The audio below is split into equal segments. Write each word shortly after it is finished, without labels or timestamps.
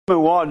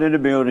walked in the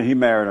building, he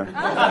married her.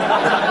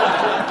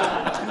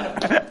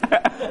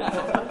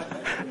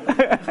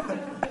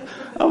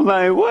 I'm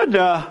like, what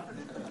the?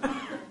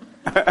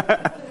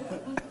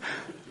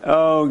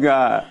 Oh,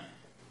 God.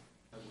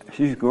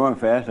 She's growing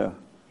faster.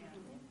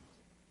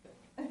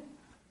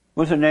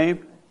 What's her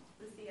name?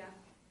 Lucia.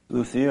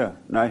 Lucia.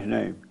 Nice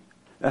name.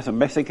 That's a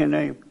Mexican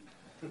name?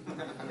 It's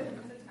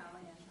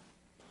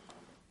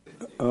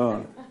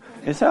Italian.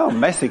 It sounds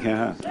Mexican,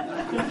 huh?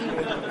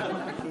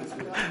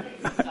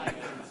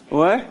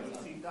 What?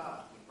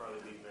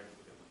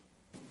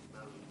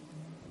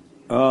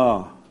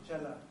 Oh.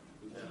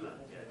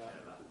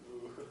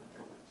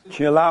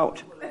 Chill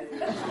out.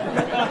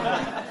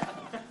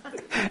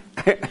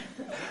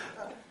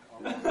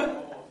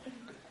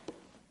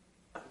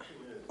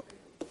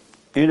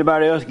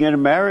 Anybody else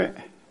getting married?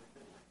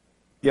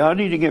 Y'all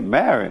need to get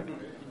married.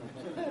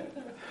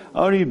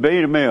 All these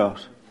beta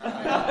males.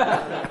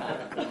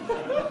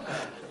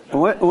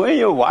 Where are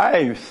your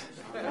wives?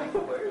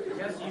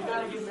 Yes, you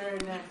gotta get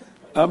married next.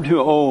 I'm too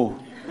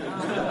old.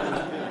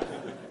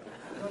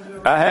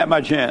 I had my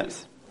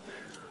chance.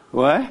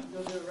 What?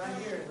 You'll do it right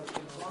here.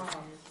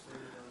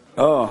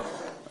 Oh,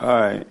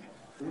 all right.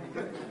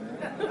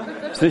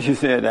 Since you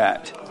said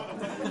that.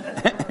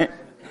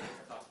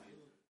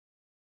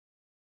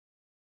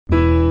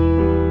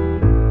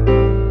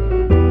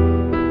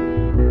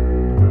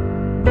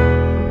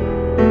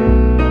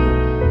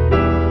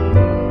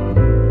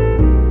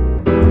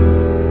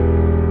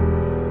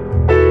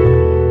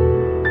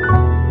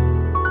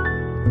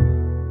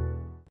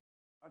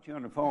 You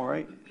on the phone,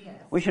 right? Yes.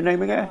 What's your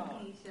name again?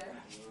 Nisha.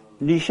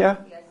 Nisha?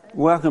 Yes, sir.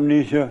 Welcome,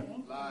 Nisha.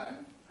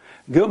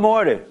 Good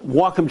morning.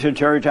 Welcome to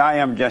church. I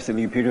am Jesse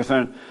Lee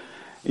Peterson.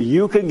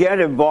 You can get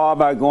involved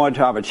by going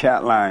to our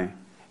chat line,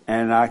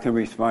 and I can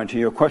respond to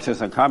your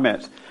questions and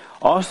comments.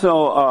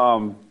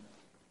 Also,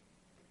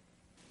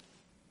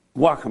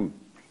 welcome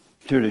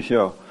to the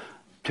show,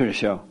 to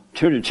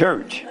the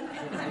church.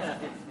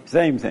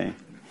 Same thing.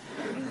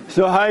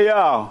 So how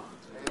y'all?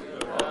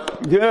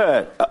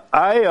 Good.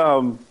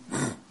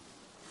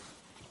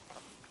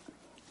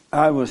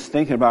 I was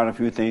thinking about a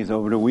few things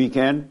over the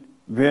weekend.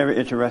 Very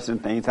interesting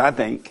things, I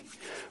think.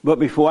 But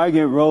before I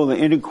get rolling,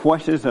 any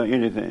questions or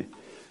anything?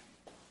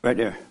 Right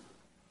there.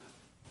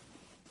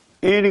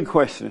 Any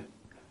question?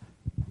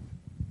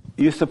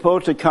 You're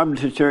supposed to come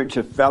to church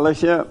to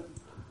fellowship,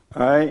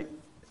 all right?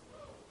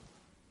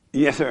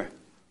 Yes, sir.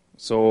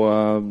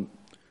 So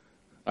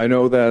I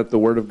know that the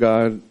Word of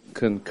God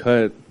can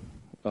cut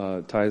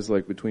ties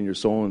like between your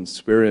soul and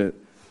spirit.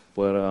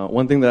 But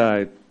one thing that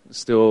I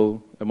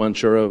still am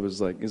unsure of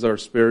is like, is our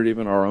spirit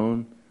even our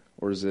own,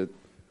 or is it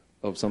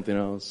of something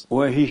else?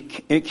 Well,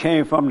 it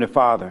came from the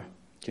Father.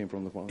 Came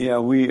from the Father. Yeah,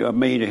 we are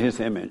made in His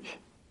image.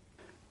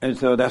 And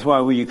so that's why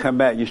when you come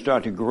back, you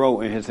start to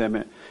grow in His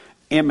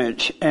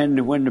image.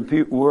 And when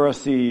the world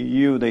see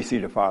you, they see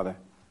the Father.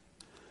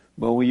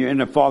 But when you're in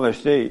the Father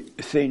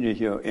state, Satan is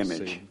your image.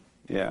 Satan.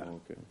 Yeah.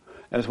 Oh, okay.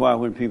 That's why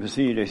when people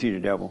see you, they see the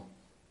devil.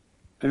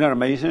 Isn't that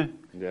amazing?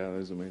 Yeah, that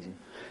is amazing.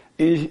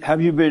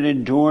 Have you been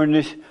enduring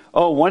this?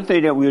 Oh, one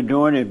thing that we're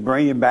doing is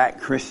bringing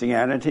back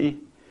Christianity.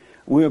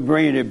 We're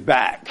bringing it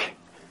back.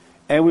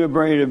 And we're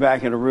bringing it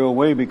back in a real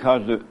way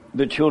because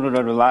the children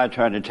of the lie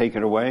trying to take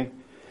it away.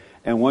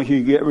 And once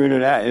you get rid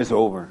of that, it's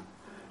over.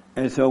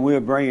 And so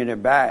we're bringing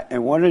it back.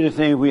 And one of the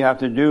things we have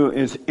to do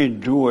is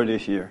endure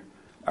this year.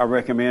 I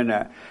recommend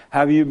that.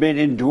 Have you been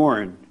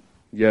enduring?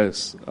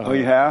 Yes. Oh,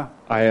 you have?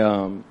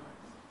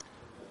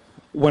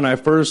 When I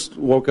first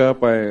woke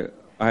up, I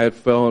had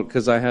felt,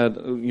 because I had,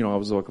 I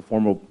was like a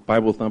formal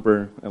Bible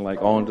thumper and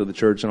like all into the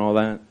church and all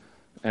that.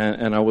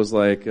 And I was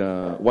like,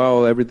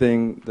 wow,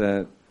 everything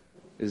that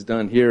is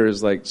done here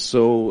is like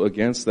so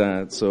against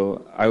that.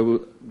 So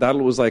that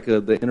was like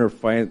the inner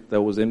fight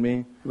that was in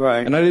me.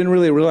 Right. And I didn't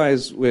really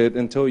realize it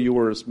until you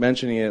were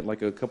mentioning it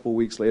like a couple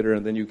weeks later,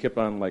 and then you kept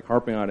on like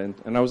harping on it.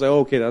 And I was like, oh,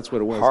 okay, that's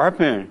what it was.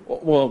 Harping?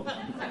 Well,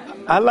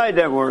 I like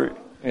that word.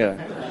 Yeah.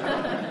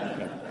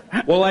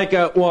 Well, I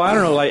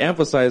don't know, like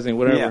emphasizing,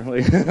 whatever.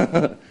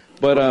 Yeah.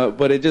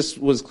 But it just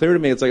was clear to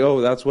me. It's like, oh,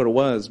 that's what it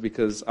was,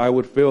 because I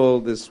would feel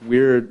this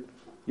weird,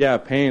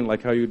 pain,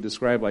 like how you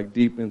described, like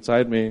deep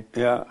inside me.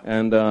 Yeah.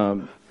 And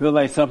feel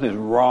like something's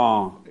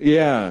wrong.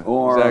 Yeah.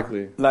 Or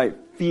exactly.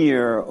 like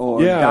fear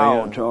or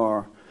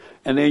doubt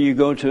and then you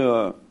go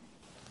to an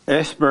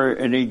expert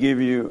and they give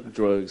you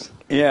drugs.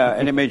 Yeah,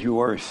 and it makes you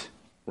worse.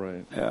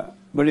 Right. Yeah.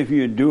 But if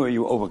you do it,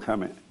 you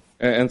overcome it.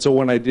 And so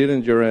when I did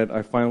endure it,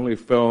 I finally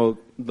felt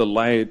the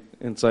light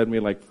inside me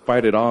like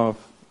fight it off,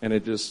 and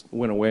it just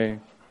went away.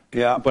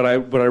 Yeah. But I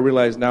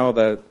realize now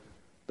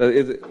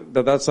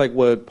that's like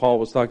what Paul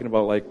was talking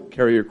about, like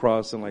carry your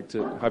cross and like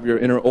to have your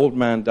inner old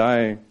man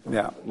die.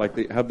 Yeah.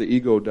 Like have the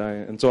ego die.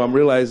 And so I'm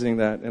realizing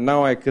that, and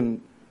now I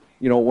can,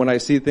 when I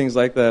see things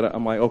like that,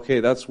 I'm like, okay,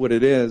 that's what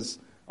it is.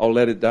 I'll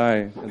let it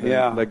die and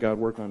then let God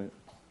work on it.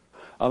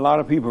 A lot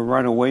of people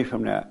run away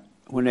from that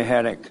when they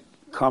had a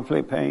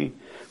conflict pain.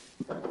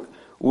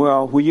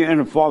 Well, when you're in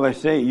a fallen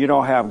state, you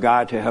don't have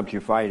God to help you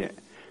fight it.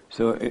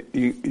 So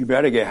you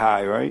better get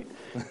high, right?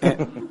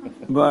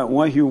 But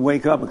once you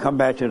wake up and come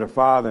back to the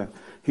Father,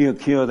 He'll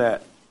kill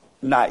that,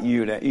 not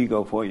you, that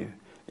ego for you.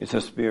 It's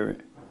a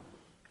spirit.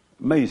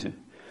 Amazing.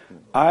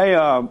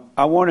 I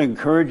want to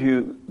encourage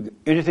you.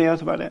 Anything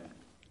else about that?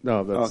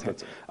 No, that's Okay.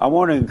 it. I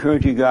want to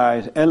encourage you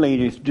guys and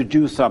ladies to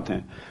do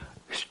something.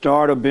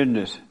 Start a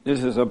business.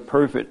 This is a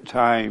perfect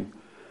time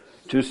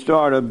to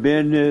start a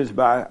business,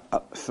 buy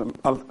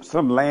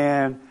some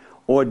land,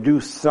 or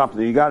do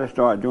something. You got to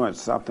start doing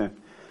something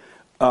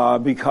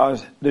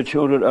because the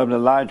children of the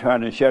lie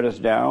trying to shut us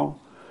down,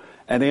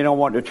 and they don't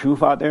want the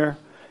truth out there.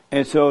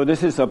 And so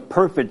this is a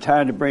perfect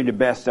time to bring the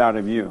best out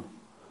of you.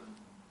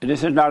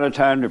 This is not a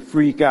time to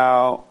freak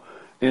out.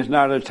 It's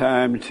not a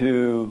time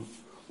to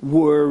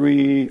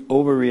worry,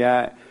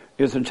 overreact.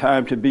 It's a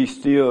time to be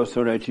still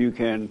so that you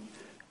can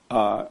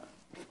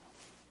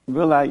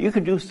realize you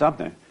can do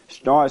something.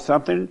 Start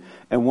something,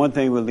 and one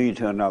thing will lead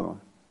to another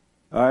one.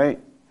 All right?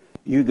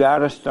 You got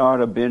to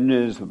start a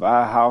business,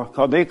 buy a house,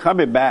 because they're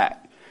coming back.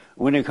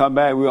 When they come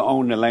back, we'll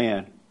own the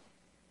land.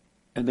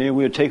 And then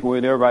we'll take away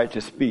their right to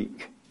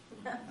speak.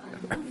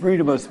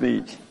 Freedom of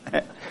speech.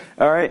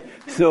 All right?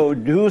 So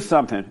do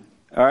something.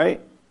 All right?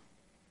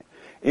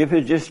 If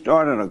it's just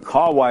starting a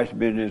car wash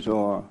business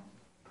or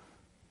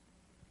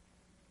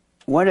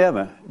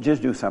whatever,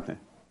 just do something.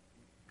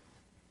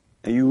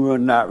 And you will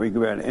not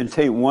regret it. And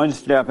take one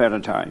step at a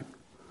time.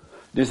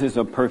 This is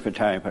a perfect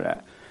time for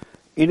that.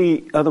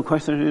 Any other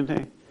questions or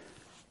anything?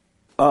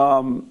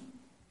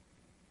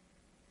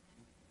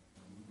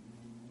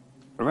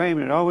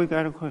 Raymond, always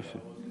got a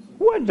question.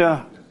 What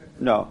the?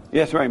 No.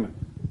 Yes, Raymond.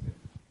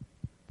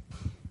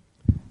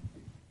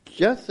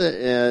 Just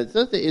an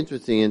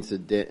interesting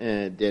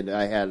incident that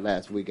I had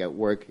last week at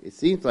work. It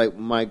seems like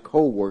my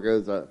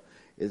coworker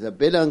is a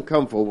bit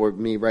uncomfortable with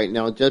me right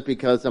now just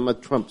because I'm a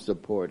Trump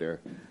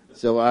supporter.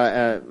 So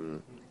I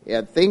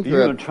think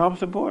you're a Trump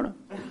supporter.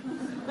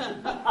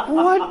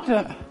 What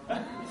the?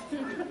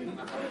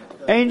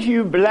 Ain't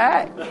you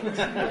black?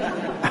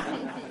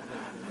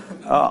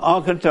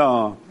 Uncle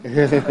Tom.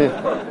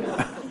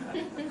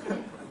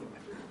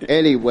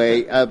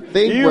 Anyway, I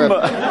think like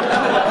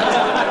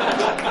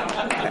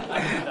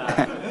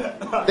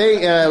I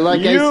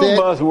said, you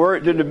must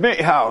work in the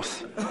big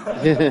house.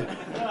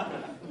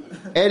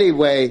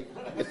 Anyway,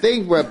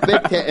 things were a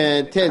bit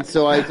tense,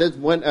 so I just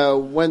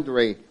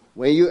wondering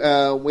when you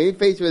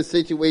face with a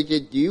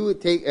situation, do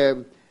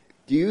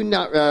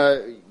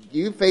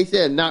you face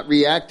it and not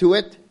react to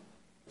it?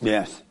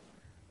 Yes.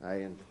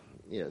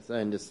 Yes, I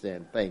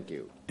understand. Thank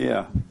you.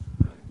 Yeah.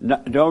 No,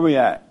 don't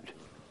react.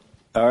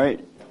 All right?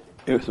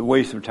 It's a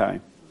waste of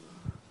time.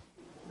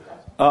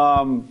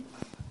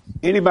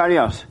 Anybody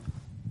else?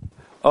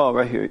 Oh,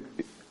 right here.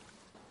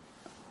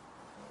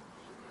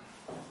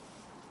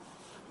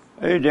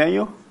 Hey,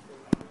 Daniel.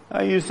 How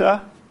are you,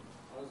 sir?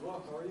 All is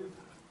well. How are you?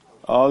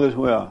 All is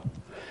well.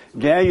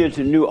 Daniel is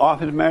the new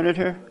office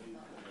manager,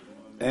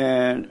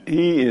 and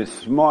he is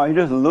smart. He's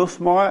just a little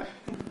smart,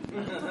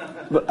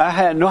 but I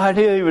had no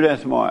idea he was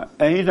that smart,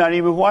 and he's not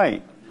even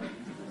white.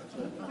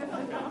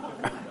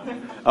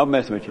 I'll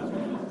mess with you.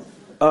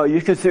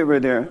 You can sit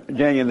right there.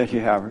 Daniel, let you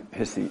have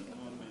his seat.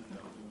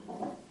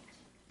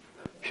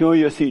 Show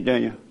your seat,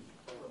 Daniel.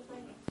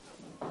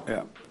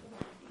 Yeah.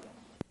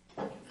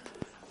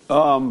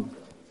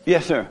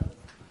 Yes, sir.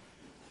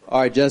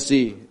 All right,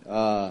 Jesse.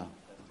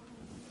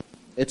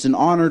 It's an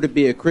honor to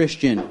be a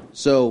Christian.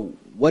 So,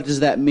 what does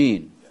that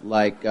mean?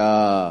 Like,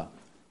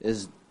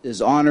 is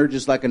honor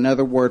just like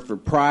another word for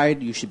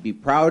pride? You should be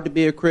proud to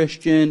be a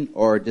Christian,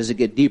 or does it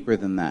get deeper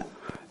than that?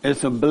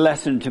 It's a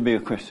blessing to be a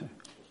Christian.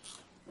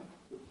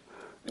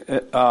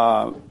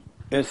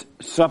 It's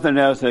something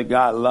else that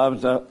God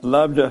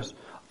loved us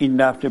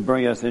enough to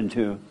bring us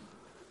into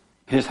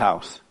His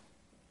house.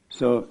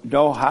 So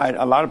don't hide.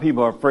 A lot of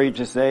people are afraid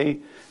to say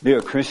they're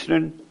a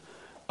Christian.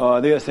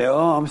 They'll say,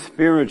 "Oh, I'm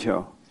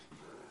spiritual."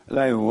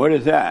 Like, what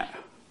is that?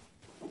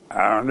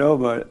 I don't know,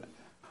 but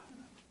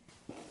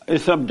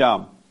it's something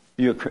dumb.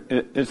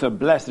 It's a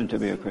blessing to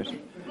be a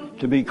Christian,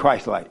 to be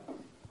Christ-like.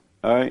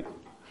 All right?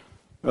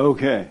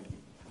 Okay.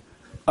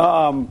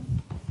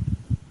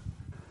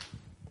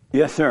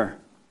 Yes, sir.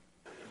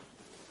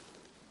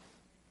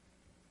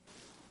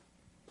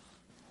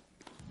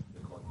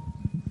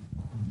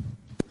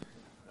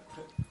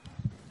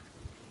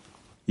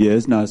 Yeah,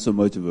 it's not so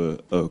much of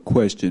a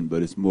question,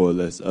 but it's more or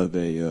less of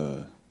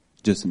a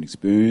just an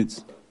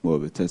experience, more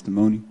of a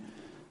testimony.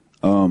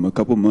 A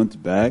couple months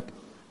back.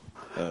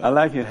 I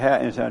like your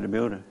hat inside the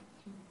building.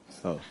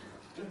 Oh.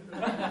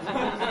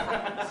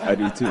 I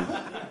do too.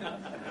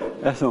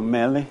 That's so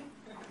manly.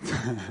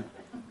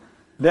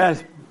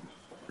 That's...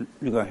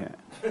 Go ahead.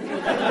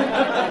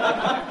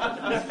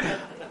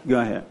 Go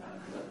ahead.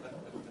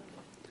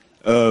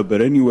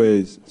 But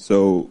anyways,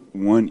 so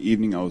one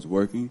evening I was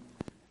working,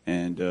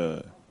 and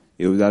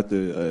it was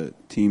after a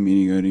team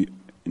meeting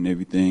and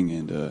everything,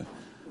 and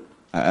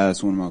I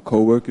asked one of my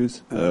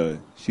coworkers.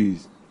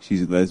 She's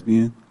a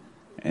lesbian,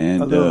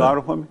 and a little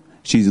louder for me.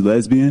 She's a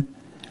lesbian.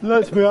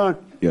 Lesbian.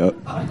 Yep.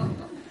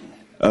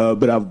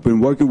 But I've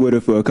been working with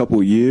her for a couple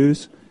of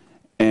years,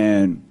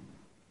 and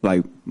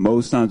like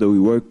most times that we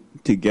work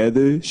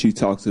together, she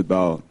talks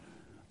about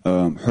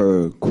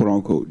her quote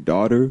unquote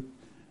daughter,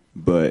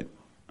 but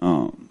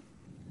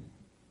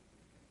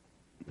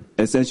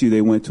essentially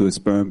they went to a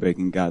sperm bank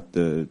and got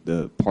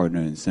the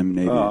partner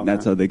inseminated, and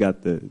that's how they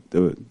got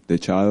the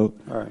child.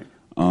 Right.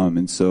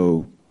 And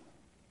so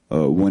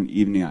one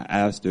evening I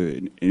asked her,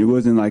 and it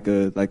wasn't like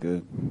a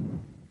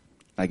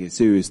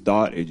serious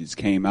thought. It just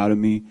came out of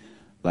me,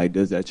 like,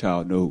 does that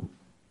child know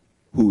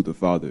who the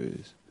father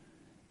is?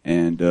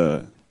 And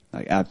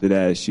like after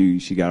that, she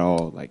got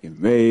all like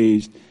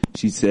enraged.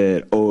 She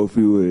said, "Oh, if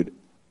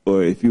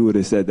you would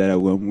have said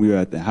that when we were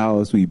at the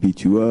house, we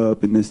beat you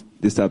up and this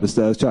type of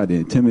stuff." Tried to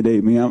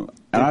intimidate me.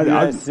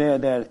 I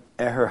said that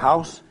at her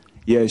house.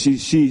 Yeah,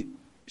 she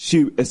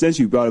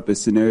essentially brought up a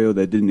scenario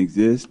that didn't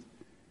exist.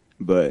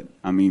 But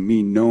I mean,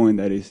 me knowing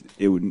that it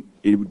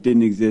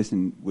didn't exist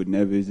and would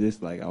never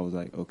exist, like I was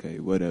like, okay,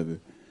 whatever.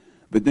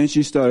 But then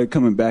she started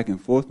coming back and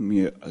forth with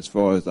me as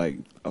far as like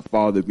a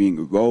father being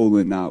a role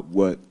and not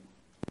what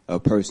a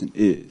person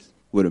is,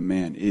 what a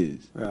man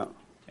is. Yeah.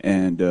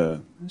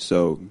 And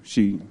so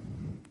she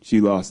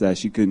lost that.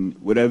 She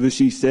couldn't, whatever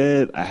she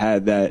said, I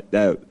had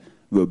that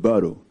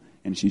rebuttal.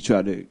 And she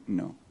tried to,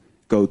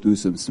 go through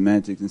some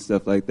semantics and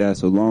stuff like that.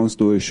 So long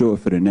story short,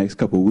 for the next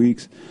couple of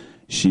weeks,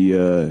 she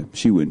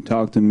wouldn't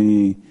talk to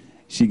me.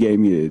 She gave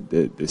me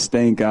the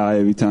stank eye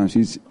every time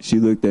she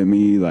looked at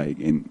me, like,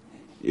 and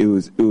it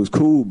was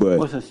cool, but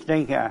What's a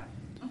stink eye?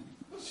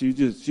 she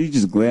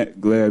just glared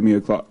at me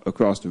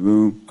across the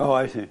room. Oh,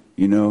 I see.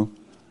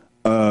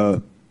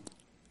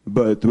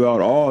 But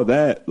throughout all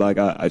that, like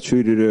I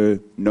treated her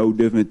no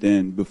different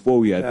than before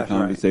we had That's the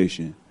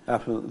conversation. Right.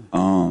 Absolutely.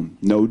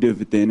 No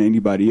different than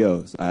anybody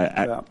else.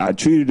 I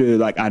treated her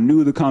like I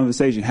knew the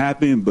conversation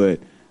happened, but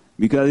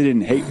because I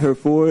didn't hate her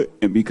for it,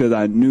 and because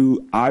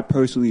I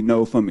personally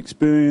know from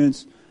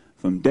experience,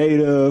 from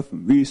data,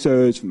 from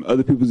research, from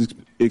other people's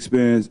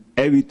experience,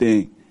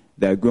 everything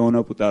that growing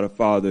up without a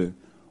father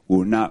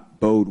will not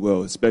bode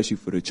well, especially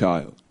for the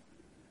child.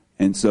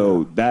 And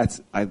so that's,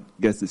 I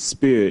guess, the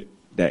spirit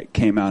that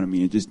came out of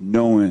me, and just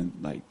knowing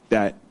like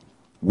that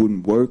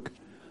wouldn't work.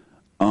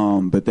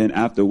 But then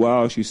after a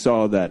while, she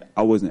saw that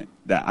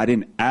I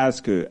didn't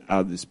ask her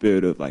out of the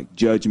spirit of like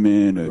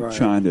judgment or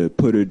trying to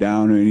put her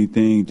down or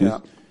anything.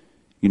 Just,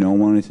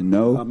 wanted to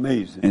know.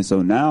 Amazing. And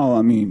so now,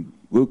 I mean,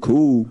 we're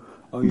cool.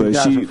 Oh, you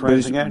guys are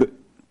friends again?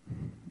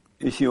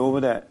 Is she over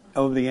the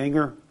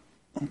anger?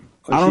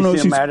 I don't know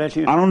if mad at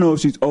you? I don't know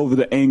if she's over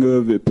the anger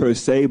of it per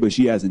se, but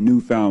she has a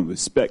newfound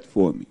respect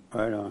for me.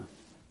 Right on.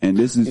 And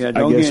this is, I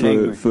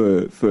guess,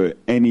 for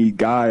any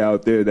guy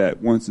out there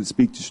that wants to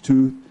speak the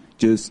truth,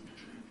 just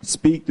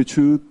speak the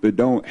truth, but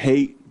don't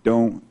hate,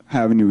 don't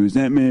have any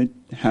resentment,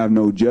 have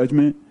no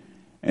judgment,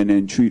 and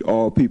then treat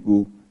all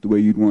people the way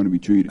you'd want to be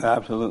treated.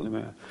 Absolutely,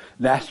 man.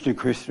 That's the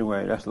Christian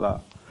way. That's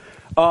love.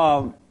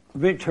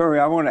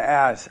 Victoria, I want to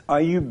ask,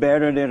 are you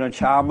better than a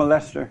child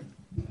molester?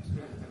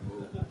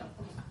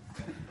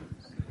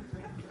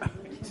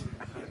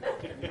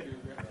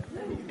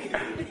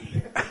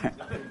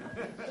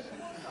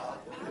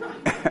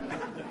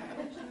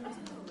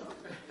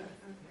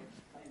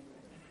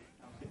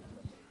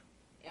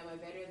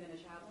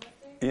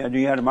 Yeah, do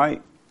you have the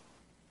mic?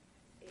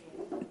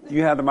 Do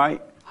you have the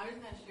mic? I'm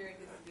just not sure.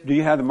 Do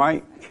you have the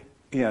mic?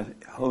 Yeah,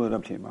 hold it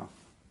up to your mouth.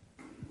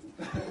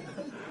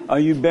 Are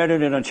you better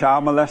than a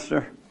child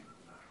molester?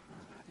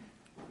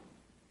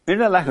 Isn't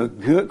that like a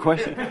good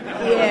question?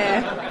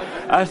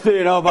 Yeah. I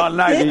still know about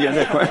 90 years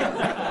that question.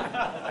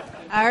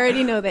 I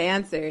already know the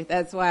answer.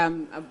 That's why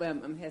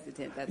I'm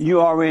hesitant. That's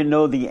You already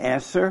know the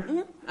answer?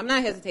 Mhm. I'm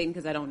not hesitating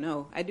because I don't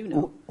know. I do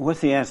know.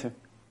 What's the answer?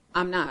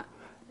 I'm not.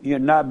 You're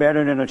not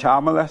better than a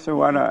child molester?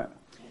 Why not?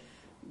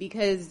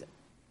 Because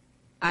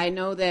I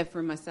know that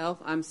for myself,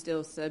 I'm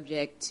still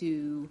subject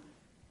to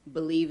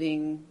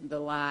believing the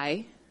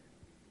lie,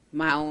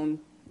 my own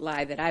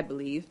lie that I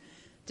believe,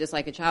 just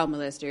like a child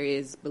molester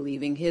is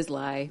believing his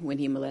lie when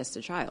he molests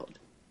a child.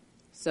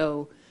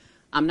 So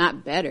I'm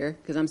not better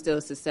because I'm still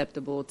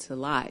susceptible to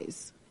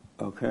lies.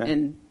 Okay.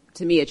 And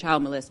to me, a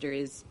child molester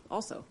is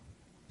also.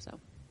 So.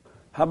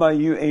 How about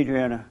you,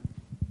 Adriana?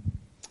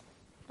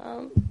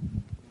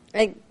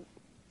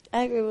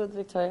 I agree with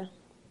Victoria.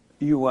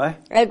 You what?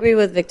 I agree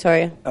with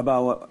Victoria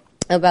About what?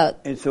 about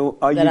And so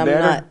are you that I'm better?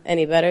 not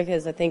any better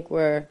because I think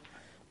we're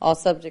all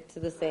subject to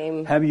the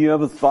same. Have you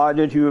ever thought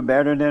that you were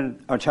better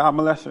than a child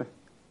molester?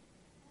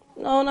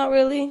 No, not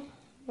really.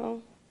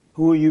 No,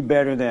 Who are you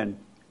better than?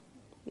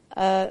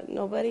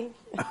 nobody.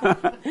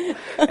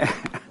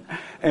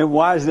 And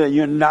why is that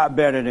you're not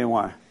better than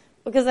one?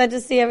 Because I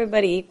just see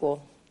everybody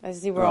equal. I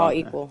see we're all okay.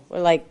 equal.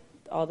 We're like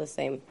all the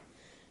same.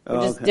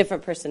 We're just okay.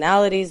 different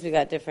personalities. We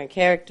got different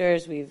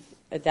characters. We've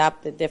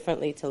adapted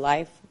differently to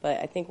life. But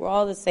I think we're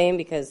all the same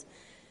because,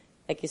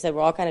 like you said,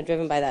 we're all kind of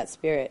driven by that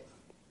spirit.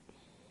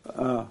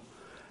 How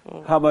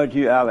about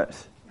you,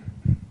 Alex?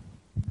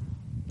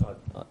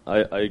 I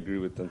agree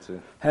with them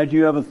too. Had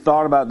you ever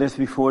thought about this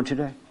before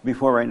today?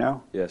 Before right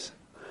now? Yes.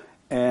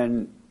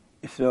 And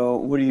So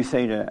what do you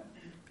say to that?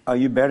 Are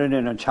you better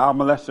than a child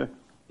molester?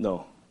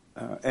 No.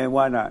 And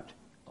why not?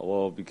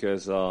 Well,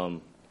 because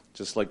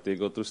just like they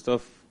go through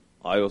stuff,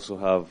 I also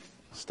have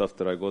stuff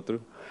that I go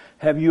through.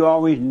 Have you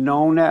always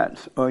known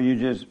that, or you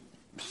just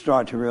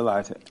start to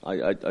realize it?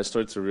 I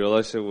started to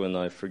realize it when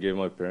I forgave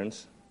my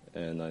parents,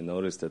 and I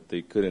noticed that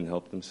they couldn't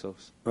help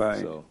themselves. Right.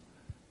 So,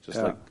 just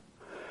like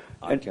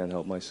I can't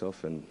help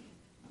myself, and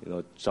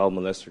a child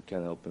molester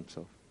can't help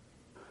himself.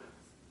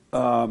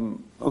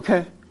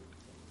 Okay.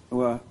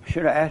 Well,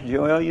 should I ask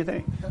Joel, you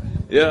think?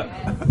 Yeah.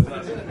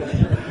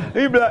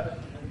 Hey, Black.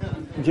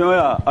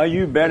 Joel, are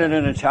you better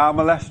than a child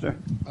molester?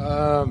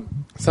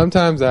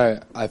 Sometimes I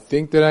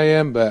think that I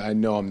am, but I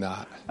know I'm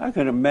not. I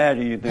can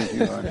imagine you think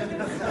you are.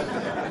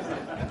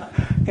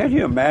 Can't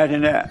you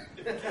imagine that?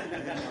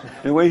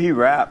 The way he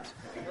raps.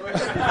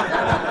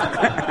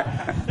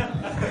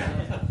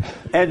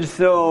 And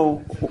so,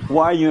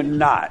 why you're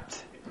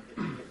not?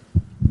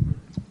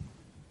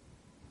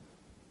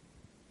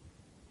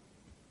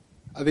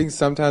 I think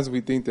sometimes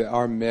we think that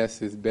our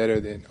mess is better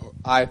than, or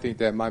I think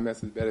that my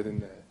mess is better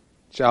than the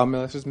child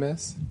molester's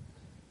mess,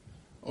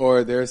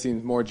 or theirs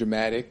seems more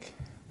dramatic.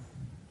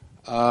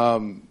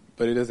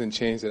 But it doesn't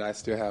change that I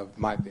still have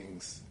my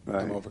things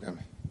I'm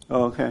overcoming.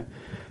 Okay.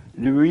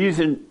 The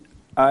reason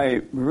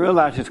I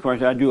realize this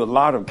question, I do a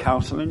lot of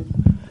counseling,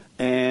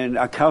 and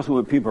I counsel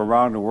with people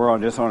around the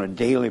world just on a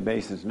daily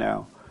basis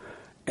now.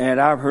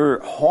 And I've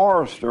heard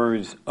horror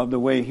stories of the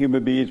way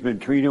human beings been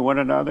treating one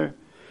another.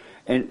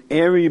 And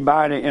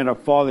everybody in a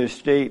fallen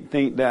state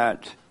think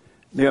that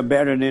they're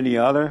better than the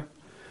other.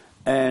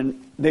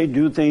 And they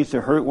do things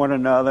to hurt one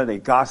another. They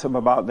gossip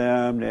about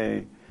them.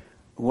 They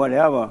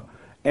whatever.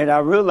 And I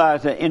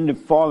realized that in the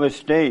fallen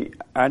state,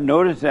 I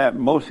noticed that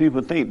most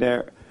people think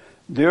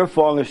their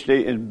fallen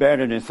state is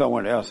better than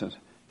someone else's.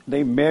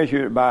 They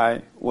measure it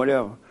by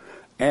whatever.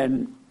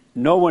 And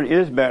no one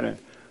is better.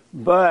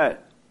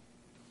 But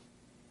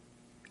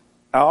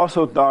I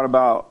also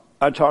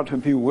I talked to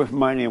people with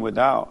money and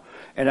without.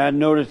 And I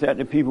noticed that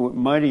the people with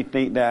money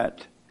think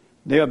that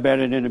they're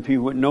better than the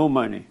people with no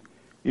money.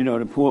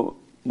 The poor,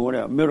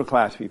 whatever, middle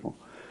class people.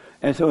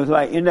 And so it's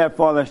like in that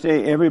fallen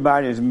state,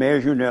 everybody is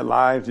measuring their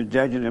lives and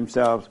judging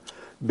themselves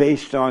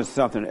based on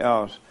something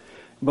else.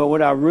 But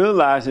what I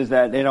realize is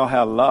that they don't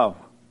have love.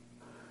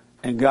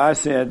 And God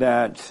said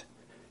that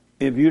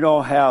if you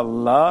don't have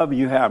love,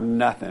 you have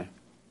nothing.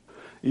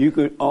 You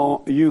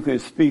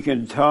could speak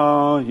in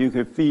tongues, you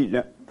could feed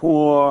the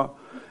poor,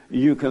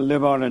 you could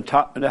live on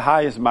the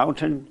highest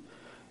mountain,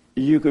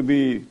 you could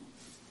be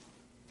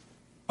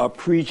a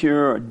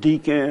preacher, a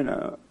deacon,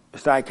 a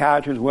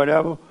psychiatrist,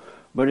 whatever.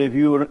 But if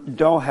you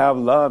don't have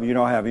love, you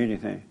don't have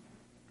anything.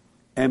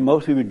 And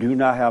most people do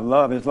not have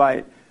love. It's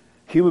like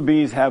human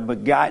beings have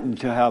begotten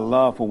to have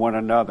love for one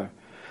another.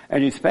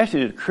 And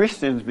especially the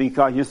Christians,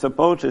 because you're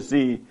supposed to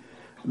see,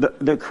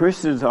 the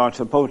Christians are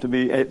supposed to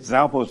be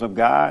examples of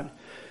God.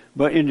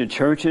 But in the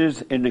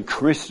churches, in the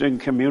Christian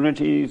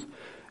communities,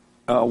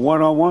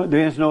 one-on-one,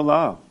 there's no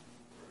love.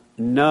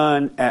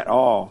 None at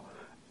all.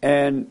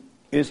 And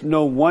it's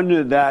no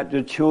wonder that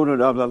the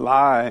children of the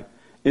lie,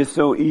 it's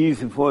so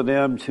easy for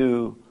them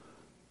to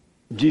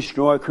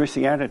destroy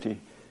Christianity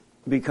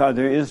because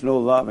there is no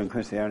love in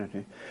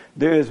Christianity.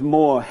 There is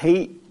more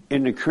hate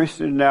in the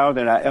Christian now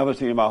than I ever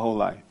seen in my whole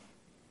life.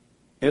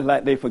 It's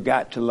like they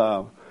forgot to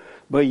love.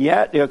 But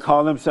yet they'll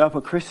call themselves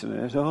a Christian.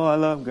 They say, oh, I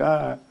love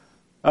God.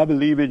 I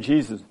believe in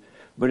Jesus.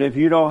 But if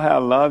you don't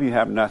have love, you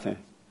have nothing.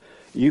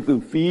 You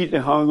can feed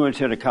the hungry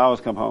until the cows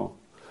come home.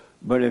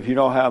 But if you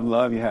don't have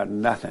love, you have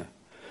nothing.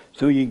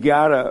 So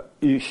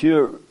you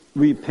should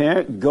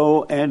repent,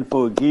 go and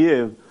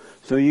forgive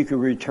so you can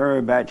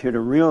return back to the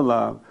real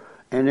love.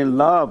 And in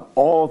love,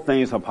 all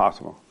things are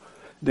possible.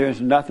 There's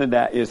nothing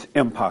that is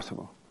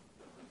impossible.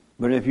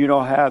 But if you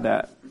don't have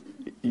that,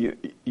 you're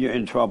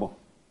in trouble.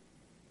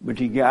 But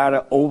you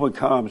gotta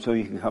overcome so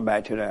you can come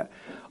back to that.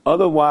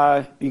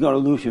 Otherwise, you're gonna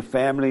lose your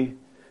family,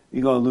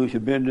 you're gonna lose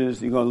your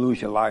business, you're gonna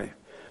lose your life.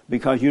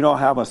 Because you don't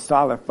have a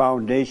solid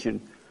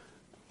foundation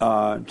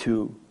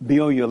to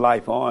build your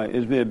life on.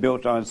 It's been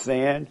built on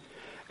sand.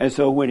 And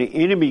so when the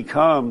enemy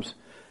comes,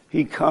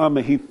 he comes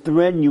and he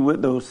threatens you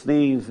with those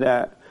things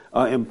that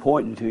are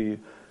important to you.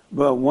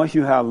 But once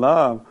you have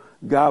love,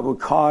 God will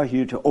cause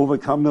you to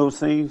overcome those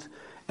things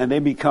and they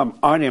become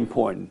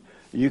unimportant.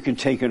 You can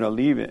take it or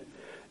leave it.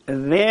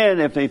 And then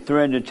if they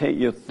threaten to take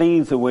your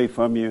things away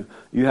from you,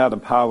 you have the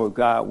power of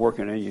God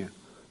working in you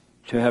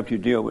to help you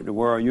deal with the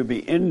world. You'll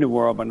be in the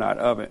world but not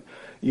of it.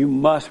 You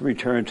must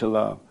return to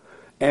love.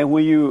 And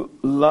when you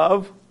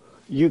love,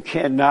 you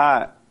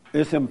cannot,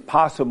 it's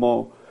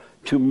impossible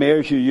to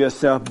measure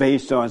yourself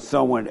based on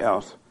someone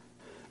else.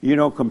 You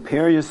don't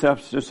compare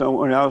yourself to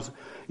someone else.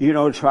 You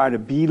don't try to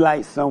be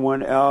like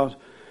someone else.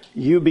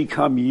 You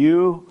become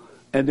you,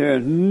 and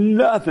there's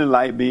nothing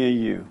like being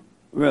you,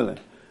 really.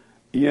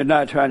 You're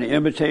not trying to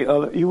imitate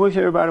others. You wish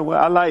everybody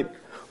well. I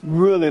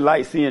really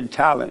like seeing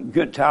talent,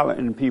 good talent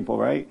in people,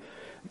 right?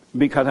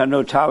 Because I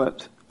know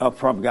talents are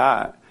from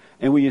God.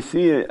 And when you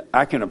see it,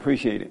 I can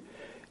appreciate it.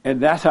 And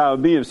that's how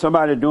it be. If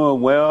somebody's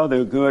doing well,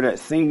 they're good at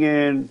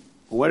singing,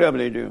 whatever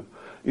they do.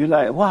 You're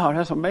like, wow,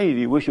 that's amazing.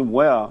 You wish them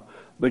well,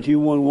 but you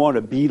wouldn't want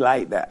to be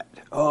like that.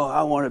 Oh,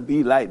 I want to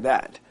be like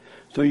that.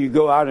 So you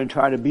go out and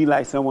try to be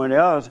like someone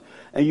else,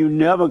 and you're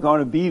never going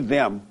to be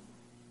them.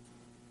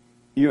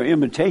 You're an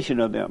imitation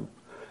of them.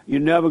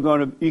 You're never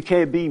going to, you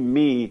can't be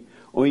me,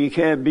 or you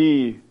can't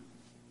be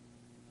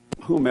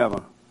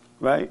whomever,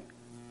 right?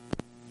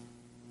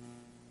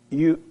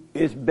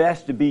 It's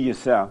best to be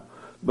yourself.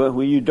 But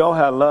when you don't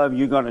have love,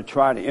 you're going to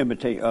try to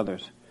imitate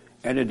others.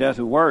 And it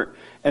doesn't work.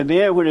 And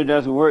then when it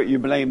doesn't work, you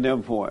blame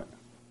them for it.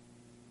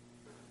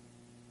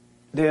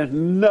 There's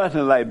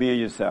nothing like being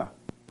yourself.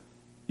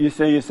 You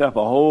save yourself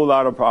a whole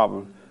lot of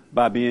problems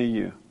by being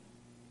you.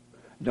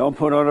 Don't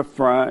put on a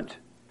front.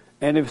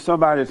 And if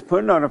somebody's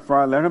putting on a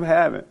front, let them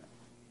have it.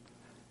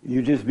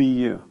 You just be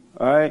you.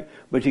 All right?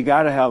 But you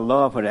got to have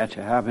love for that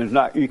to happen. It's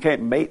not, you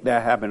can't make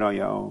that happen on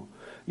your own.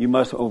 You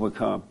must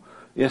overcome.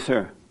 Yes,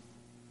 sir.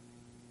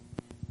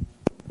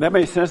 That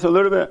makes sense a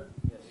little bit?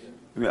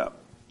 Yes,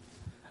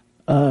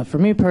 yeah. For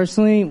me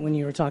personally, when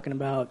you were talking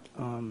about,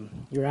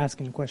 you were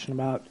asking a question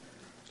about,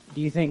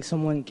 do you think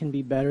someone can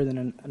be better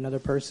than another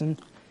person?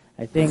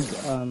 I think,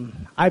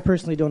 I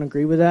personally don't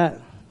agree with that,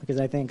 because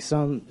I think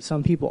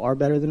some people are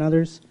better than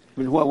others.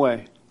 In what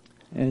way?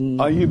 And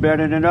are you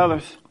better than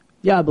others?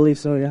 Yeah, I believe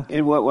so, yeah.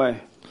 In what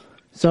way?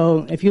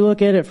 So if you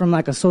look at it from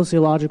like a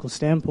sociological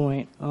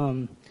standpoint,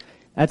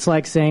 that's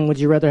like saying, would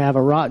you rather have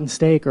a rotten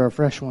steak or a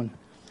fresh one?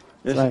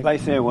 It's like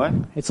saying what?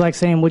 It's like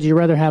saying, would you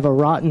rather have a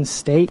rotten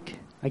steak,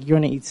 like you're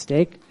going to eat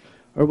steak,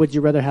 or would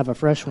you rather have a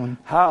fresh one?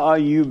 How are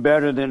you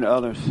better than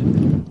others?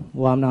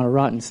 Well, I'm not a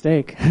rotten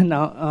steak.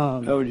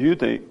 No. What would you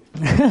think?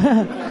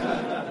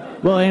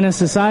 Well, in a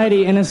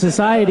society,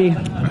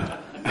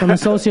 from a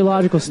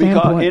sociological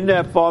standpoint. Because in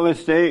that fallen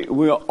state,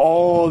 we're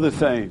all the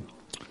same.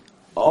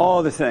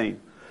 All the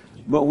same.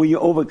 But when you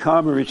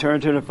overcome and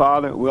return to the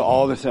Father, we're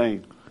all the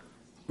same.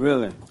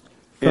 Really.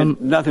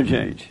 Nothing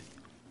changed.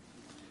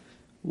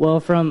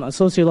 Well, from a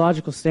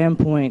sociological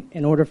standpoint,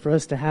 in order for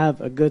us to have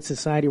a good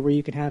society where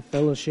you can have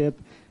fellowship,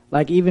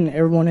 like even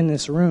everyone in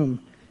this room,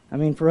 I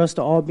mean, for us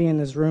to all be in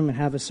this room and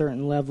have a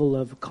certain level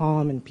of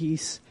calm and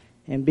peace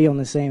and be on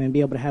the same and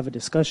be able to have a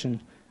discussion,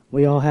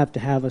 we all have to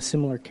have a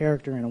similar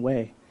character in a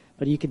way.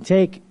 But you can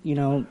take,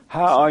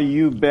 How are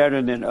you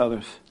better than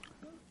others?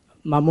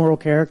 My moral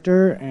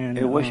character and...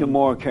 And what's your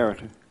moral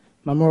character?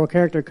 My moral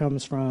character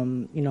comes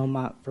from,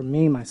 from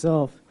me,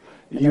 myself.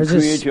 And you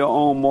create your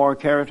own moral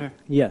character?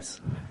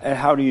 Yes. And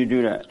how do you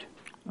do that?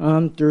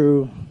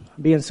 Through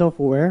being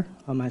self-aware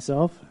of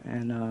myself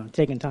and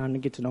taking time to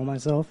get to know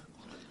myself.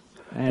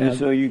 And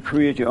so you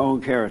create your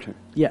own character?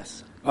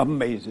 Yes.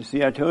 Amazing.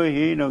 See, I told you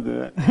he ain't no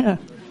good.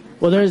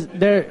 Well,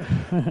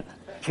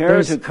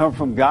 character comes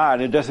from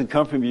God. It doesn't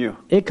come from you.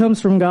 It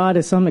comes from God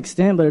to some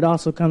extent, but it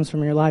also comes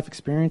from your life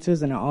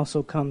experiences, and it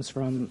also comes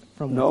from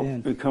within.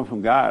 No, it comes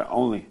from God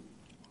only.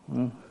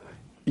 Well,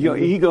 your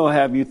ego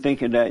have you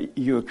thinking that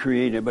you're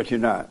created, but you're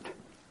not.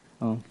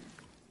 Oh.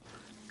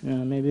 Yeah,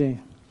 maybe.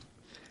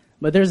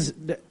 But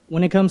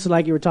when it comes to,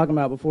 like you were talking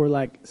about before,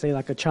 like, say,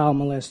 like a child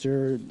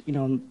molester,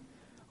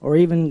 or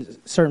even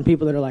certain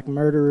people that are like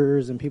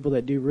murderers and people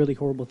that do really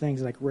horrible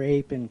things like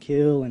rape and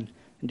kill and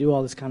do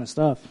all this kind of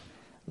stuff.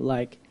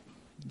 Like,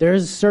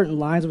 there's certain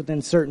lines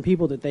within certain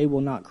people that they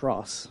will not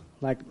cross.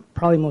 Like,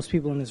 probably most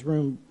people in this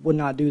room would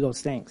not do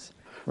those things,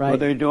 right? But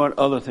they're doing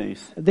other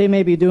things. They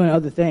may be doing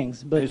other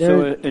things, but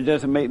so it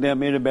doesn't make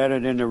them any better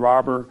than the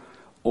robber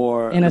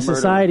or in a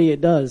society.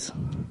 It does.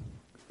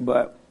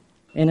 But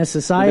in a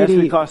society,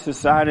 that's because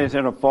society is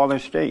in a fallen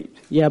state.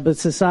 Yeah, but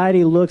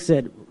society looks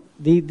at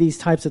these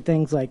types of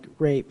things like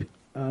rape,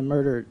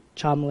 murder,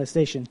 child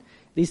molestation.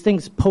 These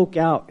things poke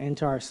out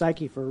into our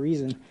psyche for a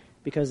reason,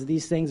 because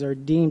these things are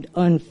deemed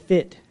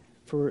unfit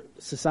for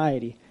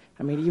society.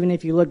 I mean, even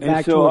if you look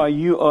back to... So are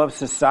you of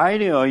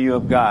society or are you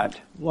of God?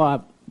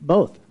 Well,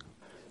 both.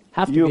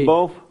 Have to You're be.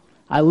 Both?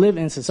 I live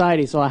in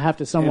society, so I have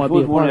to somewhat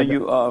be a part of it. Which one are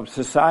you of,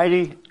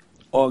 society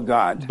or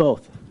God?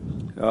 Both.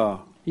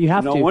 Oh. You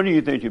have to. No wonder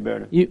you think you're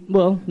better.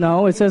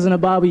 No, it says in the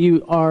Bible you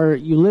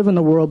live in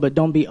the world, but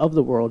don't be of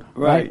the world.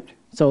 Right.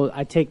 So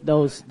I take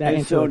that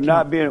into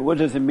account. What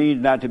does it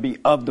mean not to be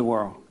of the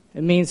world?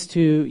 It means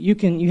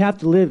you have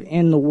to live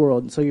in the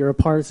world, so you're a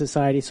part of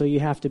society, so you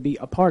have to be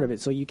a part of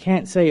it. So you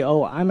can't say,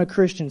 oh, I'm a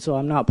Christian, so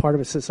I'm not part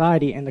of a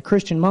society. And the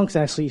Christian monks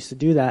actually used to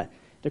do that.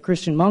 The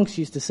Christian monks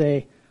used to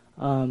say,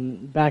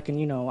 back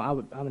in,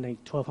 I'm in the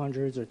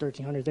 1200s or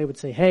 1300s, they would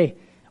say, hey,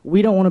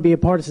 we don't want to be a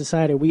part of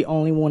society. We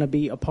only want to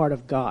be a part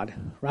of God,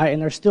 right?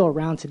 And they're still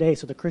around today.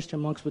 So the Christian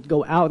monks would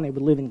go out and they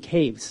would live in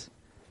caves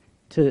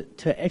to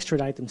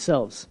extradite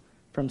themselves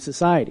from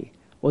society.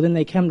 Well, then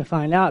they came to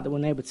find out that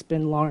when they would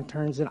spend long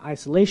terms in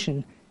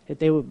isolation, that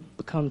they would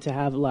become to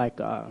have like,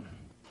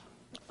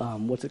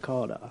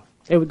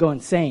 they would go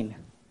insane.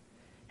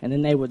 And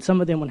then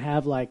some of them would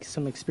have like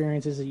some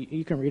experiences,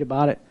 you can read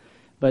about it,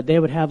 but they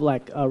would have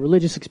like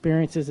religious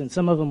experiences, and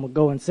some of them would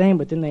go insane,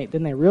 but then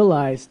they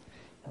realized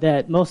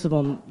that most of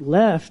them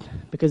left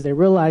because they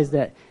realized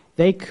that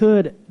they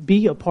could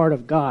be a part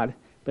of God,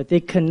 but they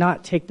could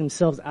not take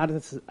themselves out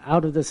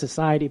of the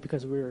society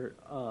because we're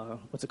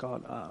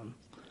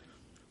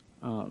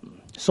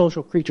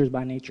social creatures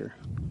by nature.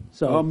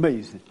 So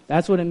amazing.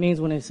 That's what it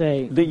means when they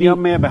say the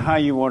young man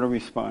behind you want to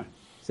respond.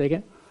 Say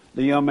again.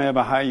 The young man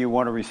behind you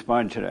want to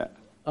respond to that.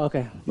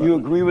 Okay. You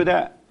agree with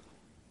that?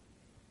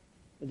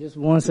 Just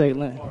one second.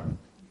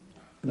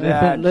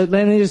 Let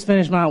me just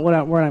finish what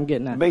I'm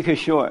getting at. Make it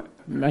short.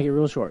 Make it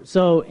real short.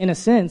 So, in a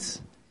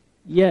sense,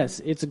 yes,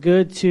 it's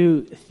good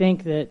to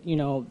think that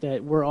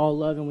that we're all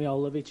love and we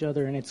all love each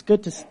other, and it's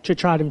good to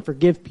try to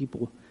forgive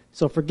people.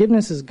 So,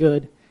 forgiveness is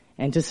good,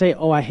 and to say,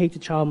 "Oh, I hate the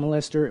child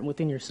molester,"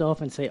 within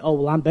yourself, and say, "Oh,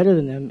 well, I'm better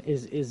than them,"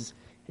 is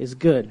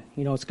good.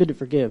 It's good to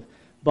forgive,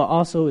 but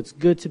also it's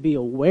good to be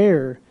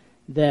aware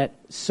that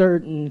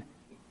certain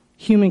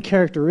human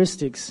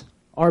characteristics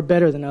are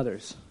better than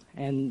others.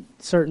 And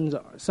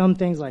some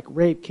things like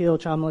rape, kill,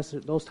 child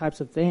molestation, those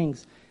types of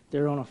things,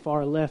 they're on a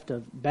far left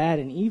of bad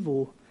and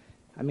evil.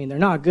 I mean, they're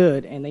not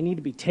good, and they need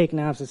to be taken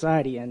out of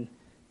society. And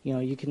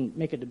you can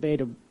make a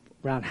debate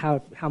around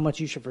how much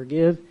you should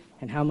forgive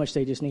and how much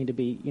they just need to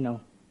be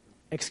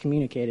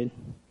excommunicated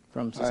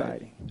from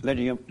society. Let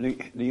the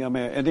young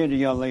man, and then the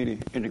young lady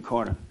in the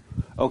corner.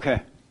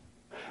 Okay.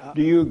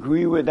 Do you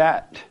agree with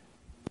that?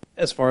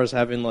 As far as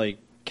having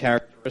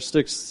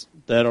characteristics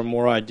that are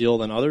more ideal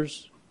than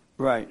others?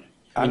 Right.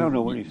 I don't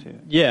know what he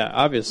said. Yeah,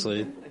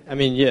 obviously. I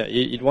mean, yeah,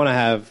 you'd want to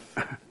have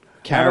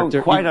character.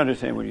 I don't quite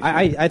understand what he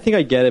said. I think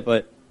I get it,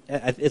 but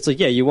it's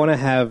you want to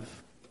have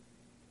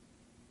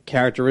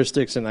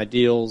characteristics and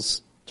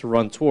ideals to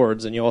run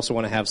towards, and you also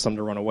want to have some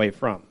to run away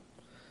from.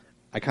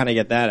 I kind of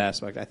get that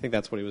aspect. I think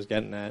that's what he was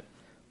getting at.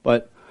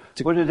 But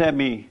what does that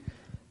mean?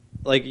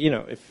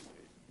 If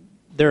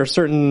there are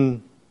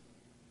certain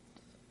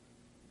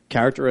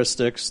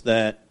characteristics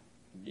that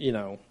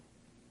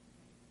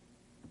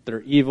that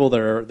are evil,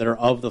 that are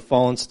of the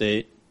fallen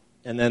state,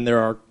 and then there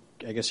are,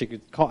 I guess you can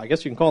call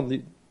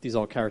them these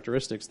all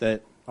characteristics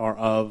that are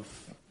of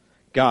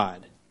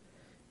God.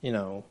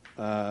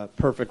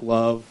 Perfect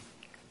love,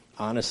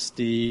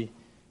 honesty,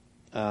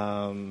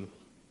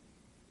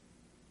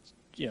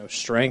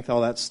 strength,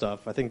 all that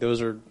stuff. I think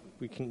those are,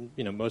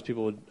 most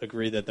people would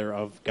agree that they're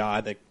of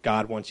God, that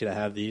God wants you to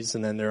have these,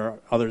 and then there are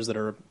others that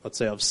are, let's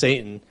say, of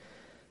Satan.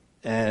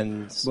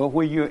 But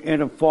when you're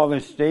in a fallen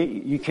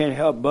state, you can't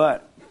help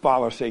but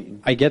follow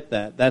Satan. I get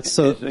that.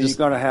 So you're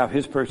going to have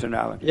his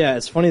personality. Yeah,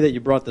 it's funny that you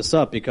brought this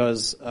up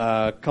because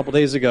a couple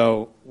days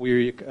ago,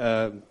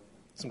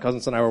 some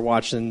cousins and I were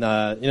watching,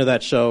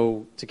 that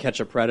show To Catch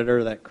a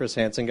Predator, that Chris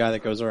Hansen guy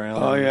that goes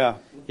around. Oh, yeah.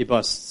 He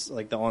busts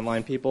the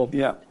online people.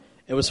 Yeah.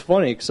 It was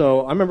funny.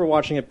 So I remember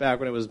watching it back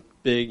when it was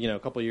big, a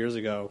couple of years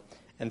ago,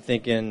 and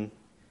thinking,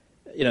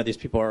 these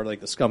people are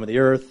the scum of the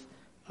earth,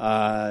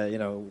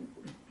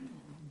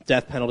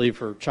 death penalty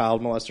for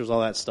child molesters, all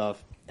that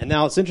stuff. And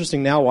now it's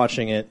interesting now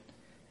watching it,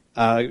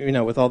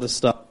 with all this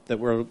stuff that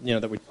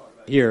that we talk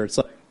about here. It's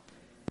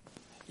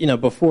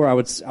before I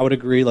would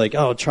agree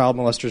child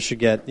molesters should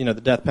get, the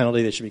death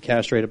penalty, they should be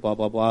castrated, blah,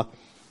 blah, blah.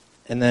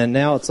 And then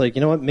now it's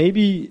what,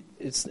 maybe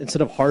it's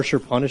instead of harsher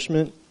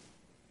punishment,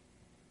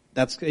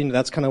 that's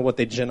kind of what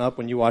they gin up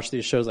when you watch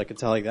these shows. I could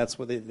tell that's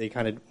what they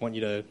kind of want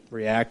you to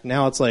react.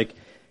 Now it's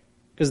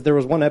because there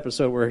was one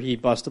episode where he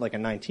busted a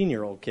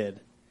 19-year-old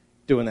kid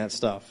doing that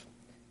stuff.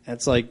 And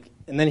it's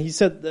and then he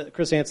said,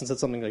 Chris Hansen said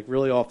something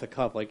really off the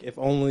cuff, if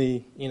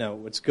only,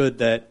 it's good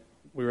that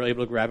we were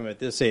able to grab him at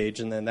this age,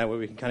 and then that way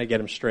we can kind of get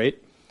him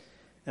straight.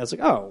 And it's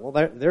oh, well,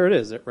 there it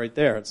is, right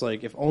there. It's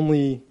if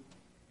only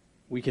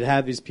we could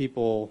have these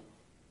people,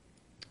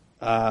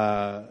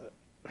 not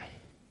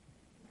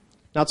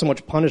so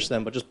much punish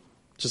them, but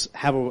just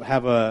have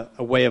a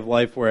way of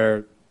life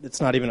where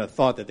it's not even a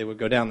thought that they would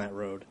go down that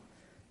road.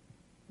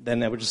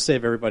 Then that would just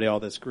save everybody all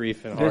this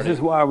grief and heartache. This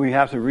is why we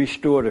have to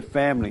restore the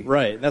family.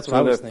 Right, that's what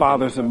I was thinking. So that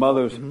fathers and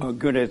mothers are a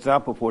good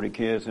example for the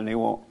kids, and they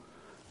won't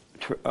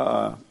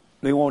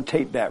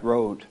take that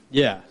road.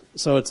 Yeah,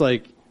 so it's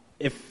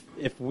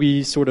if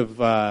we sort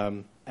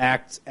of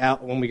act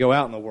out when we go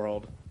out in the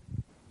world,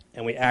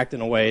 and we act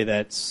in a way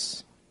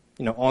that's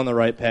on the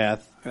right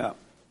path, yeah,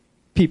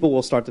 people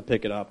will start to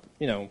pick it up.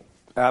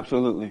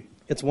 Absolutely.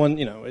 It's one.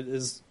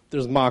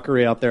 There's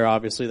mockery out there,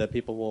 obviously, that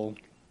people will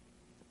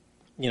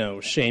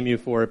shame you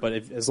for it, but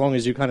as long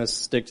as you kind of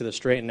stick to the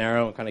straight and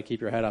narrow and kind of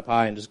keep your head up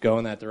high and just go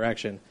in that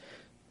direction,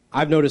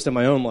 I've noticed in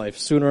my own life,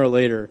 sooner or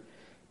later,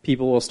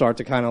 people will start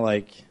to kind of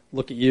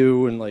look at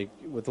you and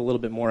with a little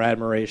bit more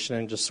admiration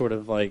and just sort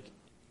of in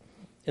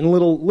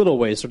little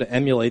ways sort of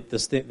emulate the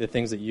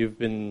things that you've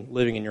been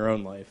living in your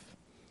own life.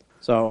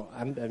 So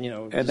and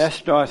that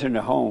starts in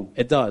the home.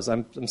 It does.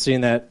 I'm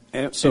seeing that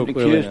and so the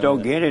clearly. Kids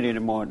don't get it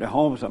anymore. The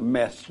homes are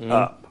messed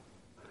up.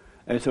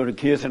 And so the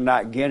kids are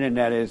not getting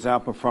that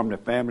example from the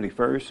family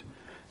first.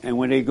 And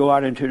when they go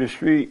out into the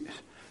streets,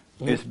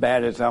 it's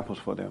bad examples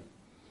for them.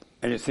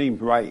 And it seems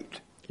right.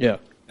 Yeah.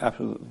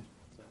 Absolutely.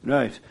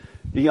 Nice.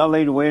 The young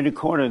lady way in the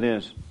corner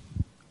there.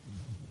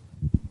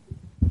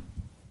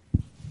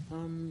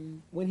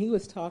 When he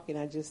was talking,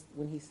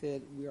 when he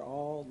said we're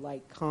all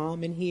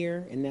calm in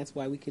here, and that's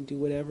why we can do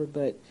whatever,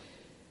 but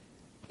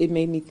it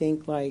made me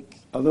think like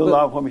a little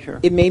loud for me, sure.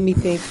 It made me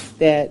think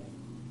that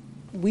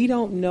we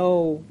don't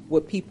know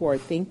what people are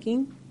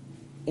thinking,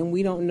 and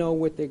we don't know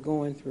what they're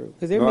going through.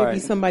 Because there may be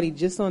somebody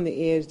just on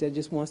the edge that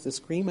just wants to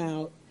scream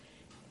out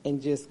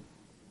and just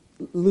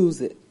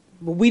lose it,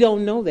 but we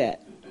don't know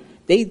that.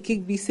 They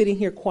could be sitting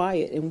here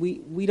quiet, and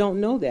we don't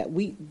know that.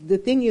 The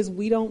thing is,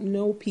 we don't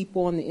know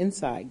people on the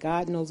inside.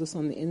 God knows us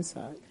on the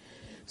inside.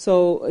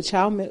 So a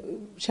child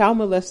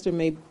molester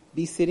may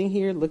be sitting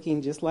here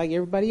looking just like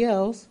everybody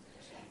else.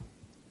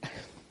 I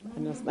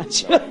know it's not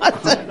true.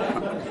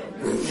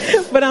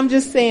 But I'm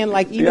just saying,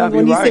 like, even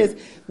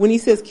when he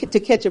says to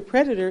catch a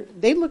predator,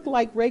 they look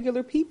like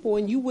regular people,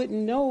 and you wouldn't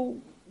know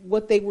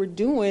what they were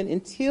doing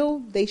until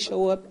they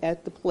show up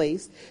at the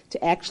place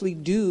to actually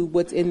do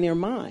what's in their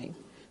mind.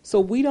 So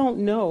we don't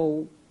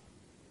know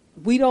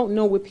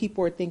what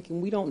people are thinking.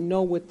 We don't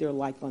know what they're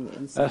like on the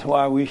inside. That's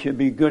why we should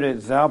be good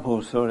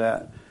examples so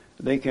that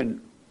they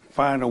can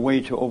find a way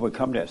to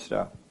overcome that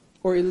stuff.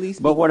 Or at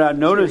least. But what I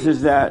notice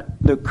is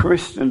that the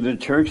Christians, the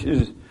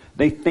churches,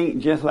 they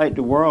think just like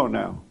the world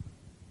now.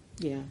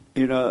 Yeah.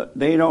 You know,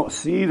 they don't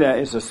see that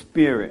it's a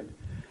spirit,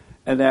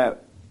 and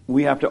that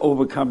we have to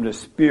overcome the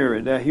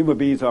spirit, that human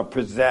beings are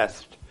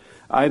possessed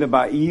either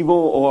by evil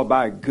or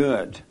by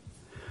good.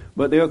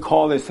 But they'll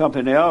call it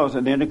something else,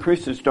 and then the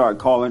Christians start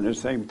calling it the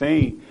same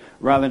thing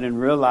rather than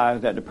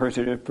realize that the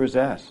person is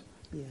possessed.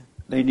 Yeah.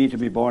 They need to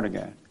be born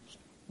again.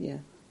 Yeah.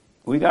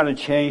 We got to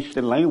change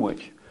the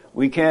language.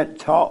 We can't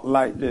talk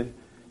like the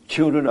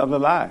children of the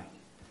lie.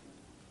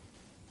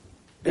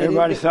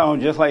 Everybody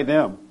sounds just like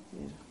them.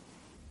 Yeah.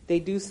 They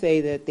do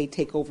say that they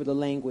take over the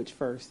language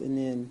first, and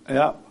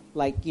then,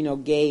 like,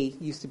 gay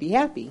used to be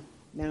happy.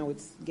 Now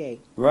it's gay.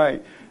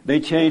 Right.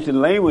 They change the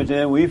language,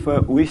 and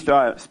we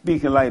start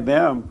speaking like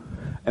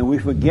them, and we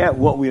forget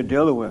what we're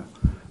dealing with.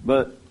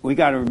 But we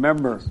got to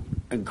remember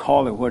and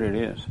call it what it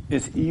is.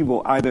 It's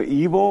evil, either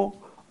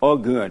evil or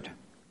good.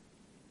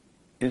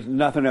 It's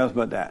nothing else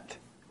but that.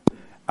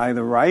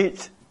 Either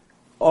right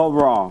or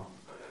wrong.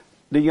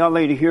 The young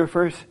lady here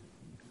first,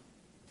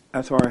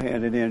 I saw her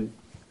handed in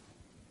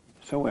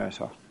somewhere I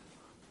saw.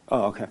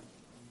 Oh, okay.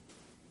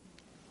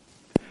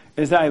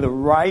 It's either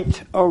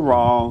right or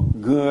wrong,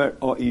 good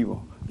or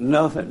evil.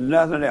 Nothing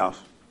else.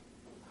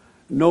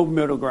 No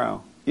middle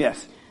ground.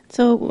 Yes.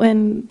 So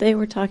when they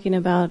were talking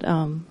about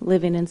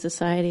living in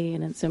society,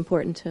 and it's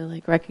important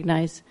to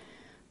recognize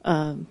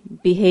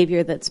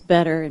behavior that's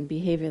better and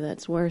behavior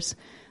that's worse,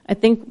 I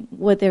think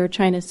what they were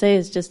trying to say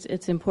is just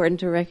it's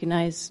important to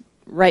recognize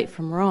right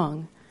from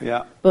wrong.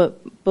 Yeah. But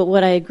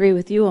what I agree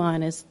with you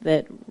on is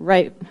that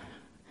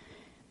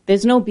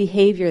there's no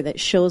behavior that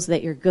shows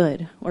that you're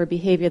good or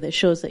behavior that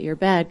shows that you're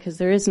bad, because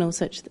there is no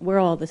such. We're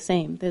all the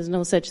same. There's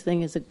no such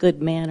thing as a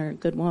good man or a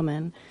good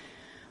woman.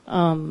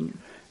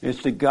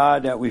 It's the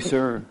God that we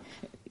serve.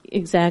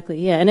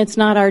 Exactly. Yeah, and it's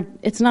not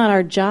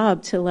our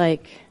job to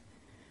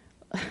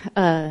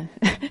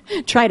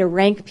try to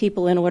rank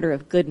people in order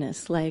of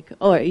goodness. Like,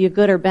 oh, are you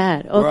good or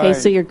bad? Okay, right.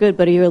 So you're good,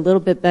 but are you a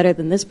little bit better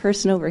than this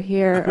person over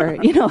here?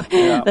 Or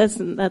Yeah. that's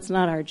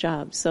not our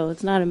job. So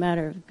it's not a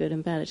matter of good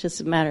and bad. It's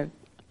just a matter of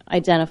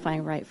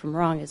identifying right from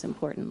wrong is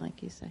important,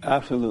 like you say.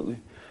 Absolutely.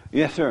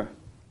 Yes, sir.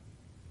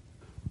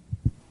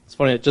 It's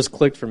funny, it just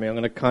clicked for me. I'm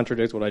going to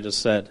contradict what I just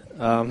said.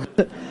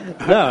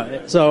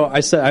 No, so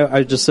I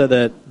just said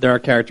that there are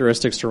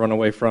characteristics to run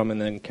away from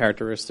and then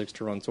characteristics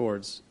to run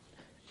towards.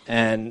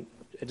 And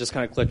it just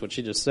kind of clicked what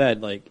she just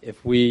said. Like,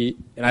 if we,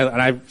 and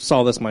I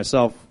saw this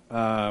myself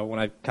when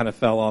I kind of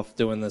fell off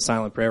doing the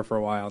silent prayer for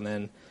a while and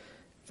then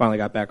finally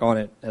got back on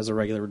it as a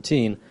regular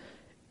routine.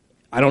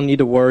 I don't need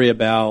to worry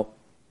about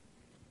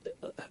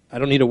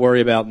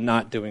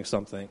not doing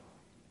something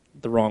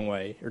the wrong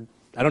way, or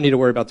I don't need to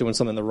worry about doing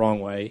something the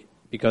wrong way,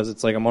 because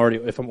it's like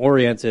if I'm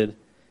oriented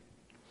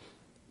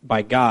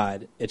by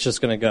God, it's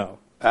just going to go.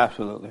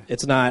 Absolutely.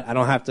 It's not, I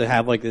don't have to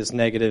have this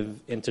negative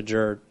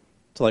integer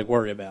to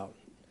worry about.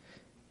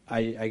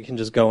 I can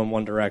just go in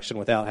one direction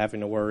without having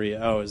to worry,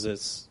 is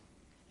this,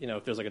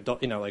 if there's a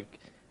dog,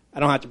 I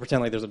don't have to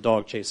pretend like there's a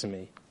dog chasing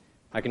me.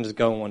 I can just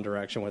go in one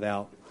direction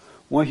without.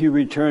 Once you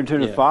return to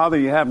the Father,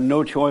 you have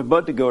no choice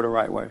but to go the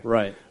right way.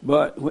 Right.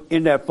 But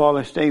in that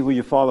fallen state where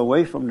you fall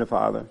away from the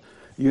Father,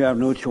 you have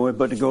no choice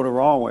but to go the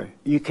wrong way.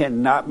 You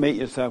cannot make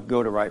yourself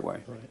go the right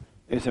way. Right.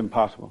 It's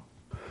impossible.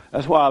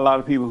 That's why a lot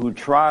of people who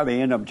try,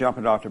 they end up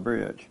jumping off the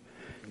bridge,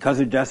 because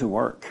it doesn't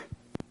work.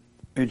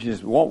 It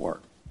just won't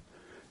work.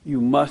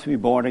 You must be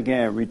born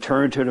again.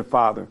 Return to the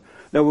Father.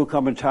 There will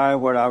come a time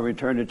where I'll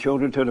return the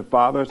children to the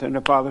fathers and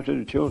the fathers to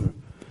the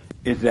children.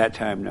 It's that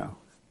time now.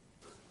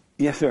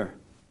 Yes, sir.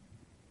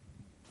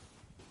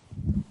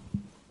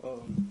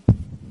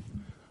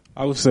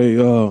 I would say,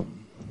 when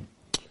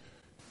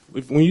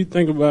you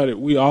think about it,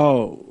 we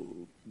all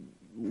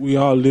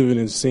living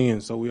in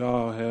sin, so we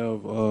all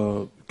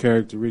have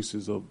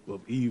characteristics of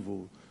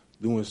evil,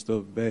 doing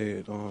stuff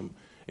bad. And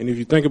if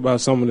you think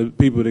about some of the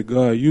people that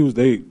God used,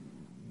 they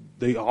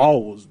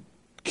all was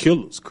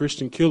killers,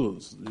 Christian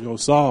killers.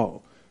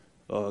 Saul,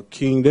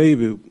 King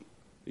David,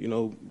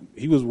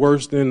 he was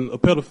worse than a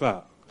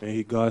pedophile.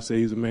 and God said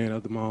he's a man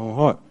after my own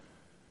heart.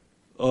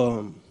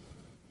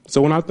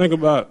 So when I think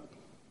about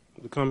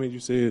the comment you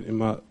said in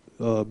my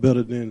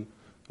better than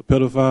a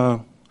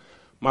pedophile,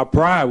 my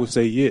pride would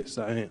say yes,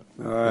 I am.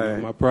 All right. You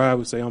know, my pride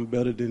would say I'm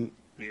better than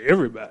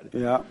everybody.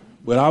 Yeah.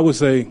 But I would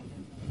say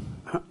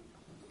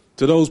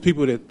to those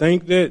people that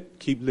think that,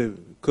 keep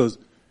living, because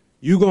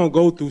you're going to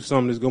go through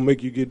something that's going to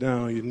make you get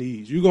down on your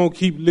knees. You're going to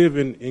keep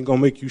living and going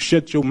to make you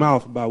shut your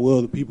mouth about what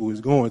other people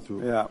is going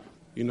through. Yeah.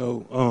 You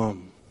know.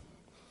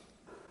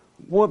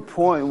 What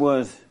point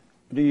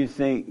do you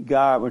think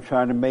God was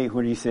trying to make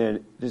when he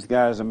said, this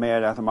guy is a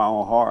man after my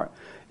own heart,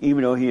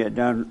 even though he had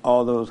done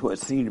all those what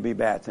seemed to be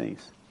bad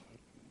things?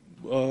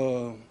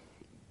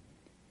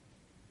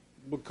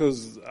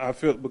 Because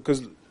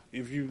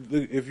if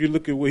you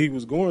look at what he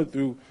was going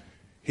through,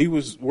 he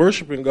was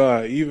worshiping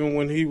God even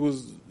when he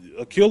was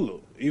a killer.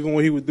 Even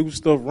when he would do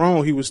stuff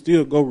wrong, he would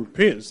still go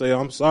repent and say,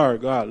 I'm sorry,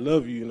 God, I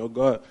love you. You know,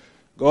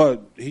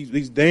 God,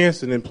 he's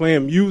dancing and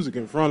playing music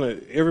in front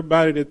of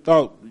everybody that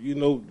thought, you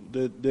know,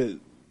 that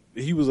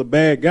he was a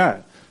bad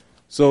guy.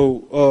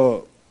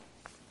 So,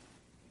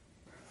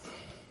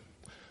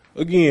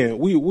 again,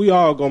 we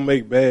all gonna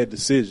make bad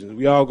decisions.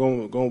 We all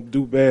gonna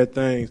do bad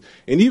things.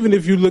 And even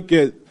if you look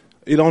at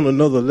it on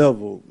another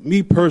level,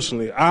 me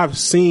personally, I've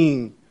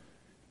seen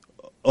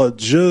a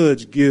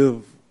judge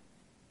give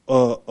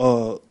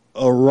a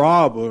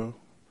robber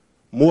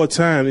more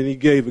time than he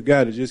gave a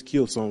guy that just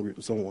killed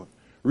someone.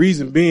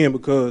 Reason being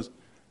because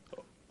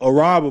a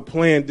robber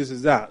planned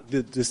this out.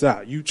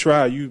 You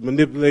try, you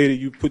manipulated,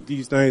 you put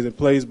these things in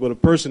place, but a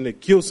person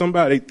that killed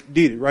somebody, they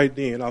did it right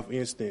then off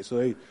instinct.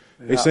 So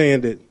they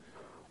saying that.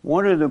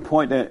 One of the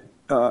point that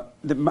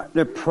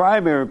the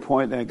primary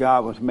point that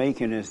God was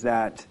making is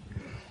that,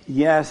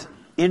 yes,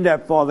 in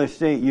that fallen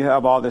state, you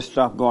have all this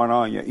stuff going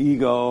on, your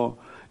ego,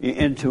 you're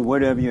into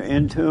whatever you're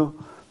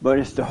into, but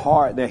it's the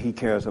heart that he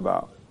cares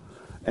about.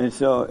 And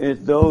so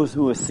it's those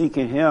who are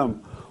seeking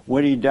him.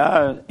 What he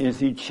does is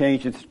he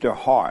changes their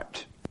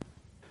heart.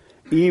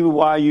 Even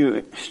while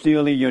you're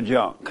stealing your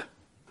junk,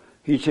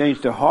 he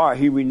changed the heart.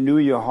 He renew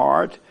your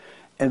heart,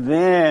 and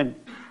then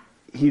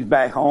he's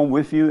back home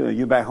with you, or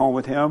you're back home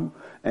with him,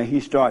 and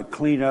he start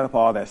cleaning up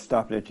all that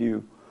stuff that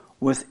you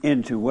was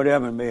into,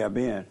 whatever it may have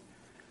been.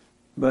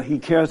 But he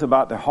cares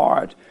about the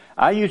heart.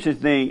 I used to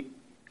think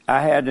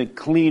I had to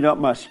clean up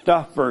my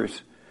stuff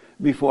first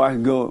before I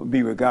could go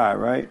be with God,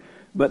 right?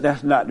 But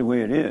that's not the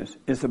way it is.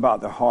 It's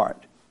about the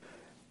heart.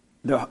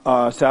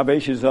 The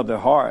salvation is of the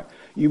heart.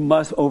 You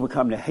must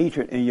overcome the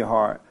hatred in your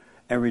heart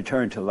and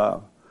return to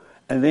love.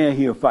 And then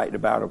he'll fight the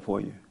battle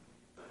for you.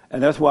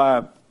 And that's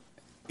why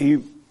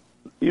he,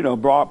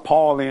 brought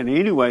Paul in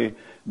anyway,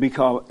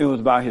 because it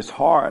was about his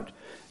heart.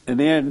 And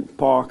then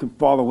Paul could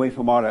fall away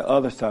from all that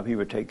other stuff. He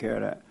would take care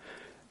of that.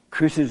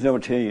 Christians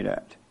don't tell you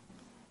that.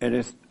 And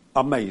it's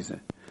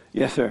amazing.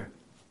 Yes, sir.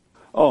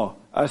 Oh,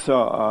 I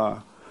saw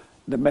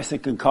the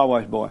Mexican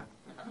Cowboys boy,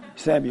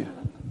 Samuel.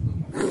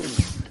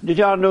 Did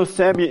y'all know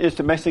Samuel is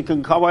the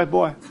Mexican Cowboys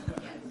boy?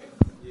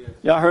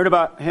 Y'all heard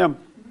about him?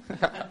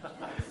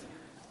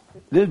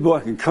 This boy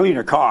can clean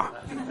a car.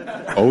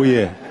 Oh,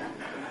 yeah.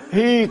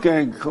 He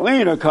can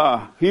clean a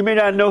car. He may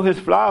not know his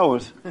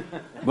flowers,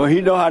 but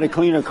he know how to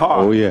clean a car.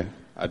 Oh, yeah,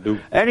 I do.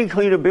 And he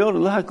cleaned a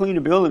building. Look how clean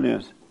the building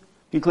is.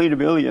 He cleaned the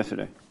building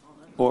yesterday.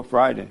 Or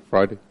Friday.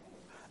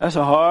 That's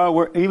a hard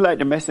work. He like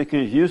the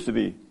Mexicans used to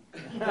be.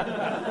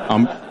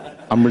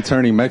 I'm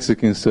returning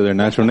Mexicans to their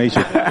natural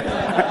nature.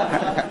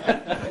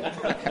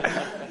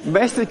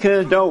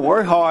 Mexicans don't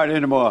work hard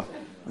anymore.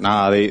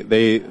 Nah,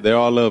 they're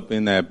all up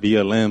in that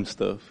BLM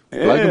stuff.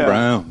 Yeah.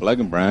 Black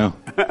and brown.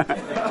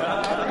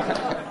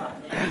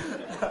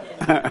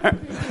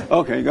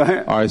 Okay, go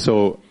ahead. All right,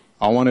 so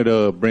I wanted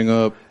to bring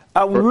up.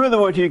 I really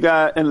want you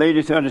guys and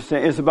ladies to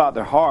understand it's about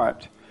the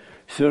heart.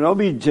 So don't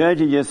be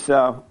judging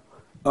yourself.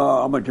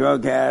 Oh, I'm a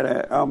drug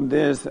addict. I'm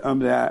this, I'm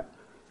that.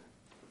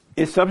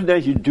 It's something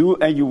that you do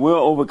and you will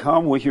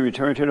overcome when you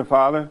return to the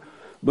Father,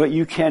 but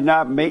you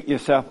cannot make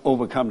yourself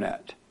overcome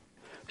that.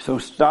 So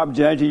stop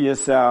judging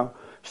yourself.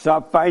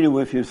 Stop fighting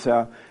with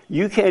yourself.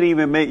 You can't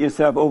even make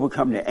yourself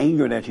overcome the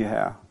anger that you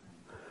have.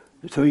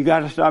 So you got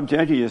to stop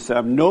judging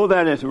yourself. Know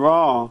that it's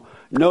wrong.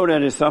 Know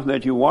that it's something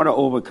that you want to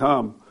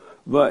overcome,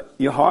 but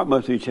your heart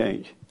must be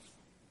changed.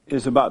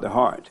 It's about the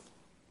heart.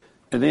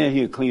 And then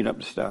he'll clean up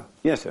the stuff.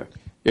 Yes, sir.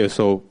 Yeah,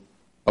 so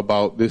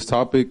about this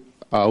topic,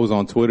 I was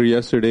on Twitter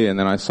yesterday, and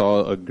then I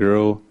saw a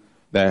girl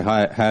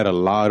that had a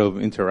lot of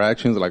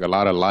interactions, like a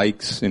lot of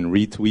likes and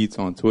retweets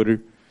on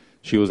Twitter.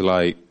 She was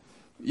like,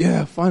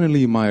 yeah,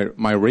 finally my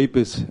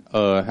rapist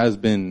has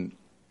been,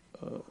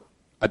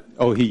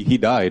 he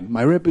died.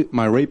 My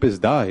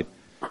rapist died.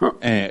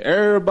 And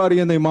everybody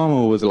and their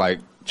mama was like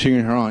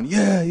cheering her on.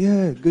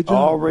 Yeah, good job.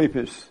 All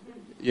rapists.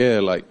 Yeah,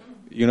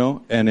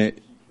 and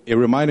it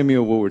reminded me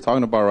of what we're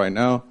talking about right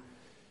now.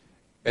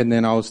 And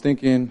then I was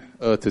thinking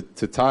to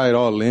tie it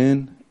all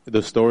in,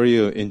 the story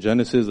in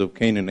Genesis of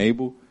Cain and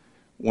Abel,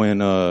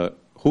 when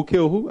who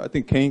killed who? I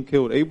think Cain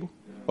killed Abel.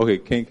 Okay,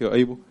 Cain killed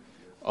Abel.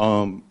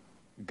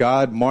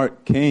 God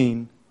marked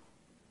Cain,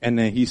 and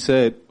then he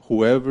said,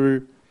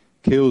 whoever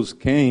kills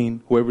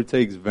Cain, whoever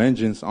takes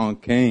vengeance on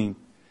Cain,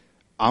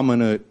 I'm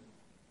going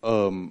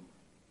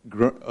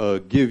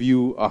to give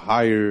you a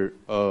higher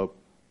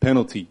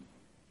penalty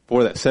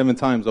for that 7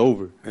 times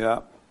over.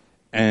 Yeah.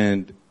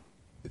 And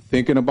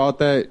thinking about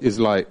that is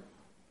like,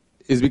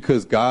 it's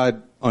because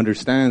God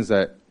understands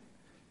that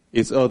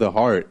it's of the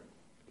heart.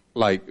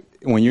 Like,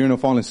 when you're in a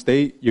fallen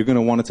state, you're going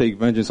to want to take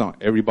vengeance on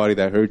everybody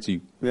that hurts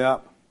you. Yeah.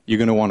 You're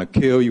going to want to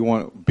kill, you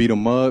want to beat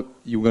them up,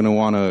 you're going to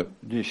want to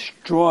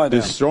destroy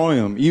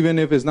them, even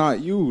if it's not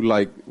you.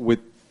 Like, with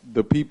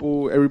the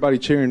people, everybody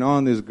cheering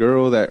on this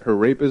girl that her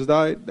rapist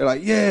died, they're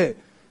like, yeah,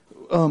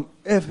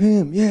 F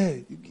him, yeah,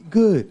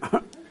 good.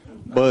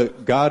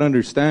 But God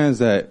understands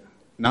that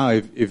now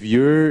if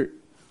you're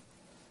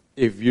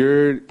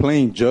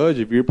playing judge,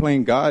 if you're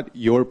playing God,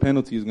 your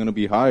penalty is going to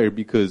be higher,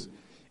 because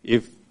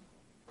if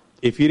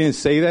he didn't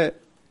say that,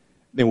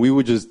 then we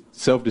would just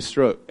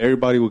self-destruct.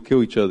 Everybody would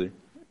kill each other.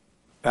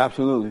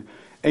 Absolutely.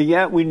 And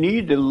yet we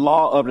need the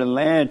law of the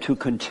land to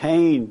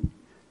contain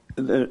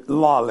the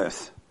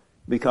lawless,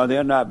 because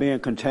they're not being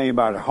contained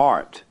by the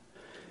heart.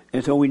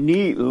 And so we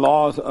need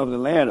laws of the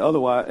land,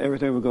 otherwise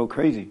everything would go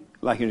crazy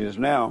like it is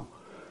now.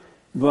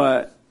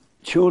 But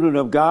children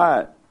of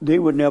God, they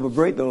would never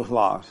break those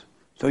laws.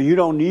 So you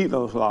don't need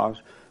those laws,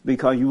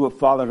 because you will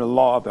follow the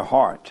law of the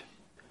heart.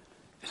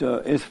 So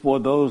it's for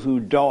those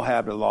who don't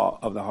have the law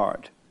of the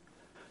heart.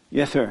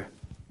 Yes, sir.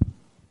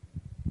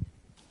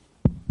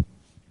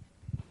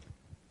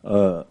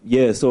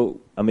 Yeah,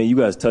 so I mean, you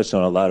guys touched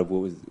on a lot of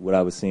what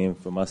I was seeing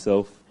for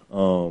myself.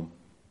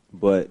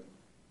 But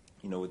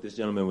you know, what this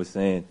gentleman was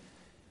saying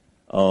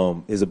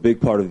is a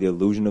big part of the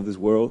illusion of this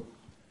world,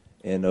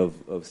 and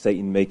of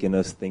Satan making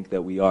us think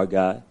that we are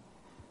God,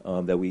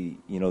 that we,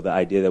 you know, the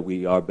idea that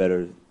we are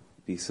better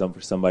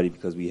for somebody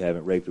because we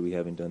haven't raped or we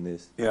haven't done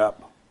this. Yeah.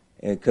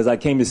 And because I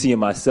came to see it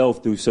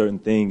myself through certain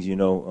things, you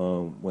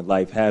know, when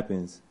life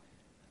happens,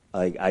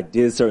 like I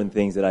did certain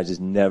things that I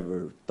just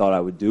never thought I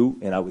would do,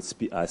 and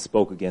I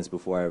spoke against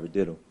before I ever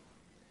did them.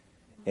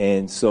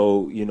 And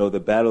so, you know, the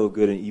battle of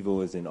good and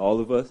evil is in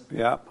all of us.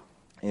 Yeah.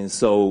 And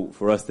so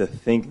for us to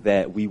think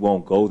that we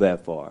won't go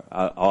that far,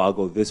 I'll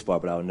go this far,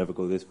 but I'll never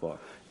go this far.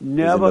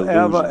 Never,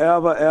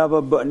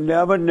 ever, but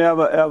never,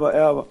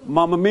 ever,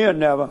 Mama Mia,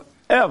 never,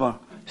 ever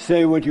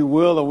say what you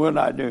will or will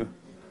not do.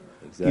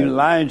 Exactly. You're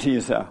lying to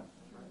yourself.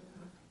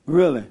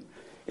 Really.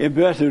 It's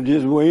best to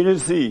just wait and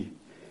see.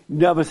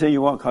 Never say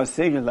you won't, because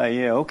Satan's like,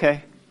 yeah,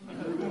 okay.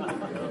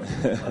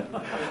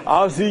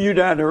 I'll see you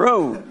down the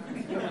road.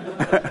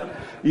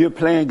 You're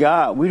playing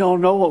God. We don't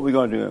know what we're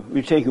going to do.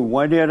 We take it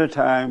one day at a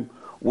time,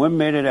 1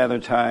 minute at a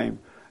time,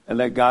 and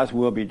let God's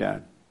will be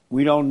done.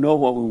 We don't know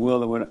what we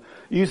will or will not.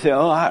 You say,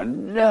 oh, I'll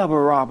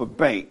never rob a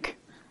bank.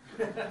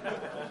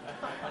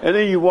 And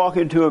then you walk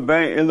into a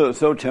bank, it looks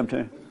so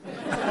tempting.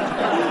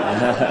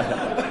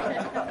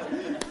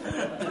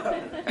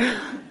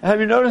 Have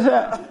you noticed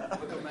that?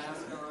 With the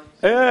mask on.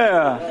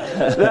 Yeah,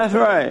 that's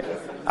right.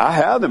 I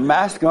have the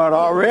mask on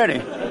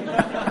already.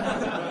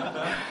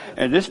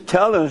 And this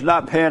teller's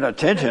not paying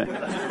attention.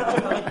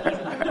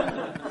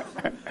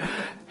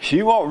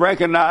 She won't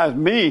recognize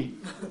me.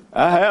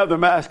 I have the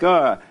mask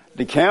on.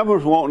 The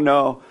cameras won't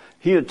know.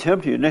 He'll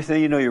tempt you. Next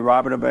thing you know, you're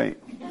robbing a bank.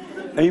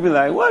 And you be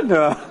like, what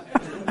the?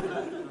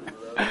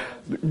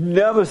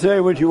 Never say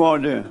what you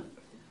won't do.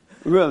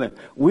 Really.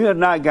 We are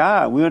not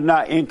God. We are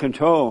not in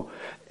control.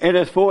 And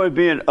as far as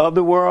being of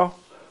the world,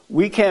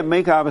 we can't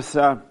make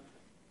ourselves,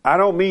 I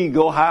don't mean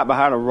go hide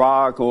behind a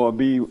rock or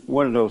be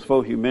one of those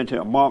folks you mentioned,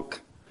 a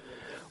monk.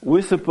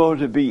 We're supposed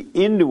to be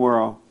in the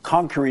world,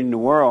 conquering the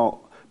world,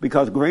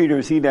 because greater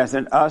is he that's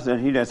in us than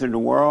he that's in the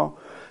world.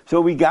 So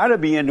we got to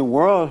be in the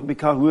world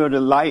because we are the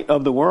light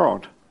of the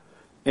world.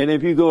 And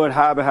if you go and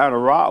hide behind a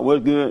rock,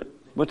 what's good?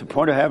 What's the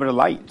point of having a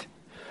light?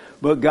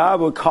 But God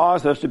will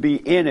cause us to be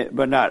in it,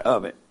 but not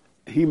of it.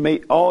 He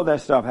made all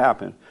that stuff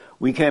happen.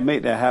 We can't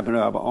make that happen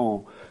on our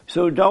own.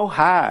 So don't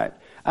hide.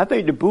 I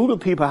think the Buddha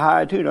people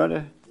hide too, don't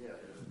they?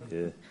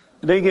 Yeah.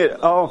 They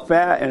get all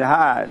fat and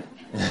hide.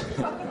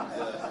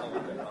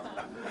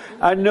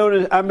 I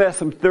noticed I met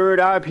some third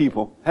eye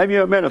people. Have you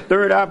ever met a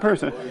third eye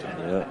person?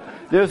 Yeah.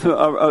 There's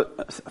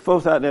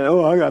folks out there,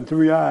 oh, I got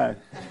 3 eyes.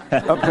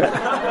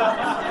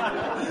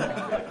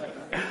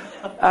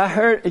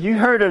 You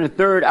heard of the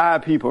third eye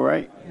people,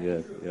 right?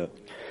 Yeah, yeah.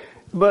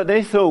 But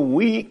they so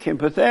weak and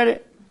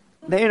pathetic,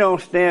 they don't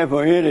stand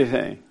for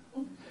anything.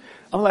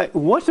 I'm like,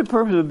 what's the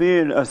purpose of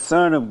being a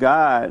son of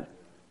God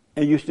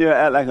and you still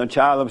act like a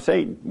child of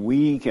Satan?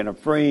 Weak and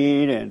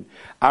afraid and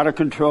out of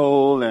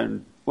control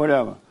and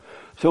whatever.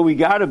 So we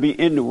got to be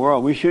in the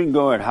world. We shouldn't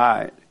go and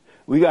hide.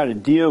 We got to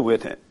deal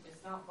with it.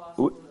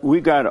 We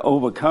got to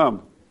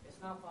overcome.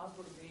 It's not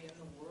possible to be in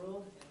the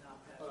world and not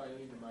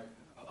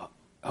have.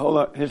 Hold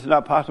on. It's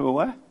not possible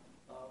what?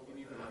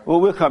 Well,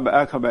 we'll come back.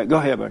 I'll come back. Go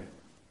ahead, buddy.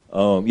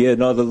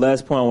 The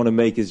last point I want to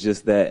make is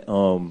just that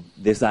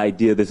this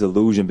idea, this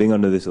illusion, being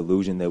under this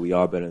illusion that we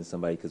are better than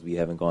somebody because we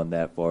haven't gone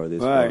that far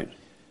this far,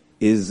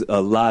 is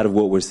a lot of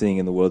what we're seeing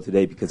in the world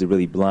today, because it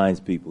really blinds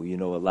people. You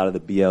know, a lot of the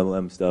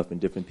BLM stuff and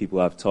different people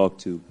I've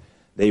talked to,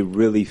 they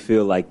really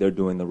feel like they're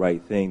doing the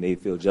right thing. They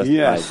feel justified.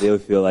 Yes. They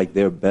feel like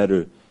they're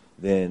better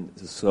than,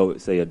 so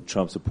say, a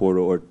Trump supporter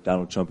or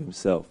Donald Trump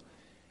himself.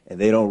 And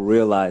they don't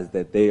realize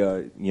that they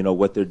are,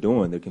 what they're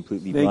doing. They're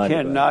completely They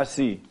blinded. cannot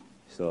see.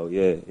 So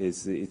yeah,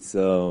 it's a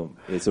So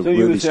really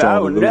you say, strong I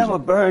would illusion. never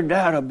burn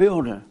down a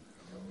building.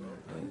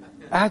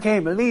 I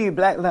can't believe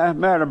Black Lives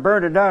Matter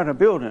burning down a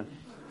building.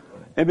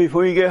 And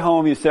before you get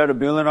home, you set a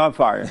building on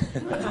fire.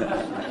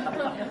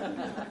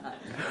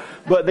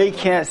 But they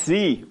can't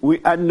see.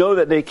 I know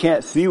that they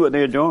can't see what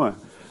they're doing.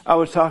 I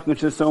was talking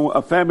to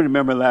a family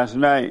member last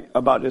night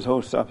about this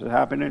whole stuff that's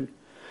happening.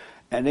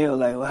 And they were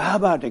like, well, how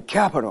about the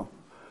Capitol?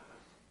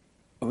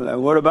 I was like,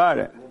 what about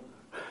it?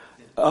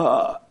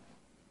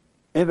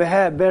 If it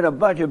had been a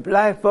bunch of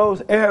black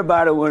folks,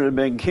 everybody would have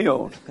been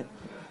killed.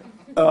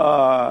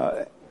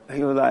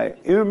 He was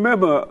like, you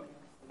remember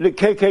the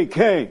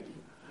KKK?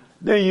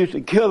 They used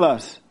to kill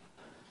us.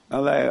 I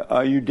was like,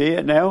 are you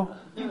dead now?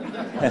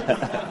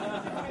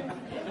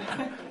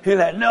 He's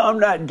like, no, I'm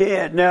not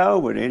dead now,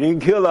 but they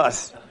didn't kill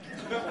us.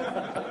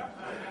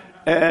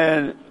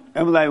 And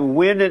I'm like,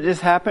 when did this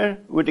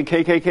happen with the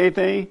KKK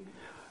thing?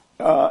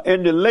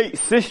 In the late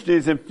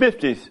 60s and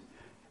 50s.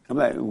 I'm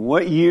like,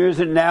 what year is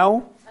it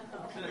now?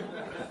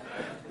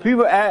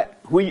 People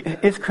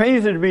it's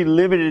crazy to be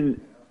living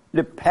in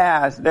the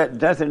past that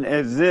doesn't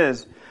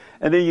exist,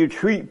 and then you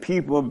treat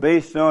people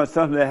based on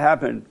something that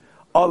happened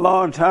a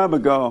long time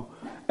ago.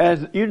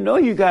 As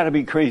you got to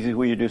be crazy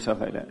when you do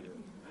stuff like that.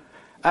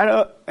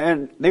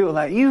 And they were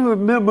like, you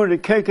remember the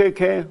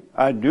KKK?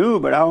 I do,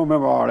 but I don't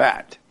remember all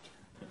that.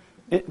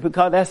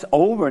 Because that's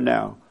over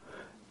now.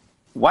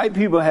 White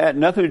people had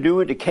nothing to do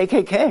with the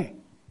KKK.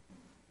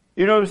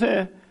 You know what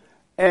I'm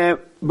saying?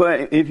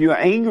 But if you're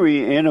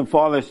angry in a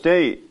fallen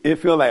state, it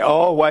feels like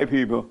all white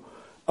people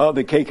are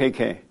the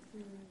KKK.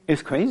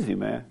 It's crazy,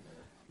 man.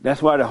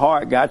 That's why the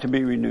heart got to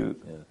be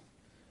renewed. Yeah.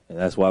 And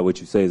that's why what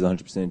you say is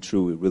 100%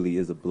 true. It really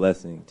is a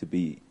blessing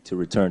to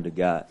return to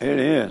God. It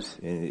is.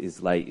 And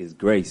it's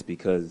grace,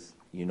 because,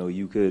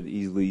 you could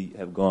easily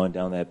have gone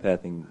down that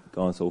path and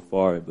gone so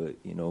far, but,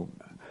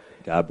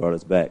 God brought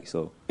us back.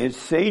 So it's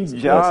Satan's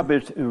job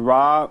is to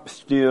rob,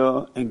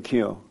 steal, and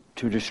kill,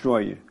 to destroy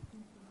you.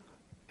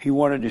 He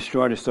want to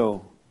destroy the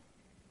soul.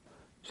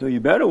 So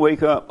you better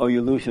wake up or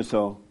you lose your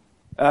soul.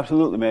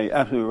 Absolutely, man. You're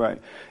absolutely right.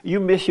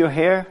 You miss your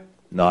hair?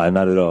 No,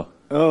 not at all.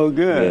 Oh,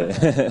 good.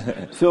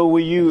 Yeah. So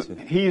he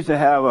used to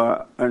have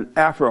an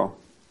afro.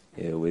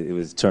 Yeah, it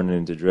was turning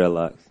into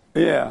dreadlocks.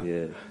 Yeah.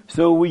 Yeah.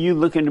 So when you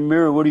look in the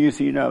mirror, what do you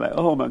see now? Like,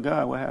 oh my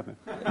God, what happened?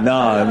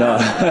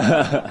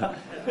 No.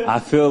 I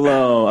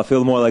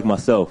feel more like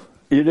myself.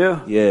 You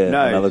do? Yeah.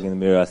 Nice. When I look in the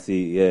mirror, I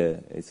see,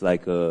 it's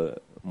like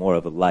more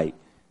of a light.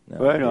 No,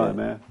 right on,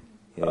 man.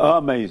 Yeah.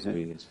 Amazing.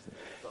 Really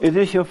is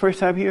this your first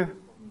time here?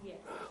 Yes.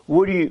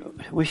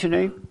 What's your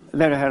name?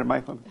 Let her have a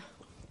mic for me.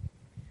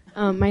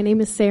 My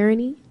name is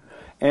Sarani.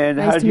 And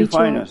nice how did you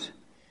find all. us?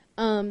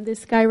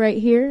 This guy right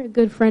here, a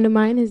good friend of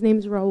mine, his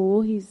name's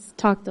Raul. He's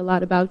talked a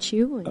lot about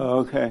you. And,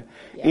 okay.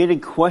 Yeah. Any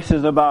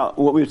questions about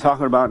what we're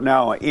talking about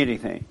now or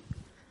anything?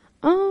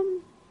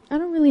 I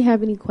don't really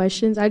have any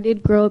questions. I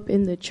did grow up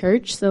in the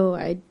church, so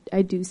I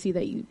do see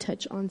that you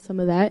touch on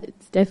some of that.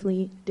 It's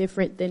definitely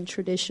different than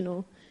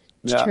traditional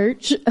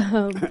church,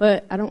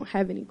 but I don't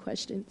have any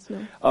questions,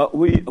 no.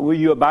 Were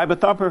you a Bible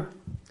thumper?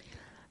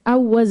 I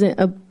wasn't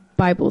a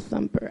Bible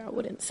thumper, I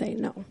wouldn't say,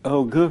 no.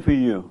 Oh, good for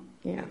you.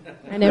 Yeah.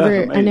 I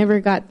never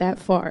got that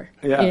far.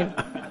 Yeah.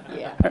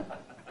 Yeah.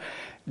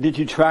 Did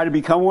you try to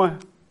become one?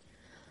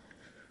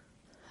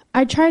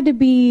 I tried to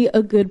be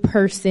a good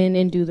person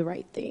and do the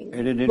right thing.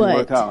 And it didn't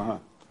work out, huh?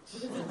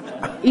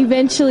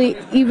 Eventually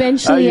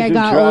I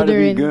got older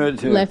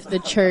and left the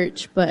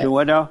church. But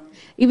what now?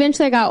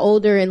 Eventually I got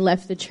older and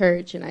left the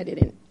church, and I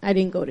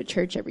didn't go to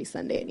church every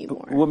Sunday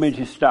anymore. What made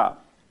you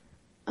stop?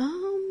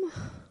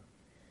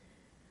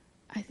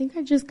 I think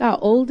I just got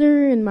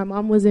older, and my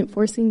mom wasn't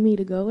forcing me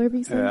to go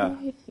every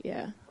Sunday.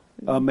 Yeah.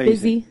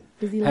 Amazing.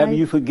 Busy Have life.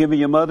 you forgiven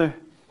your mother?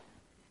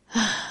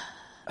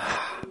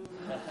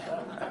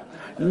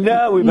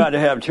 No, we're about to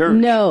have church.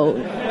 No.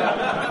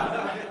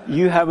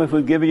 You haven't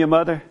forgiven your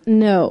mother?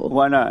 No.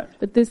 Why not?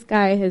 But this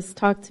guy has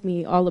talked to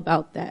me all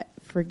about that,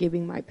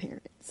 forgiving my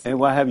parents. And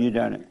why have you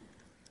done it?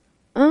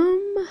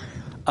 When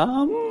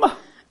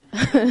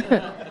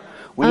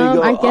they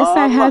go, I guess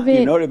I haven't.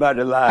 You know they're about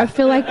to lie. I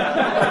feel like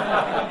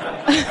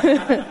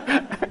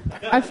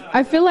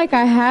I feel like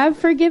I have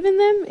forgiven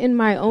them in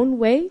my own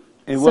way.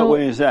 In what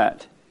way is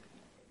that?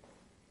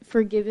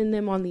 Forgiven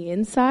them on the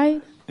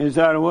inside.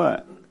 Inside of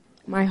what?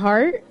 My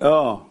heart.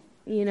 Oh.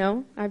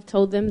 I've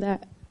told them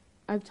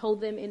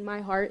in my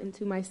heart and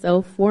to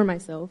myself, for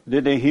myself.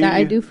 Did they hear that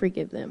you? I do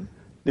forgive them.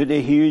 Did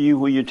they hear you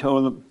when you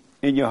told them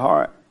in your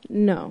heart?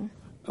 No.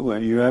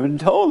 Well, you haven't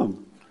told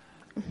them.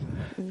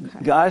 Okay.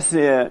 God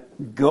said,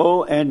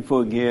 go and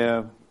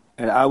forgive,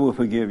 and I will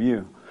forgive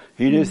you.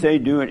 He didn't say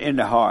do it in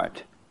the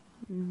heart.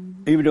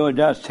 Even though it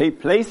does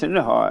take place in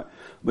the heart,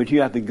 but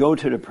you have to go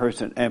to the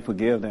person and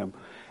forgive them.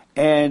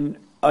 And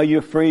are you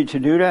afraid to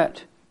do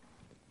that?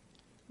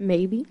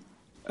 Maybe.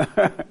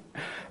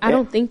 I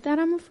don't think that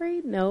I'm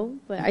afraid, no,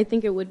 but I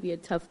think it would be a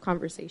tough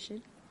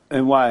conversation.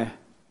 And why?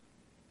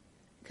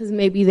 Because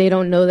maybe they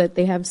don't know that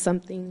they have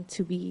something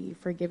to be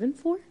forgiven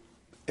for.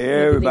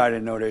 Everybody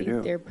know they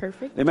do. They're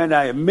perfect. They may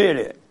not admit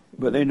it,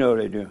 but they know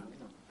they do.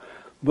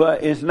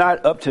 But it's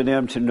not up to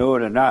them to know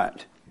it or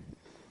not.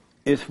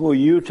 It's for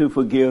you to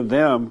forgive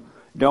them.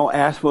 Don't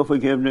ask for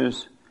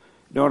forgiveness.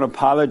 Don't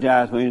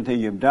apologize for anything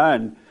you've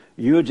done.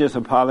 You're just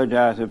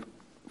apologizing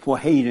for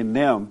hating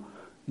them,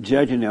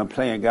 judging them,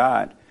 playing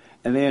God.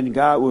 And then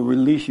God will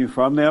release you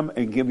from them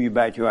and give you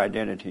back your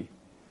identity.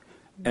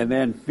 And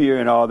then fear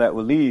and all that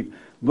will leave.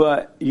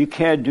 But you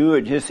can't do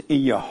it just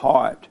in your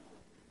heart.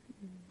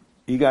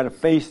 You got to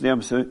face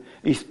them, so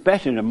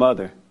especially the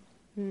mother.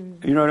 You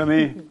know what I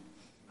mean?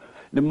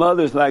 The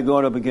mother's like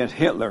going up against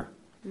Hitler.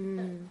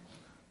 And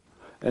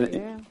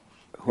Yeah.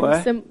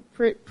 what?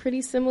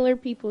 Pretty similar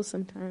people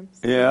sometimes.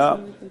 Yeah.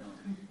 Yeah,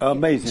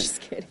 Amazing.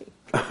 just kidding.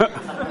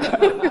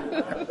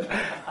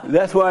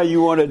 That's why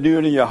you want to do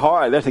it in your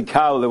heart. That's a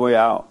cowardly way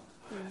out.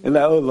 It's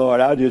like, oh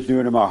Lord, I'll just do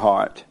it in my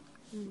heart.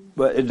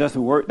 But it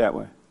doesn't work that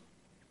way.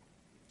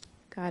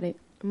 Got it.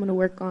 I'm going to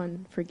work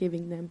on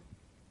forgiving them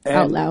And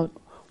out loud.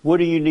 What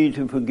do you need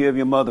to forgive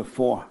your mother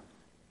for?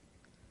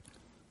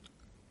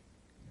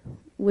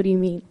 What do you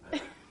mean?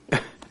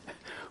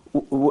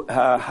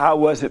 How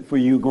was it for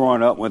you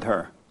growing up with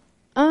her?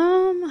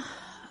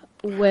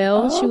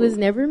 Well, she was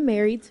never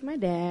married to my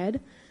dad,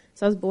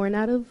 so I was born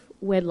out of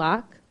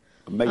wedlock.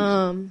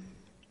 Amazing.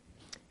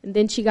 And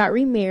then she got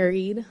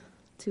remarried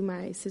to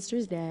my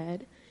sister's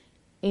dad,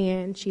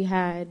 and she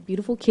had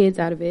beautiful kids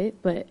out of it,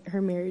 but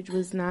her marriage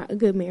was not a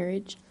good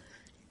marriage.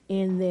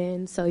 And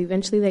then, so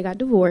eventually they got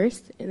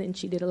divorced, and then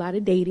she did a lot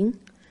of dating.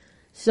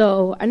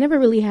 So I never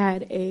really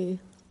had a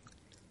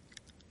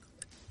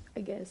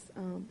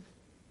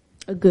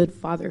good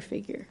father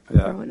figure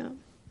growing up.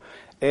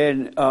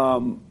 And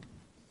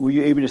were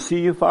you able to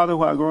see your father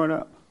while growing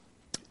up?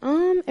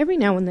 Every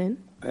now and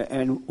then.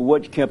 And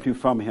what kept you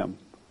from him?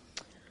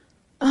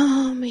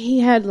 He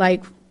had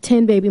like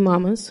 10 baby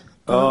mamas.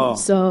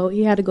 So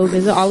he had to go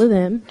visit all of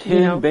them.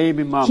 10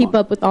 baby mamas. Keep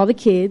up with all the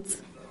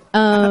kids.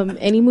 And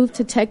he moved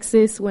to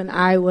Texas when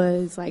I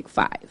was like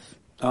 5.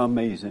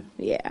 Amazing.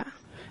 Yeah.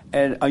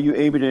 And are you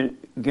able to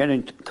get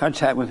in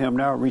contact with him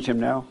now, reach him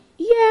now?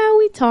 Yeah,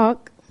 we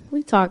talk.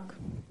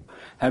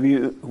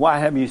 Why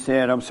have you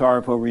said, I'm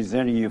sorry for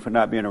resenting you for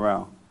not being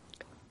around?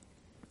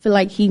 I feel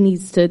like he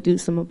needs to do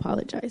some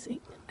apologizing.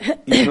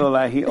 You feel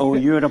like he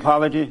owed you an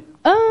apology?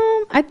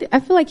 I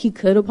feel like he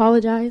could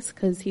apologize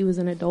because he was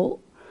an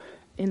adult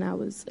and I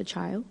was a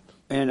child.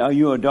 And are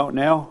you an adult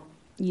now?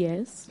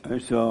 Yes.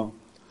 And so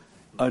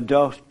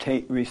adults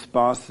take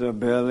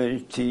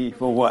responsibility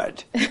for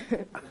what?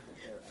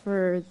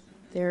 For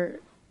their,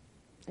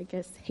 I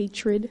guess,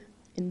 hatred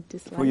and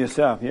dislike. For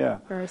yourself, yeah.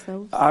 For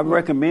ourselves. I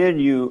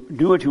recommend you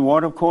do what you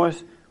want, of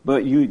course,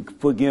 but you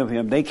forgive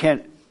him.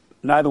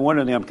 Neither one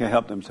of them can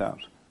help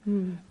themselves.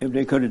 If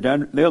they could have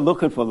done, they're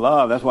looking for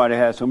love. That's why they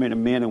had so many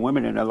men and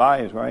women in their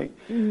lives, right?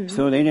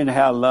 So they didn't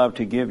have love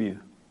to give you.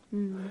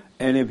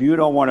 And if you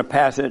don't want to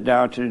pass it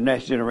down to the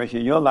next generation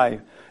in your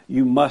life,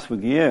 you must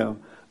forgive.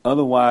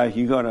 Otherwise,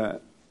 you're going to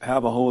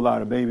have a whole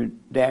lot of baby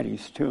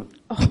daddies too.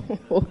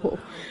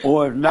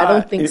 Or if not, I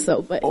don't think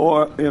so. But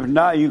or if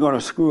not, you're going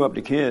to screw up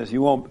the kids.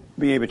 You won't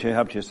be able to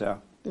help yourself.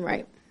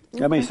 Right.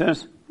 That makes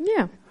sense?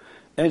 Yeah.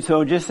 And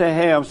so just say,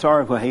 hey, I'm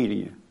sorry for hating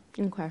you.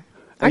 Okay.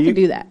 I could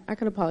do that. I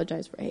could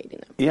apologize for hating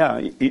them.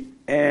 Yeah,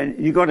 and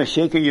you're going to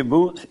shake in your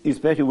boots,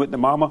 especially with the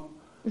mama.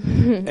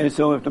 And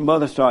so if the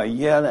mother starts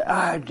yelling,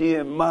 I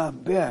did my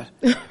best.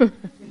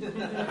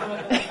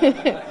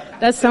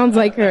 That sounds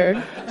like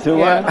her. So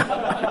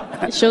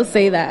what? She'll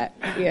say that.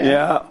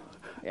 Yeah.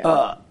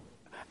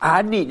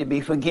 I need to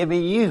be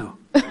forgiving you.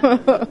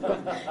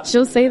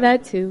 She'll say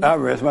that too. I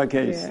rest my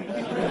case.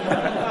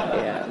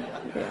 Yeah.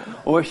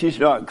 Or she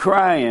start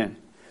crying,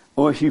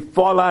 or she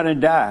fall out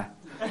and die.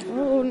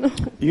 Oh no!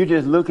 You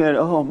just look at,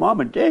 oh,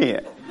 mama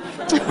dead.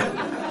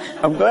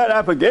 I'm glad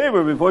I forgave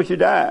her before she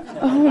died.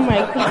 Oh my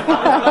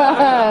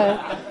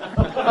God!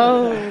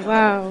 Oh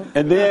wow!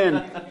 And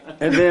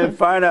then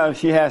find out if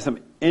she has some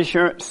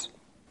insurance.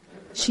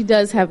 She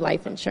does have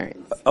life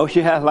insurance. Oh,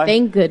 she has life.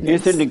 Thank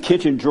goodness. It's in the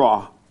kitchen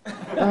drawer.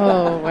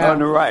 Oh wow! On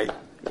the right.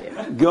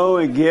 Go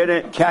and get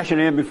it. Cash it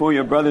in before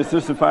your brother and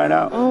sister find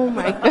out. Oh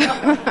my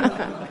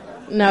God!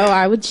 No,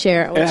 I would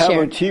share. And have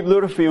a cheap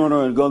little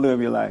funeral and go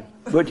live your life.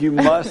 But you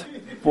must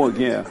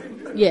forgive.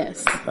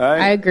 Yes, right?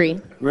 I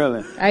agree.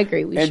 Really? I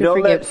agree. We and should don't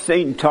forgive. let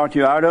Satan talk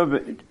you out of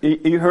it.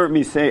 You heard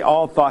me say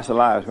all thoughts are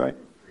lies, right?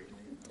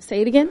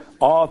 Say it again.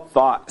 All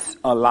thoughts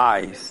are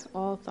lies.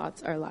 All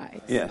thoughts are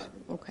lies. Yes.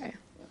 Okay.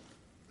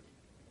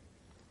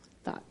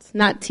 Thoughts,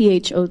 not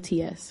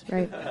THOTS,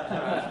 right?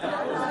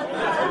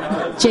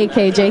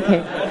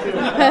 JK.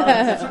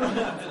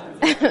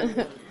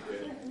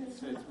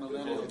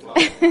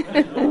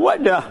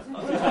 What the?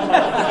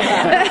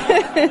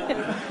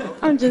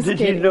 I'm just Did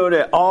kidding. you know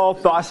that all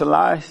thoughts are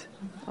lies?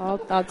 All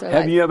thoughts are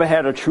Have lies. you ever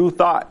had a true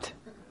thought?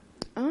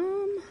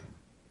 I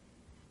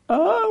don't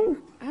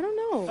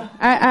know.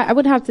 I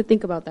would have to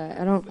think about that.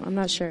 I'm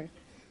not sure.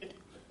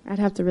 I'd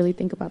have to really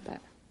think about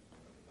that.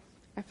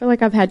 I feel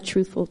like I've had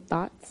truthful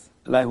thoughts.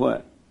 Like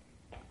what?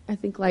 I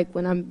think like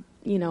when I'm,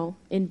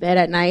 in bed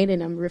at night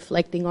and I'm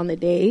reflecting on the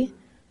day,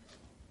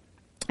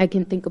 I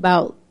can think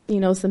about,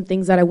 some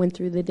things that I went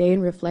through the day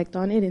and reflect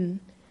on it and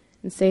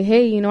say,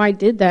 hey, I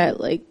did that.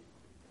 Like,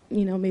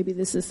 maybe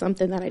this is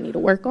something that I need to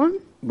work on.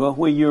 But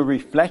when you're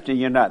reflecting,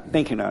 you're not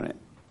thinking on it.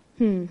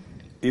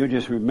 You're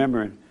just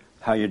remembering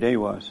how your day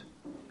was.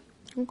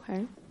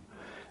 Okay.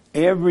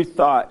 Every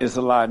thought is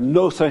a lie.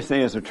 No such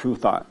thing as a true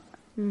thought.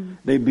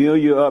 They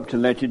build you up to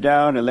let you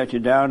down and let you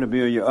down to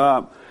build you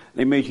up.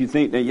 They make you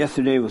think that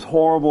yesterday was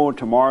horrible,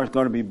 tomorrow's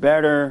going to be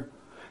better.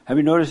 Have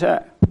you noticed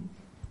that?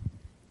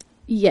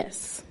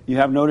 Yes. You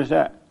have noticed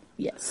that?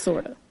 Yes,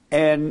 sort of.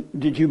 And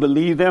did you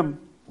believe them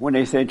when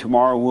they say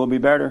tomorrow will be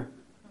better?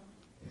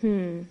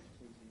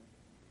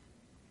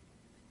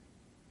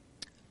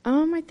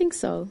 I think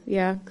so,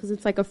 yeah, because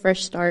it's like a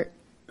fresh start.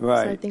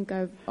 Right. So I think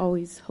I've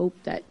always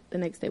hoped that the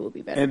next day will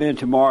be better. And then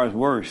tomorrow's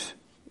worse.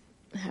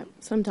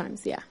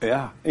 Sometimes, yeah.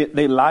 Yeah,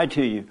 they lie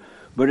to you.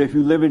 But if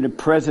you live in the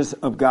presence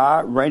of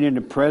God, right in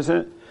the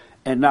present,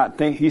 and not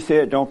think, he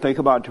said, don't think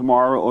about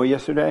tomorrow or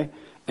yesterday,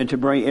 and to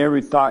bring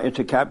every thought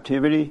into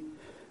captivity,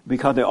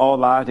 because they're all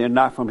lies, they're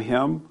not from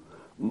him.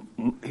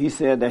 He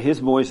said that his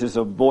voice is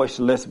a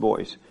voiceless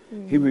voice.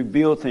 He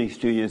revealed things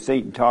to you, and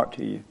Satan talked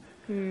to you.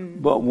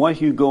 But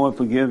once you go and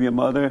forgive your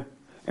mother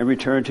and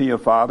return to your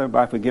father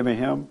by forgiving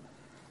him,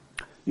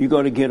 you're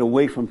going to get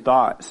away from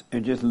thoughts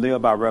and just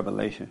live by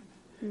revelation.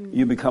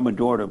 You become a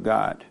daughter of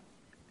God.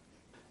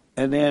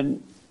 And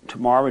then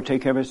tomorrow will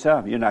take care of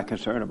itself. You're not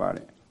concerned about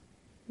it.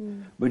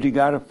 But you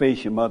got to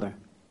face your mother.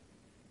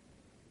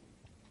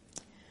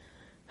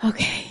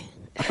 Okay.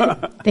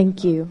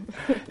 Thank you.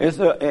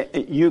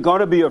 You're going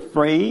to be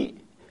afraid,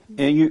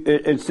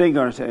 and Satan's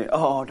going to say,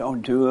 oh,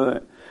 don't do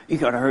it. You're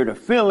going to hurt her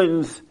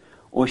feelings,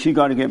 or she's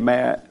going to get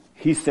mad.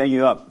 He's setting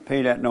you up.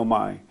 Pay that no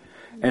mind.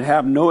 And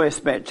have no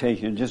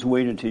expectation. Just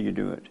wait until you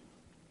do it.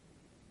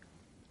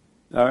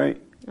 All right?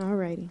 All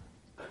righty.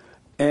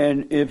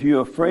 And if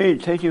you're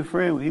afraid, take your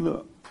friend. Hey,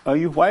 look, are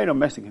you white or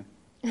Mexican?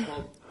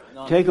 No,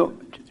 take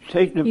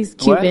the. He's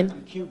Cuban.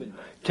 What? Cuban.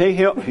 Take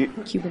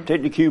him. Cuban.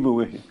 Take the Cuban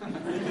with you.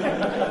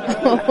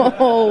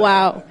 Oh,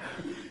 wow.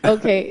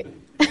 Okay.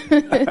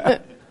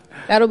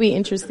 That'll be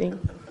interesting.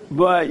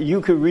 But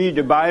you can read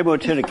the Bible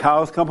until the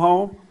cows come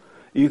home.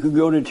 You can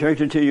go to church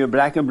until you're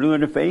black and blue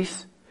in the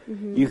face.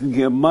 You can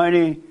give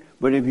money,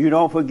 but if you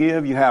don't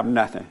forgive, you have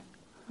nothing.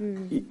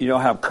 You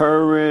don't have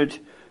courage.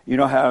 You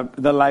don't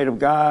have the light of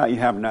God. You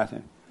have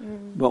nothing.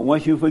 But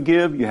once you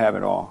forgive, you have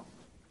it all.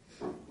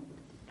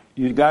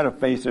 You got to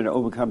face it and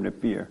overcome the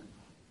fear.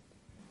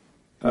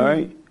 All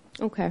right?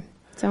 Okay.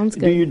 Sounds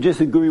good. Do you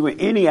disagree with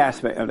any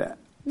aspect of that?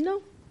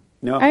 No.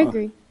 No? I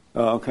agree.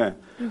 Oh, okay.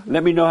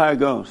 Let me know how it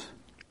goes.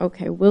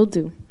 Okay, will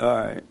do. All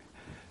right.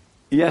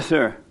 Yes,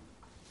 sir.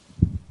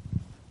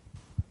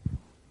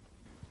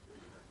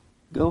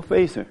 Go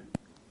face her.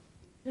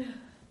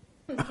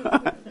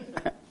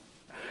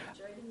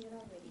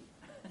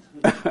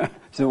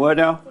 So what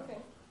now?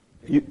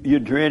 You're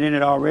dreading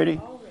it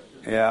already?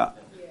 Yeah.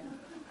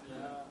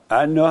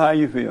 I know how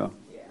you feel.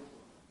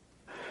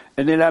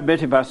 And then I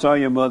bet you if I saw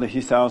your mother,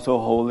 she sounds so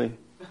holy.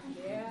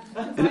 She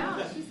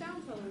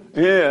sounds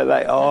holy. Yeah,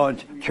 like, oh,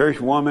 church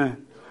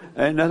woman.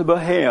 Ain't nothing but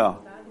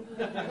hell.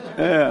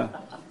 Yeah.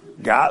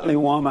 Godly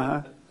woman,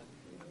 huh?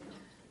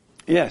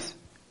 Yes.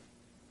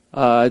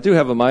 I do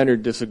have a minor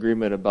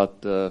disagreement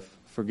about the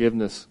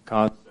forgiveness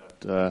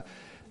concept.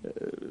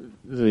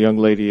 The young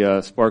lady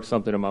sparked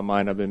something in my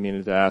mind. I've been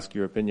meaning to ask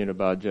your opinion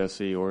about,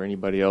 Jesse, or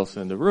anybody else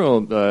in the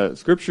room.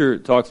 Scripture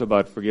talks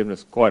about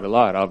forgiveness quite a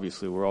lot.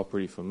 Obviously, we're all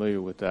pretty familiar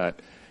with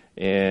that.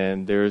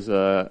 And there's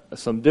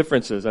some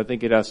differences. I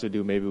think it has to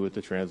do maybe with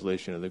the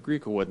translation of the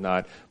Greek or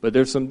whatnot. But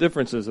there's some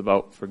differences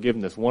about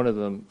forgiveness. One of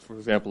them, for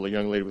example, a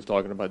young lady was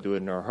talking about do it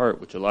in her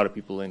heart, which a lot of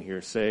people in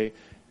here say.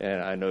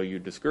 And I know you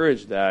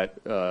discourage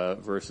that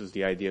versus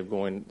the idea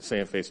of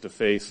saying face to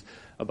face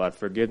about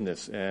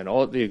forgiveness. And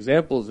all the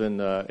examples in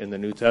the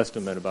New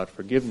Testament about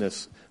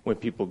forgiveness, when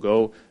people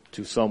go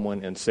to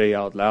someone and say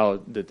out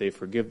loud that they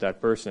forgive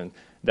that person,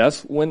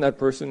 that's when that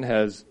person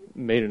has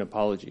made an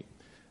apology,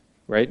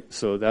 right?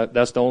 So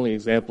that's the only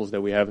examples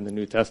that we have in the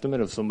New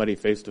Testament of somebody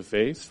face to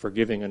face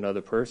forgiving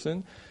another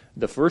person.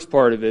 The first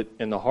part of it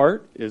in the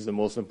heart is the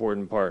most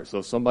important part. So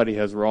if somebody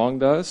has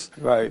wronged us,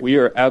 right, we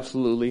are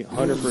absolutely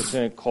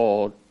 100%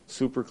 called,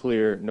 super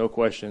clear, no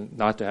question,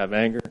 not to have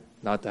anger,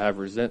 not to have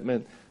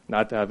resentment,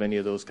 not to have any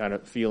of those kind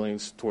of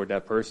feelings toward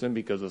that person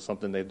because of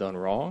something they've done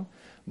wrong.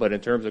 But in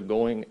terms of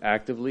going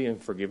actively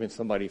and forgiving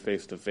somebody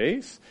face to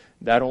face,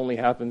 that only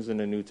happens in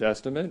the New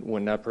Testament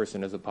when that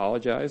person has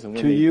apologized. And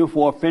when you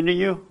for offending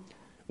you?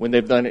 When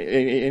they've done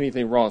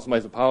anything wrong,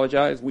 somebody's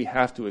apologized, we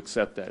have to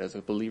accept that as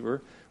a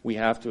believer. We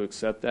have to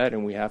accept that,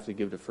 and we have to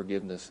give the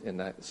forgiveness in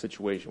that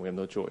situation. We have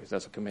no choice.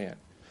 That's a command.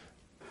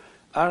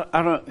 I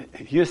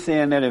don't. You're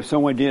saying that if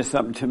someone did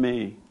something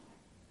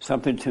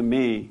to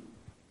me,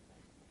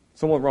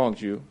 someone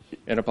wrongs you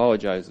and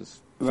apologizes.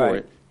 for Right.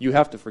 it, you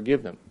have to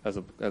forgive them as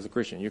a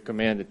Christian. You're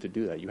commanded to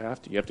do that. You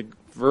have to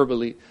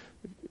verbally,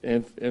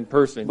 in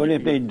person. But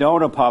if they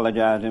don't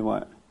apologize, then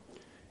what?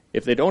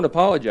 If they don't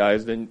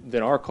apologize, then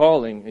our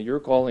calling, and your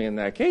calling in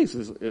that case,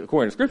 is,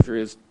 according to Scripture,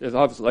 is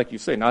obviously, like you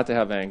say, not to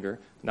have anger,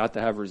 not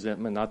to have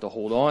resentment, not to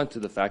hold on to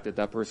the fact that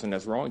that person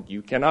has wronged you.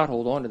 You cannot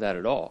hold on to that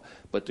at all.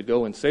 But to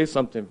go and say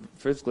something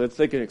physically, let's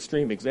take an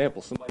extreme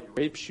example. Somebody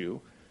rapes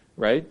you,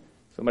 right?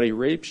 Somebody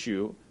rapes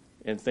you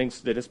and thinks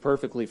that it's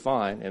perfectly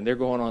fine, and they're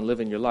going on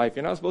living your life.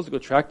 You're not supposed to go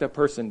track that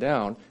person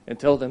down and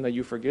tell them that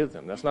you forgive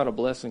them. That's not a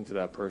blessing to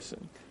that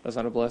person. That's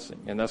not a blessing,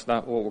 and that's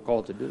not what we're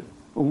called to do.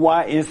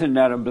 Why isn't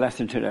that a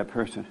blessing to that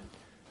person?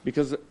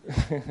 Because,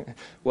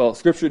 well,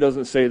 Scripture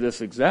doesn't say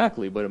this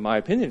exactly, but in my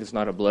opinion, it's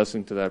not a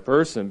blessing to that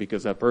person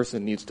because that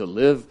person needs to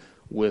live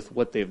with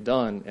what they've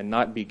done and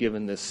not be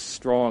given this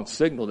strong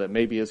signal that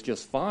maybe it's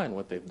just fine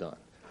what they've done.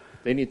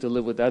 They need to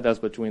live with that. That's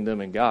between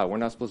them and God. We're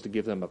not supposed to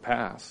give them a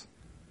pass.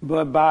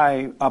 But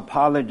by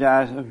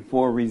apologizing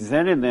for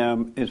resenting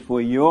them is for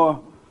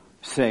your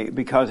sake,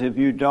 because if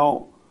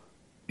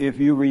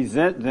you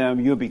resent them,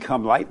 you'll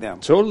become like them.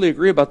 Totally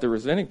agree about the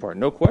resenting part.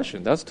 No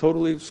question. That's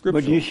totally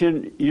scriptural. But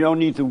you don't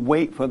need to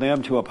wait for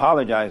them to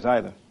apologize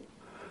either.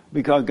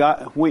 Because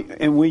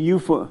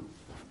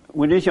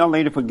when this young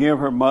lady forgive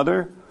her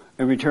mother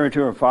and return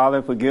to her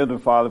father, forgive the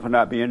father for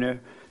not being there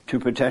to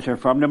protect her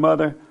from the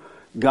mother,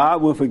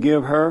 God will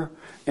forgive her.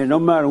 And no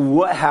matter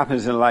what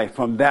happens in life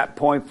from that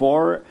point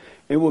forward,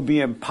 it will be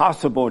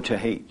impossible to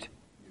hate.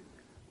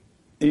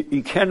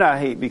 You cannot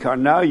hate because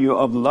now you're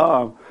of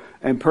love,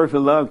 and perfect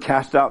love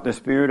casts out the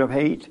spirit of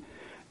hate.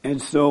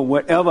 And so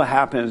whatever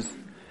happens,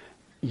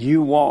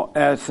 you won't,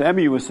 as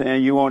Samuel was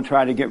saying, you won't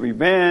try to get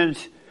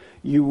revenge.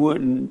 You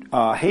wouldn't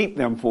hate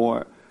them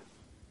for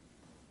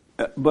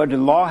it. But the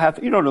law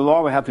the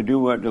law will have to do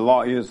what the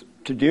law is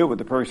to deal with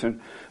the person,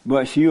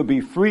 but she will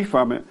be free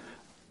from it.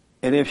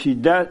 And if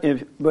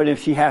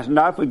she has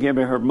not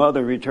forgiven her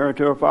mother, returned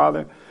to her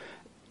father,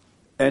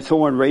 and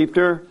someone raped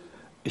her,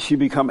 she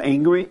become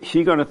angry,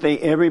 she's going to think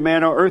every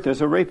man on earth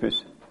is a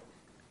rapist.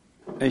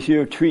 And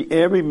she'll treat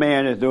every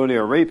man as though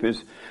they're a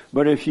rapist.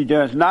 But if she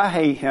does not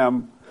hate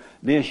him,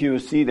 then she will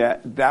see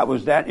that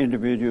was that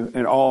individual,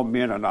 and all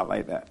men are not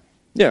like that.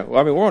 Yeah, well,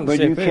 I mean, we're on the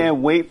same page. But you can't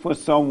wait for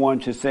someone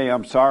to say,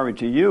 I'm sorry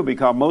to you,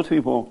 because most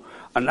people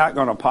are not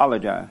going to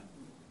apologize.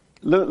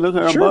 Look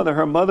at her mother.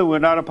 Her mother will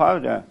not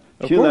apologize.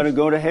 She'll let her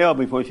go to hell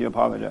before she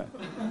apologizes.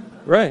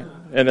 Right.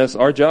 And it's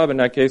our job in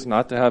that case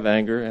not to have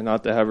anger and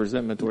not to have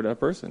resentment toward that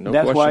person. No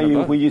That's question why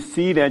about when it. you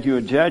see that you're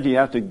a judge, you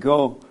have to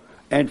go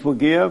and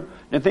forgive.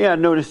 The thing I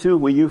noticed too,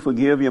 when you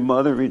forgive your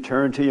mother,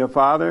 return to your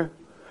father,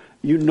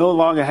 you no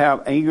longer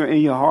have anger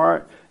in your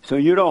heart, so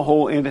you don't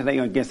hold anything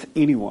against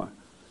anyone.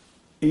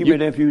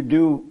 Even if you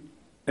do,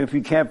 if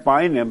you can't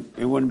find them,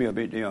 it wouldn't be a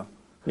big deal.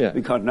 Yeah.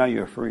 Because now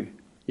you're free.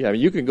 Yeah, I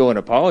mean, you can go and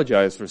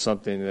apologize for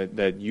something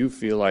that you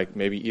feel like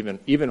maybe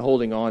even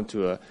holding on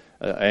to a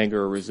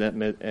anger or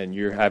resentment, and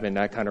you're having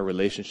that kind of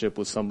relationship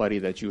with somebody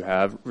that you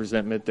have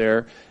resentment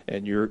there,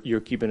 and you're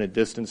keeping a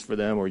distance for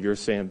them, or you're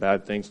saying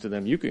bad things to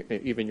them. You can,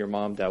 even your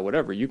mom, dad,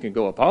 whatever, you can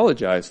go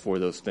apologize for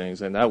those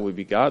things, and that would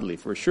be godly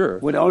for sure.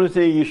 Well, the only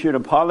thing you should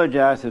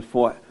apologize is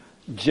for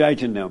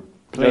judging them.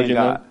 Judging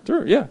them.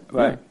 Sure, yeah.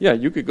 Right. Yeah,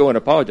 you could go and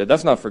apologize.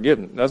 That's not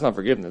forgiveness.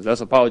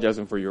 That's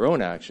apologizing for your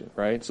own action,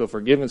 right? So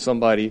forgiving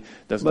somebody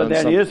that's done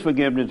something. But that is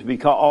forgiveness,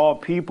 because all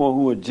people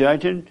who are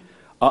judging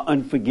are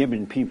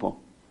unforgiving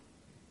people.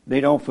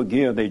 They don't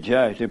forgive, they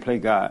judge, they play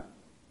God.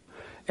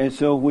 And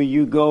so when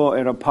you go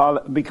and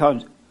apologize,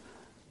 because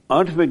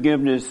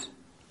unforgiveness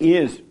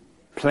is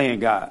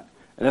playing God.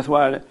 And that's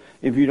why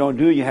if you don't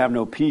do it, you have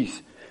no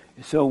peace.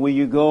 So when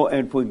you go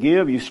and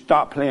forgive, you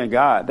stop playing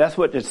God. That's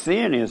what the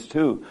sin is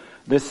too.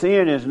 The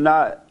sin is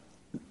not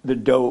the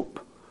dope,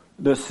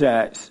 the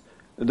sex,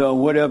 the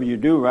whatever you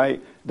do,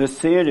 right? The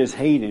sin is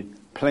hating,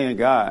 playing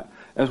God.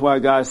 That's why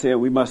God said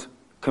we must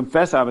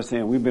confess our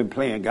sin. We've been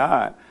playing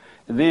God.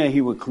 And then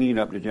he will clean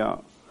up the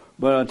job.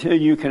 But until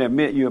you can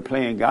admit you're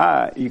playing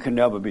God, you can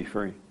never be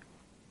free.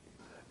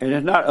 And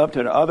it's not up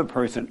to the other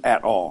person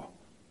at all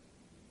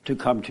to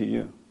come to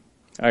you.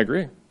 I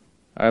agree.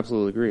 I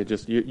absolutely agree.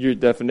 Just your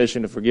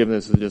definition of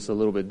forgiveness is just a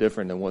little bit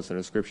different than what's in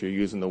the scripture. You're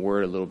using the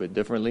word a little bit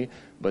differently,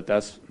 but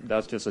that's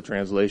just a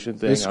translation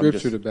thing. There's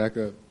scripture to back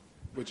up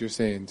what you're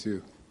saying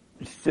too.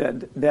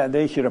 That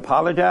they should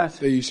apologize?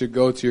 That you should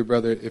go to your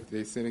brother if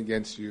they sin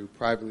against you,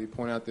 privately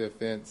point out the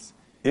offense.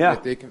 Yeah.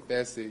 If they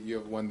confess it, you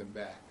have won them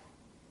back.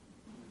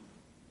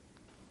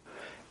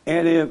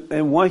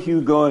 And once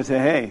you go and say,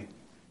 hey,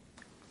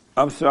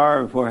 I'm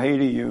sorry for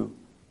hating you,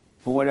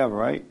 for whatever,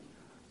 right?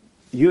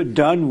 You're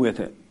done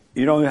with it.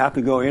 You don't have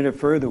to go any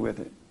further with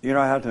it. You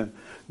don't have to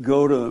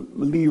go to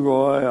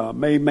Leroy or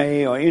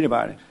May or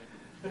anybody.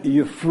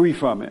 You're free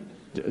from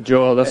it.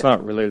 Joel, that's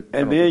not related.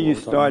 And then you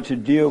start to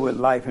deal with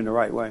life in the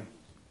right way.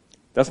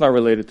 That's not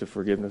related to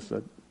forgiveness.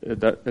 Are you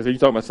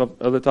talking about some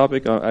other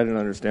topic? I didn't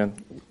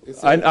understand.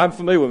 I'm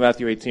familiar with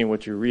Matthew 18,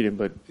 what you're reading,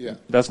 but Yeah.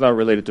 that's not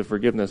related to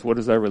forgiveness. What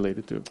is that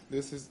related to?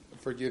 This is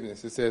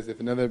forgiveness. It says, if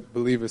another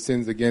believer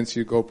sins against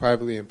you, go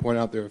privately and point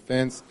out their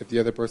offense. If the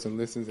other person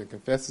listens and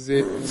confesses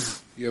it,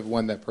 you have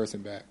won that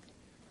person back.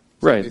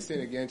 So Right. if they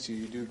sin against you,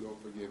 you do go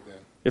forgive them.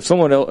 If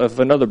someone else, if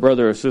another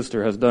brother or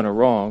sister has done a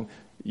wrong,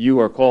 you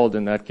are called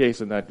in that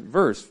case, in that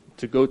verse,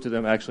 to go to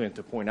them actually and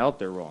to point out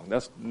their wrong.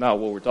 That's not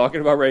what we're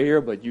talking about right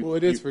here, but you... Well,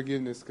 it is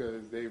forgiveness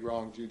because they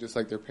wronged you, just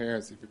like their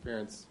parents. If your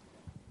parents,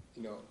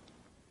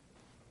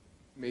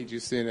 made you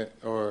sin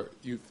or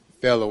you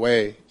fell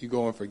away, you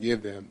go and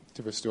forgive them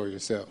to restore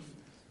yourself.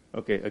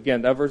 Okay,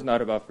 again, that verse is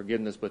not about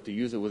forgiveness, but to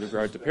use it with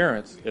regard to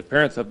parents. If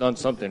parents have done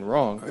something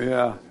wrong...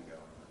 Yeah.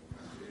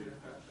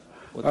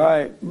 All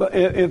right, but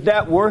if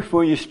that works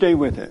for you, stay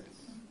with it.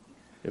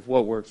 If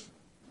what works?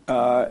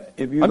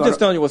 If you're I'm just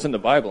telling you what's in the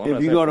Bible.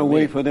 If you're going to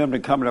wait for them to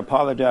come and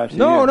apologize to you.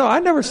 No, I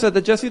never said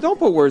that, Jesse. Don't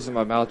put words in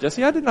my mouth,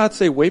 Jesse. I did not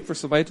say wait for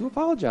somebody to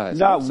apologize.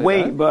 Not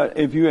wait, but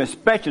if you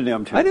expected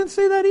them to. I didn't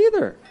say that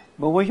either.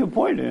 But what's your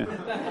point then?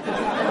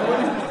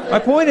 My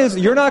point is,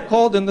 you're not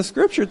called in the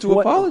Scripture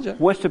to apologize.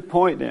 What's the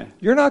point then?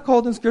 You're not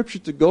called in Scripture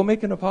to go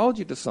make an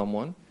apology to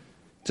someone,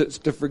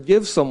 to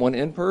forgive someone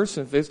in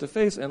person, face to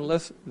face,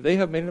 unless they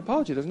have made an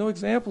apology. There's no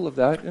example of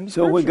that in the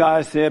So Scripture. what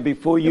God said,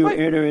 before you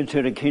enter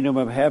into the kingdom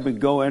of heaven,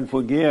 go and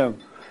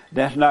forgive.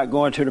 That's not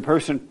going to the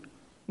person.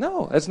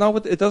 No, that's not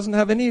what. It doesn't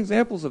have any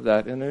examples of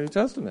that in the New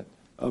Testament.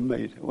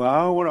 Amazing. Well,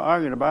 I don't want to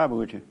argue the Bible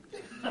with you.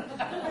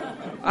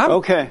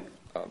 Okay.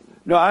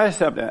 No, I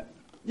accept that.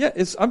 Yeah,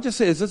 I'm just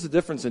saying, it's just a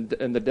difference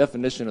in the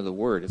definition of the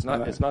word. It's not.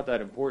 Right. It's not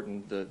that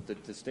important, the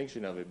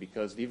distinction of it,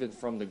 because even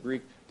from the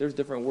Greek, there's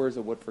different words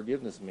of what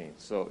forgiveness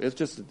means. So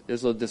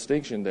it's a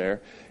distinction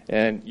there,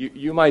 and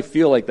you might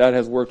feel like that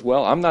has worked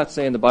well. I'm not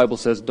saying the Bible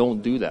says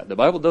don't do that. The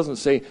Bible doesn't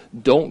say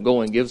don't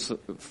go and give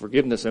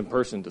forgiveness in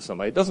person to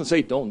somebody. It doesn't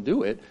say don't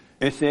do it.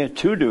 It says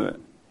to do it.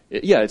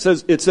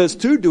 It says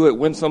to do it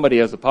when somebody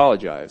has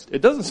apologized.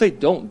 It doesn't say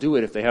don't do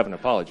it if they haven't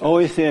apologized. Oh,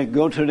 it says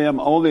go to them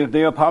only if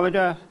they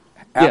apologize?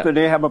 After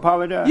they have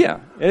apologized?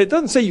 Yeah, and it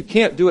doesn't say you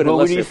can't do it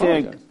unless they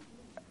apologize.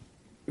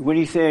 When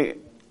he said,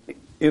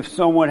 if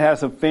someone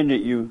has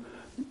offended you,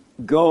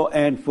 go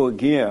and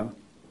forgive,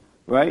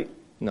 right?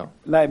 No.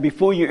 Like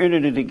before you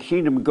enter the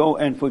kingdom, go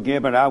and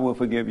forgive, and I will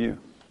forgive you.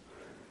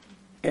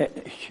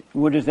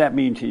 What does that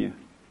mean to you?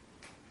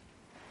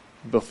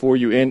 Before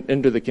you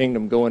enter the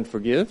kingdom, go and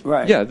forgive?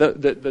 Right. Yeah,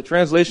 the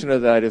translation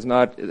of that is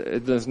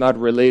not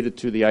related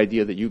to the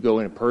idea that you go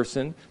in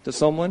person to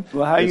someone.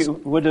 Well,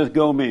 what does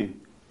go mean?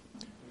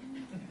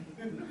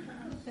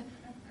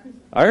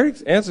 I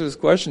already answered this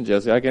question,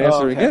 Jesse. I can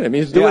answer it again. It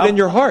means do it in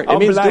your heart. It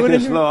means do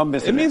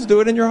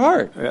it in your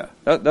heart. Yeah.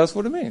 That's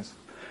what it means.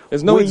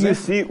 There's no you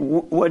see,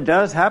 what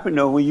does happen,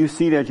 though, when you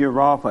see that you're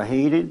wrong for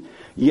hating,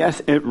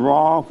 yes, it's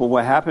wrong for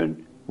what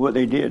happened, what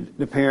they did.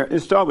 It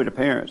started with the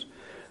parents.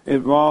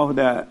 It's wrong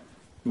that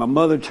my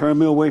mother turned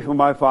me away from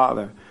my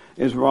father.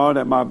 It's wrong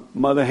that my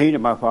mother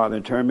hated my father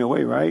and turned me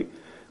away, right?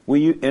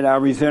 And I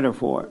resent her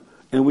for it.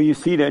 And when you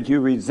see that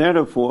you resent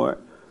her for it,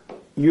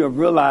 you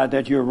realize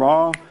that you're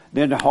wrong,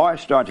 then the heart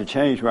starts to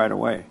change right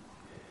away.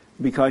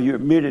 Because you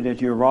admitted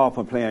that you're wrong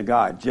for playing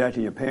God,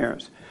 judging your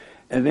parents.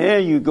 And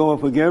then you go and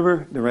forgive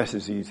her, the rest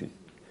is easy.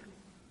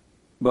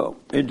 But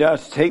it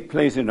does take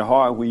place in the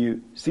heart when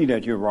you see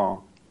that you're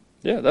wrong.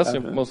 Yeah, that's the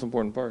most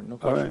important part. No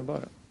question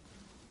about it.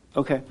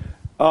 Okay.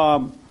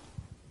 I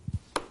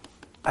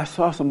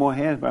saw some more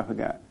hands, but I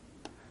forgot.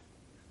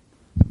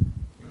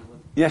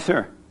 Yes,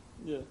 sir.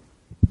 Yeah.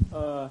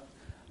 No,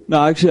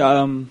 actually,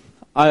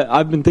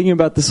 I've been thinking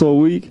about this all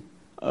week.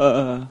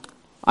 I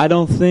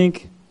don't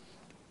think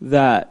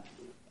that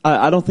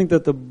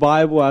the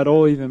Bible at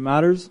all even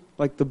matters.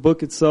 Like the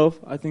book itself,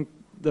 I think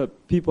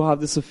that people have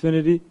this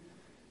affinity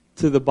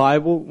to the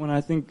Bible when I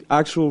think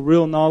actual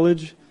real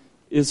knowledge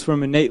is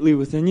from innately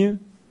within you.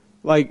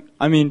 Like,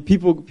 I mean,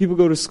 people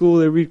go to school,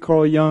 they read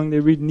Carl Jung, they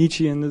read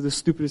Nietzsche, and they're the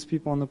stupidest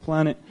people on the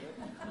planet.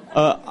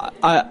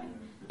 I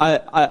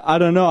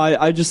don't know.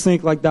 I just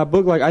think like that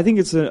book, like I think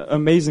it's an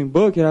amazing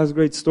book. It has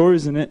great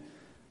stories in it.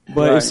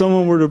 But if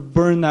someone were to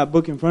burn that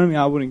book in front of me,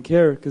 I wouldn't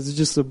care because it's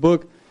just a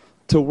book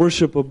to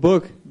worship a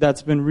book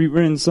that's been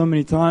rewritten so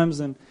many times.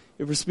 And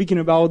if we're speaking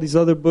about all these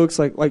other books,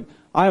 like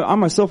I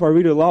myself, I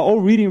read it a lot.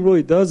 All reading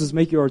really does is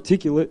make you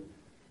articulate.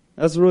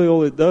 That's really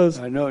all it does.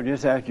 I know.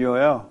 Just ask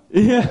Joel.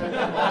 Yeah.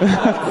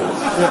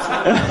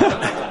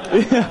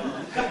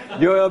 Yeah.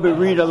 Joel been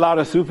reading a lot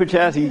of super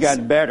chats. He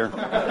got better.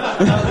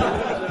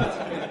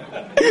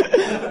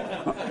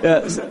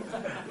 Yes.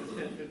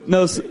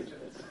 No.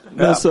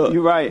 So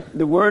you're right.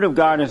 The Word of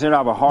God is in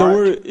our heart. The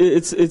word,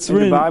 it's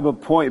written. The Bible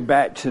point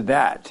back to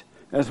that.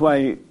 That's why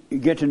you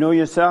get to know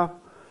yourself.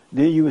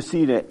 Then you will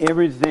see that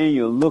everything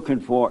you're looking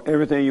for,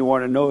 everything you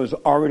want to know is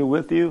already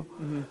with you.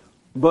 Mm-hmm.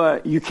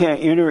 But you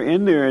can't enter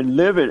in there and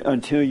live it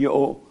until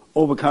you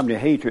overcome the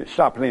hatred.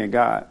 Stop playing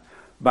God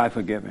by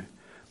forgiving.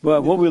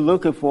 But what we're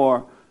looking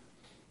for,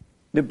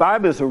 the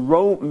Bible is a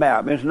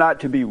roadmap. It's not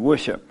to be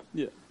worshipped.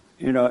 Yeah.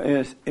 You know,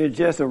 it's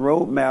just a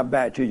roadmap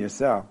back to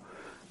yourself.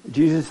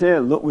 Jesus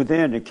said, look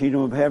within, the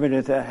kingdom of heaven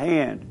is at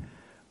hand.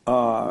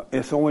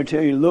 If someone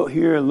tell you, look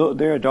here, look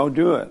there, don't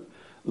do it.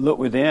 Look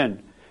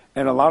within.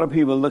 And a lot of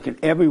people are looking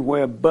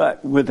everywhere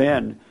but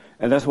within.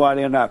 And that's why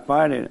they're not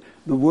finding it.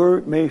 The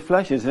Word made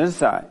flesh is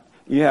inside.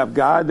 You have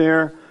God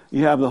there,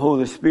 you have the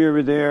Holy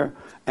Spirit there,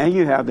 and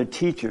you have the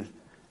teachers.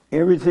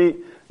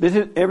 Everything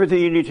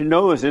you need to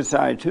know is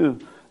inside too.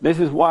 This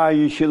is why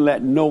you should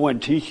let no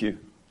one teach you.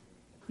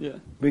 Yeah.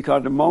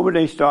 Because the moment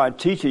they start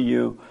teaching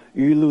you,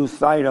 you lose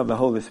sight of the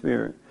Holy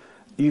Spirit.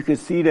 You can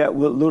see that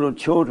with little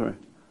children.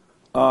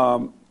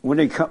 When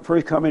they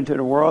first come into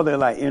the world, they're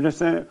like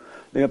innocent.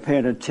 They're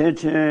paying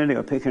attention.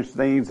 They're picking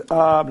things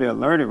up. They're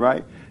learning,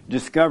 right?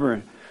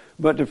 Discovering.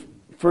 But the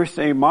first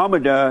thing Mama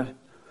does,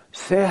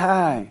 say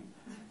hi,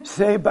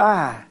 say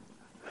bye,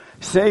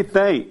 say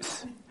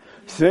thanks,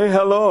 say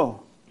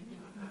hello,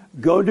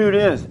 go do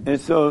this. And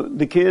so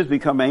the kids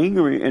become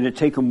angry and they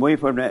take them away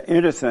from that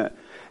innocent.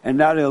 And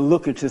now they're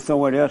looking to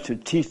someone else to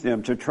teach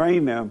them, to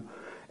train them.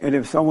 And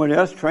if someone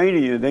else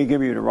training you, they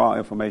give you the wrong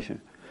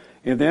information.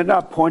 If they're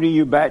not pointing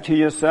you back to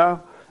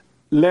yourself,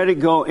 let it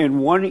go in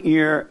one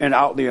ear and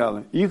out the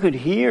other. You could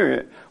hear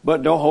it,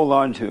 but don't hold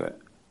on to it.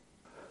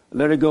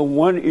 Let it go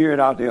one ear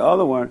and out the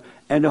other one,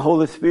 and the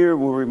Holy Spirit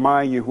will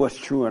remind you what's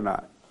true or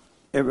not.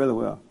 It really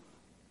will.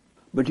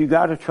 But you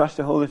got to trust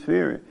the Holy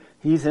Spirit.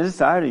 He's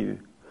inside of you,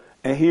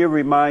 and He'll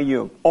remind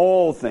you of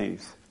all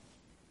things.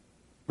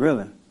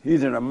 Really.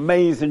 He's an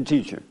amazing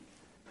teacher.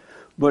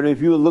 But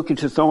if you're looking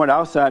to someone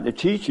outside to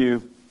teach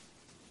you,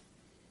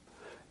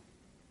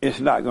 it's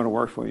not going to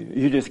work for you.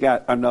 You just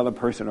got another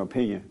person's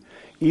opinion.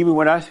 Even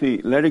when I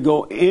speak, let it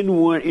go in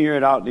one ear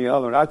and out the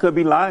other. I could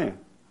be lying,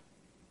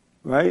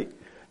 right?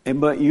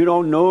 But you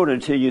don't know it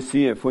until you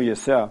see it for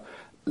yourself.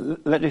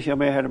 Let this young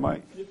man have the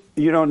mic.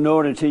 You don't know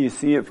it until you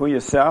see it for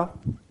yourself.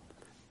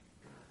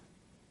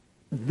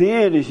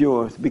 Then it's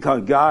yours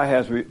because God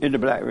has in the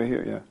black right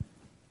here. Yeah.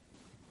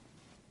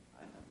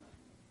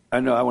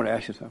 I know. I want to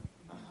ask you something.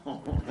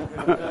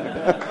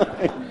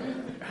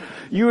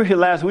 You were here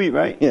last week,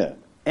 right? Yeah.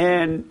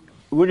 And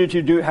what did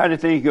you do? How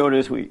did things go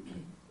this week?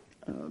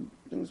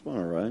 Things went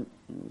all right.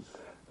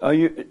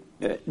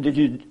 Did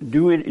you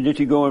do it? Did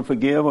you go and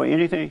forgive or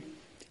anything?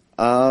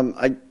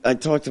 I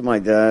talked to my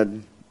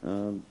dad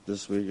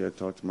this week. I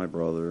talked to my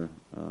brother.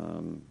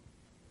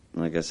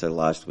 Like I said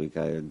last week,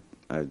 I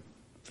had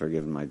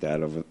forgiven my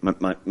dad over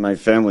my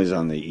family's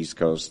on the East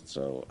Coast,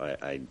 so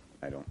I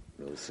don't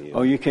really see it.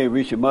 Oh, you can't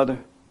reach your mother?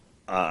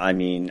 I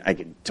mean, I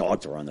could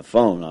talk to her on the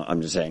phone.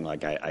 I'm just saying,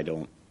 like, I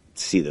don't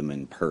see them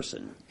in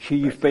person. Can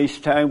you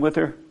FaceTime with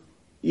her?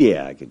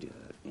 Yeah, I could do that.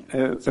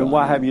 Yeah. And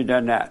why have you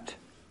done that?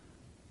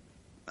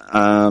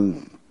 I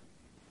don't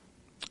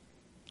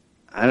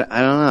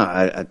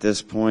know. At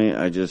this point,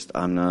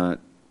 I'm not.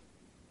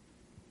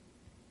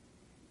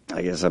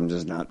 I guess I'm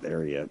just not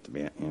there yet. To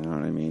be, you know what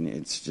I mean?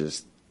 It's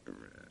just,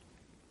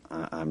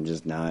 I'm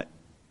just not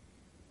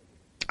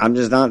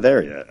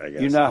there yet. I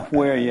guess you're not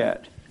where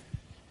yet.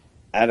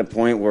 At a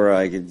point where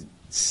I could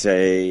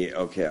say,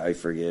 okay, I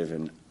forgive,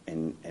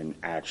 and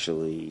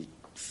actually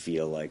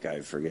feel like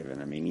I've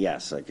forgiven. I mean,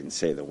 yes, I can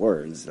say the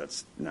words.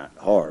 That's not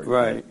hard.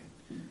 Right.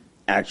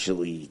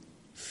 Actually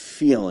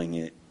feeling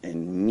it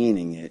and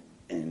meaning it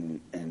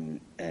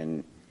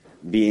and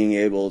being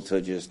able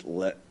to just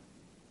let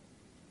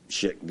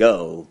shit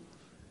go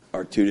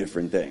are two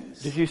different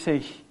things. Did you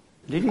say?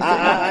 You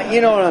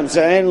know what I'm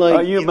saying? Like,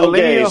 are you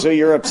millennial? Okay, so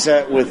you're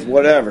upset with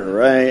whatever,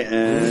 right?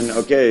 And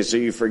okay, so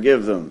you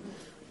forgive them.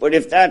 But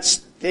if that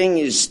thing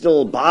is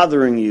still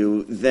bothering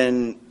you,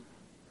 then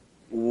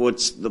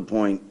what's the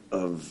point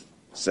of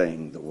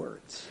saying the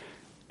words?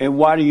 And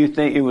why do you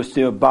think it would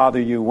still bother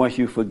you once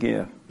you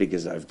forgive?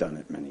 Because I've done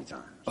it many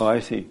times. Oh,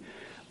 I see.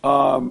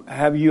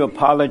 Have you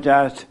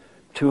apologized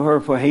to her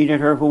for hating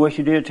her for what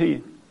she did to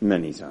you?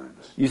 Many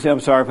times. You said, I'm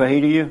sorry for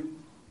hating you?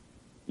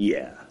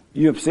 Yeah.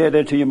 You have said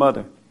that to your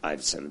mother?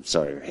 I've said, I'm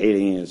sorry for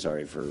hating you,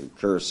 sorry for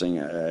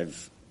cursing.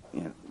 I've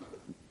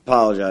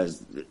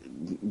apologized.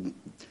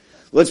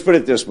 Let's put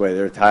it this way.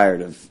 They're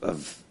tired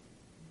of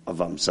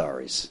I'm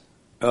sorry's.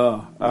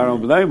 Oh, I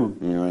don't blame them.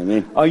 You know what I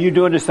mean? Are you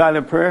doing the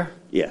silent prayer?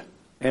 Yeah.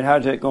 And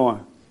how's it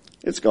going?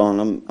 It's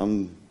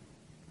going.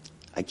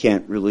 I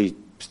can't really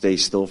stay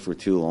still for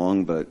too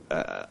long, but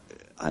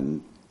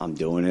I'm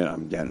doing it.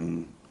 I'm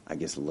getting, I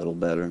guess, a little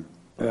better.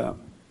 Yeah.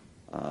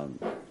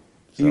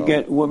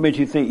 What made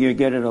you think you're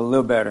getting a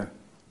little better?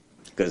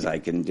 Because I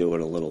can do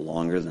it a little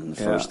longer than the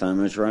first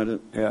time I tried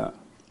it. Yeah.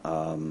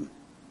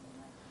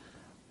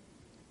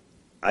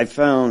 I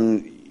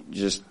found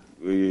just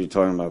what you were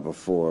talking about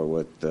before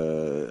with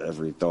the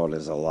every thought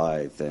is a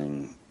lie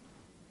thing.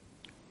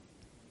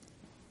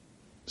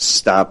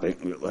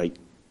 Stopping, like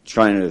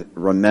trying to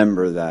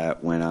remember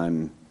that when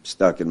I'm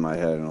stuck in my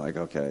head and like,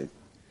 okay,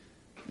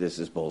 this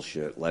is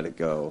bullshit, let it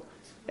go,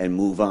 and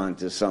move on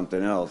to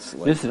something else.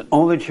 Like, this is the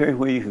only church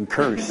where you can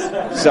curse.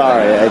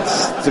 Sorry,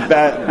 it's a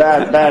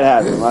bad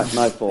habit,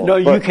 my fault. No,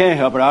 you can't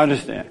help it, I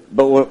understand.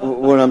 But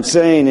what I'm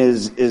saying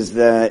is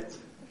that,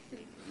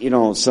 you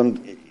know,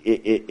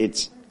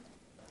 it's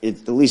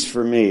at least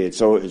for me,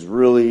 it's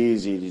really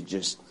easy to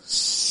just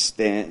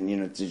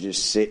stand, to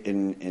just sit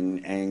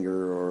in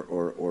anger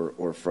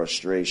or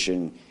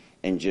frustration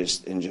and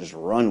just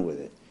run with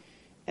it.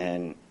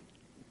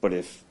 But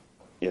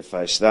if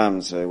I stop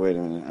and say, wait a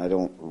minute, I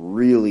don't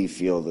really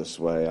feel this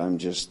way, I'm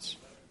just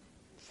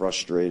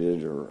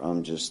frustrated, or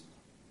I'm just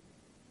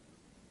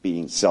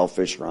being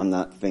selfish, or I'm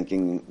not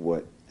thinking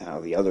how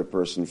the other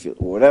person feels,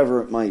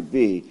 whatever it might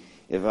be.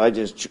 If I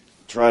just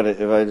say,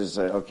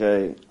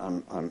 okay,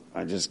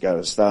 I just got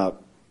to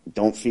stop,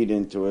 don't feed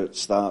into it,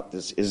 stop,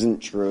 this isn't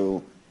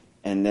true,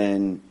 and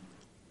then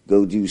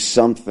go do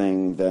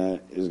something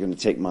that is going to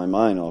take my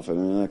mind off it,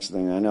 and the next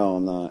thing I know,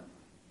 I'm not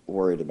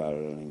worried about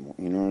it anymore.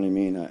 You know what I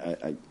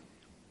mean?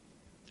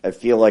 I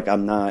feel like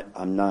I'm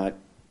not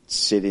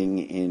sitting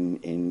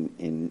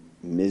in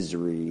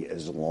misery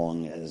as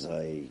long as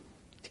I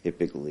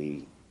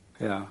typically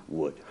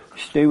would.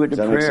 Stay with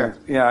the prayer.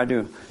 Yeah, I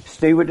do.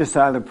 Stay with the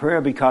silent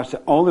prayer, because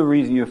the only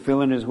reason you're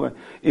feeling this way,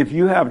 if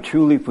you have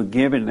truly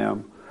forgiven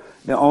them,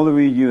 the only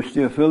reason you're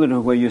still feeling this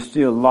way, you're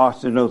still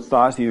lost in those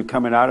thoughts and you're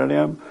coming out of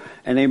them,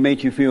 and they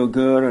make you feel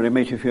good, or they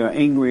make you feel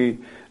angry,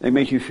 they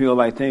make you feel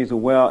like things are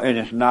well, and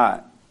it's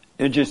not.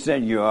 It's just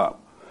setting you up.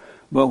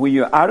 But when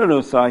you're out of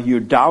those thoughts, you're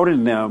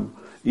doubting them,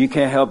 you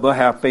can't help but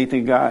have faith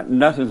in God.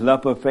 Nothing's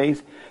left but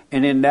faith.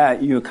 And in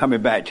that, you're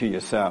coming back to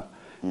yourself.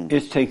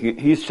 He's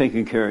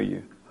taking care of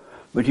you.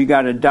 But you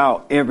got to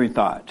doubt every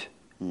thought.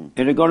 And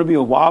it's going to be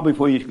a while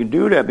before you can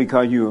do that,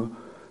 because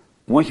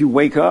once you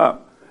wake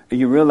up and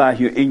you realize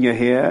you're in your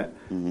head,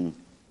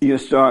 you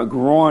start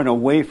growing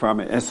away from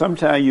it. And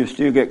sometimes you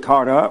still get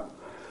caught up.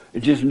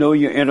 You just know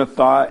you're in a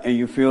thought and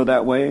you feel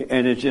that way,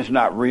 and it's just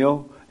not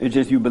real. It's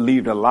just you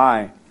believed a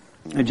lie.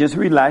 And just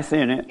relax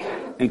in it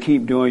and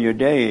keep doing your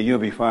day, and you'll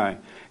be fine.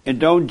 And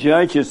don't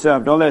judge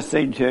yourself. Don't let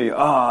Satan tell you,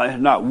 oh, it's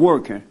not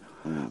working.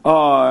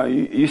 Oh,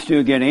 you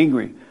still get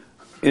angry.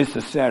 It's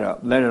a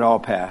setup. Let it all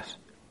pass.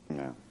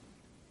 Yeah.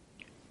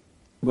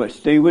 But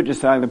stay with the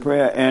silent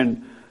prayer,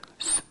 and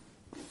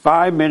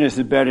 5 minutes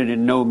is better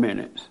than no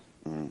minutes.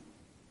 All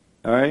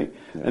right?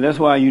 Yeah. And that's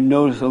why you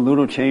notice a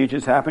little change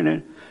is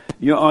happening.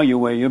 You're on your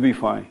way. You'll be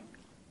fine.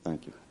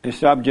 Thank you. And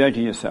stop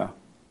judging yourself.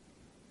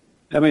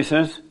 That makes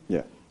sense?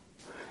 Yeah.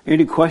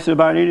 Any questions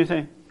about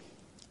anything?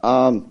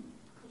 I'm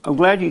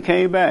glad you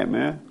came back,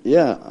 man.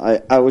 Yeah,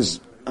 I was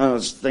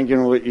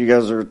thinking what you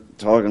guys were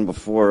talking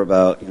before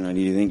about, do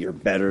you think you're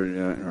better,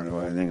 or do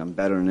I think I'm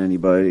better than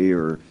anybody,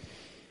 or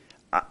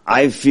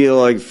I feel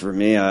like for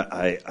me, I'll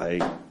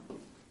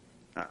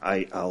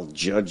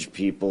judge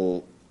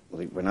people,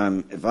 like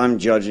if I'm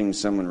judging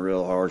someone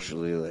real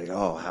harshly, like,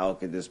 oh, how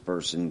could this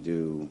person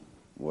do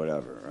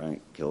whatever,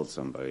 right? Killed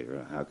somebody,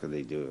 or how could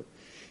they do it?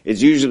 It's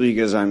usually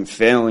because I'm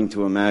failing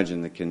to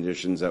imagine the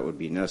conditions that would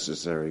be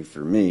necessary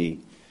for me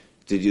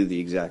to do the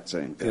exact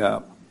same thing.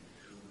 Yeah.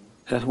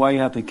 That's why you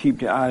have to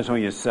keep your eyes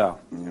on yourself.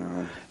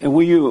 Yeah. And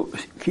when you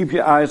keep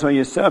your eyes on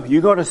yourself,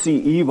 you're going to see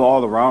evil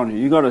all around you.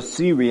 You're going to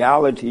see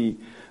reality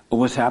of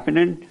what's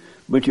happening,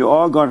 but you're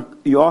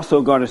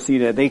also going to see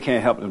that they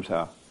can't help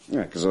themselves.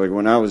 Yeah, because like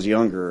when I was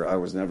younger, I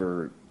was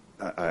never,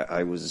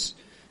 I was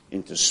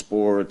into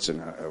sports,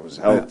 and I was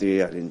healthy.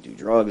 Yeah. I didn't do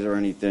drugs or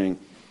anything.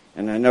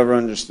 And I never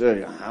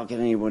understood, how can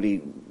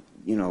anybody,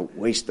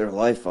 waste their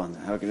life on that?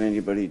 How can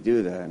anybody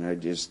do that? And I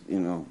just,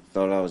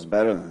 thought I was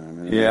better than them.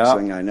 And the next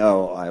thing I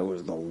know, I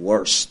was the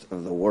worst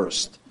of the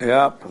worst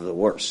of the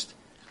worst.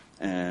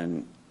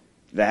 And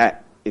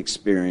that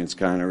experience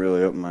kind of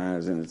really opened my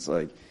eyes. And it's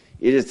like,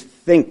 you just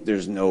think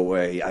there's no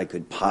way I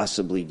could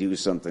possibly do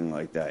something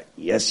like that.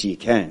 Yes, you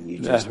can. You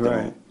just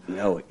don't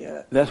know it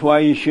yet. That's why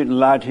you shouldn't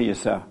lie to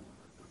yourself.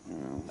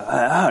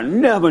 I'll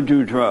never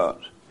do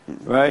drugs,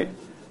 right?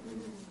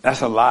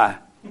 That's a lie.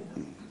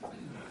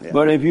 Yeah.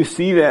 But if you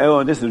see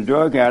that, this is a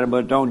drug addict,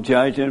 but don't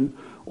judge him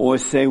or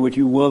say what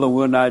you will or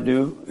will not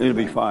do, it'll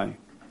be fine.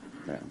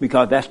 Yeah.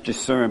 Because that's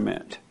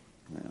discernment.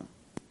 Yeah.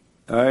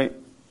 All right?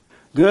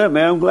 Good,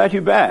 man. I'm glad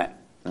you're back.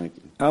 Thank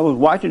you. I was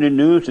watching the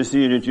news to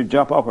see that you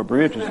jump off a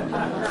bridge or something.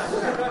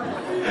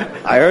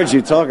 I heard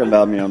you talking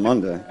about me on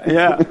Monday.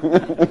 Yeah.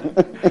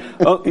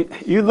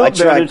 You look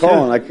better, I tried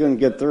calling. I couldn't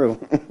get through.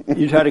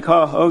 You tried to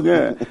call? Oh,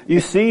 good. You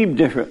seem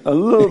different. A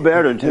little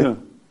better,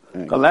 too.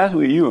 Because last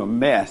week you were a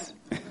mess.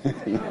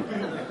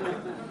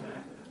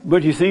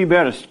 But you seem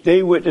better.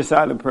 Stay with the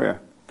silent prayer.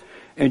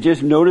 And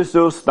just notice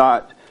those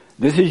thoughts.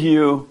 This is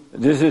you.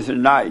 This is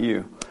not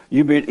you.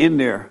 You've been in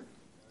there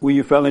where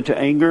you fell into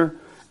anger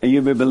and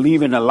you've been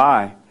believing a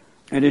lie.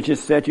 And it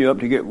just set you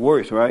up to get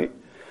worse, right?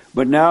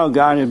 But now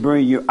God is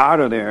bringing you out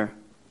of there.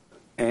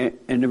 And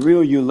the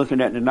real you looking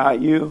at the not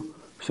you.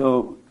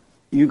 So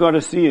you're going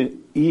to see it.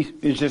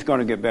 It's just going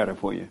to get better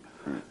for you.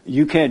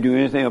 You can't do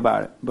anything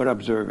about it but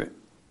observe it.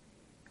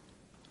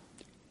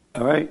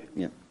 All right?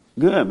 Yeah.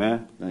 Good,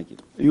 man. Thank you.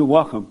 You're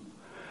welcome.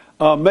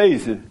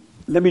 Amazing.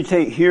 Let me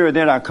take here,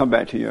 then I'll come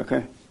back to you,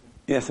 okay?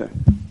 Yes, sir.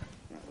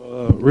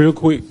 Real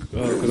quick,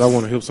 because I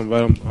want to help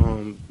somebody.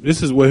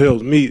 This is what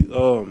helps me.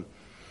 When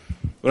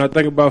I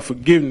think about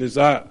forgiveness,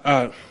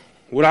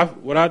 what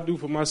I do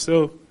for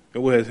myself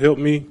and what has helped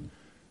me,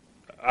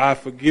 I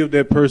forgive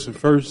that person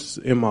first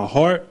in my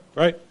heart,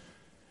 right?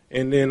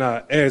 And then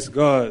I ask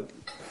God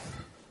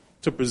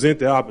to present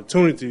the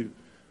opportunity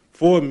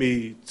for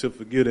me to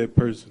forgive that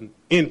person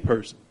in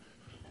person,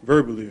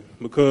 verbally,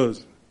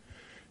 because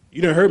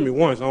you done hurt me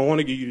once. I don't want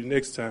to get you the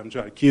next time and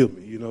try to kill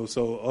me,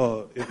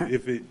 So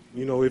if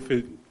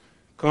it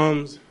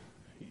comes,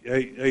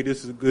 hey,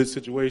 this is a good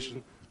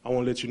situation. I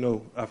want to let you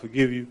know I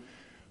forgive you.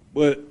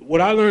 But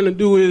what I learned to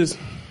do is,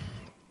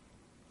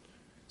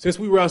 since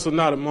we wrestle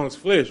not amongst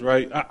flesh,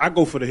 right, I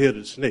go for the head of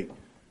the snake,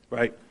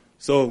 right?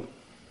 So,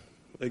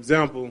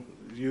 example,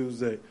 use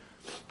that.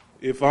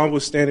 If I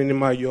was standing in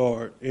my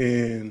yard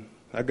and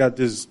I got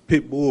this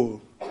pit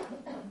bull,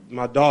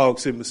 my dog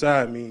sitting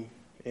beside me,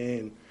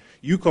 and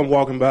you come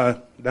walking by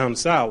down the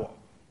sidewalk,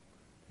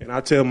 and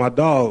I tell my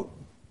dog,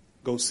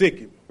 go sick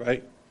him,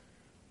 right?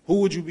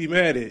 Who would you be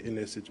mad at in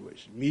that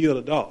situation, me or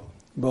the dog?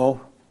 Both.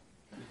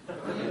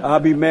 I'll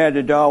be mad at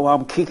the dog while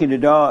I'm kicking the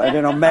dog, and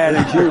then I'm mad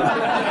at you.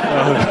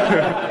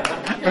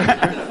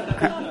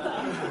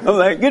 I'm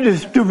like, get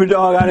this stupid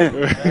dog out of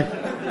here.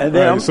 And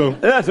then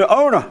that's the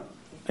owner.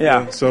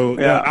 Yeah.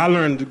 I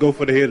learned to go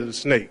for the head of the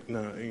snake.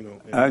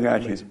 I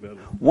got you.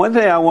 One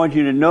thing I want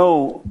you to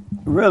know,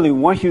 really,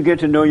 once you get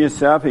to know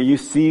yourself and you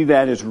see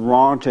that it's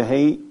wrong to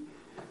hate,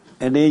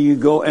 and then you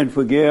go and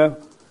forgive,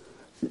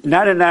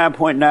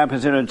 99.9%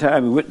 of the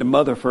time you're with the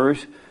mother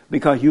first,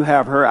 because you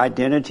have her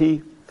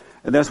identity.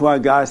 And that's why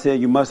God said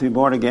you must be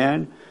born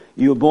again.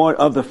 You were born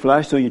of the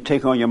flesh, so you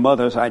take on your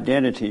mother's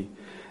identity,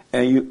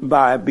 and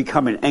by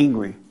becoming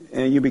angry,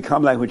 and you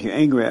become like what you're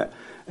angry at,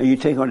 and you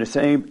take on the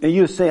same, and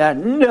you say,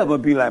 I'd never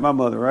be like my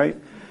mother, right?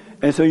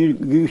 And so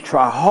you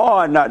try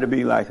hard not to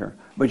be like her,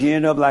 but you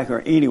end up like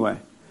her anyway.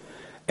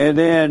 And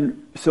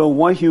then, so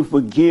once you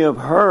forgive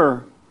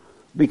her,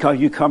 because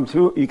you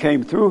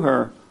came through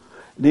her,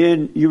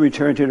 then you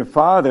return to the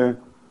Father,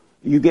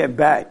 you get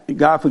back,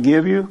 God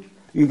forgive you,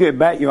 you get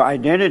back your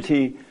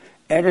identity,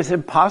 and it's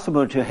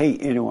impossible to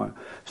hate anyone.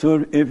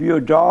 So if your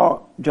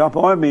dog jump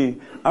on me,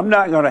 I'm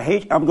not going to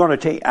hate, I'm going to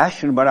take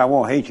action, but I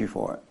won't hate you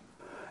for it.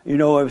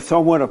 If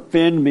someone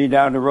offend me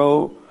down the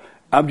road,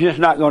 I'm just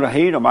not going to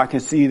hate them. I can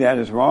see that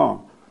as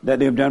wrong, that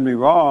they've done me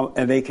wrong,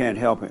 and they can't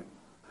help it.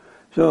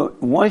 So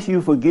once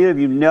you forgive,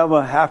 you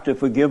never have to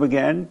forgive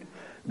again,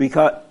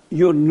 because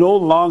you no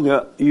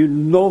longer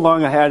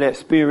have that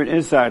spirit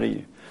inside of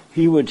you.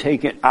 He would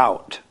take it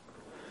out.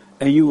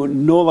 And you will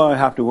no longer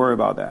have to worry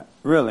about that,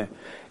 really.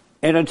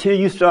 And until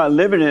you start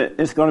living it,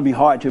 it's going to be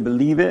hard to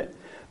believe it,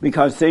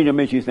 because Satan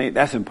makes you think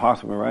that's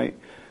impossible, right?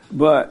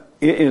 But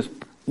it is,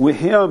 with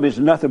him, it's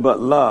nothing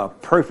but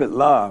love, perfect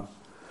love.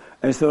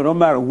 And so no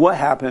matter what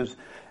happens,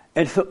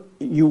 and so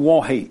you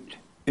won't hate.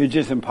 It's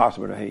just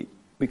impossible to hate,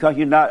 because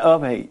you're not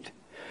of hate.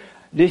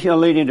 This young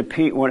lady in the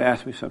pink wanted to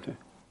ask me something.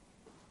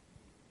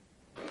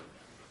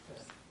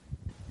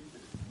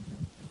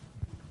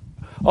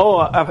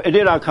 Oh, and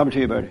then I'll come to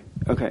you, buddy.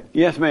 Okay.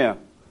 Yes, ma'am.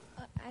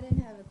 I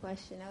didn't have a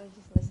question. I was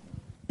just listening.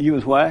 You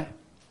was what?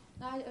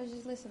 No, I was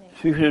just listening.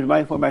 Speak to the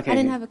microphone. I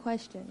didn't have a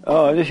question.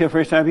 Oh, is this your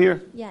first time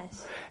here?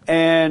 Yes.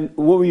 And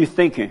what were you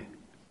thinking?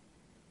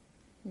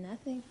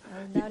 Nothing.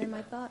 I was doubting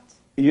my thoughts.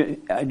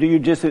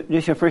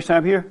 This your first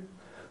time here?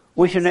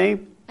 What's your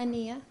name?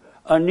 Ania.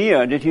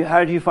 Ania, how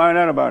did you find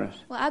out about us?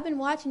 Well, I've been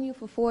watching you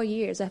for 4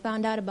 years. I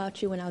found out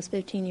about you when I was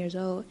 15 years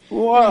old.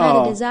 Wow. And I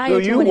had a desire so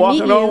to you want to walking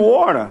meet you. on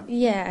water.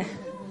 Yeah.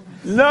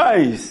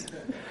 Nice.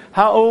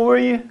 How old were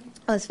you?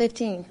 I was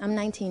 15. I'm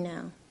 19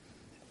 now.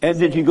 And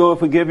did you go and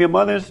forgive your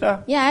mother and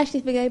stuff? Yeah, I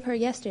actually forgave her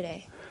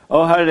yesterday.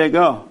 Oh, how did it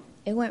go?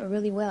 It went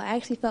really well. I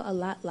actually felt a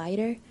lot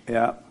lighter.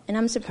 Yeah. And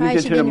I'm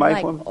surprised she didn't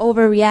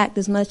overreact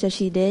as much as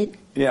she did.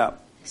 Yeah.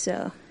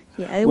 So,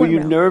 yeah, it Were went you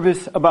well.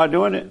 nervous about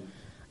doing it?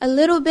 A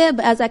little bit,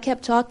 but as I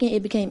kept talking,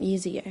 it became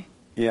easier.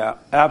 Yeah,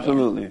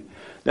 absolutely. Yeah.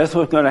 That's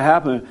what's going to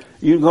happen.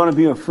 You're going to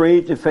be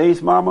afraid to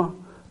face Mama,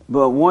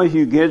 but once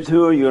you get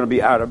to her, you're going to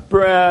be out of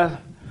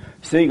breath.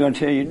 She's going to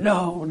tell you,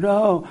 no,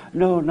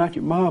 not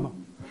your mama.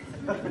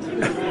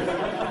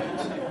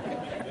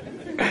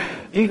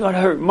 You're going to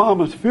hurt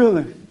Mama's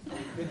feelings.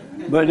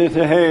 But they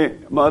say, hey,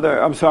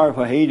 Mother, I'm sorry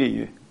for hating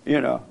you.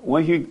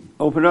 Once you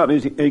open up,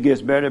 it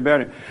gets better and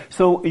better.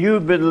 So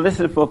you've been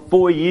listening for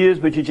 4 years,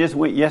 but you just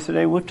went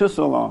yesterday. What took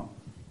so long?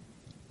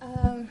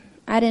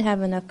 I didn't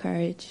have enough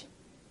courage.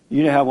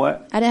 You didn't have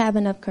what? I didn't have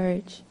enough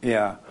courage.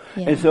 Yeah.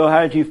 And so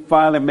how did you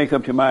finally make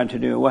up your mind to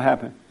do it? What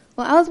happened?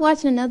 Well, I was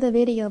watching another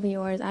video of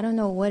yours. I don't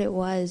know what it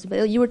was,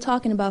 but you were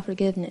talking about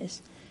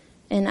forgiveness.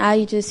 And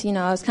I just,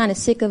 I was kind of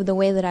sick of the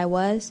way that I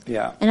was.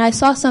 Yeah. And I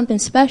saw something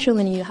special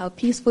in you, how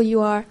peaceful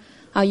you are,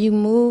 how you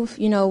move,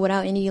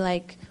 without any,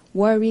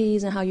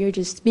 worries, and how you're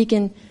just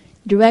speaking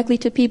directly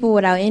to people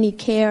without any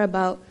care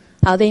about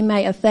how they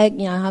might affect,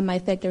 how it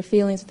might affect their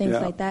feelings, things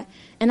like that.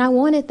 And I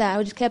wanted that.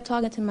 I just kept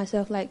talking to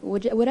myself,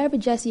 whatever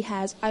Jesse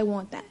has, I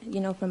want that,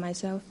 for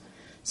myself.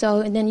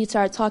 So, and then you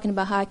started talking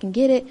about how I can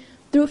get it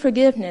through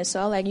forgiveness.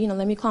 So, let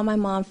me call my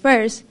mom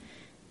first.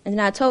 And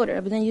then I told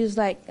her. But then you was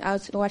I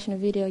was watching a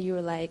video, you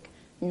were like,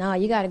 no,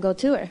 you got to go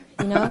to her,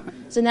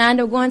 So then I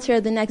ended up going to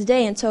her the next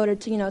day and told her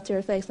to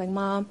her face,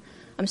 Mom,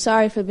 I'm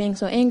sorry for being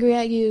so angry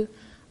at you.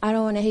 I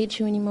don't want to hate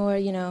you anymore,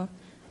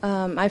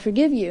 I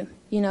forgive you,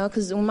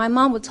 because when my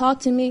mom would talk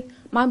to me,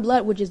 my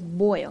blood would just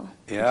boil.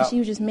 Yeah. Because she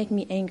would just make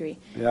me angry.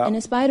 Yeah. And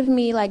in spite of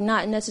me,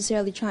 not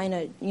necessarily trying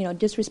to,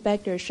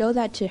 disrespect her or show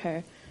that to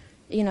her,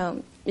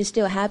 it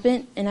still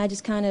happened. And I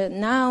just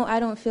now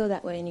I don't feel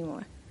that way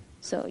anymore.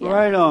 So, yeah.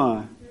 Right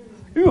on.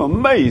 You're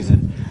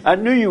amazing. I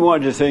knew you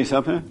wanted to say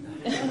something.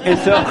 And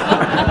so,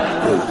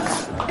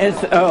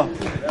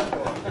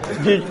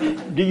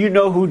 do you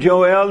know who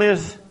Joel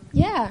is?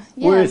 Yeah.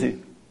 Where is he?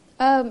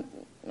 A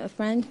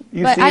friend.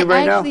 You but see him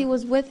right I now? actually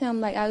was with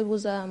him. I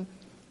was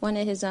one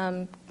of his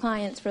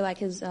clients for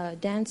his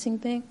dancing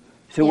thing.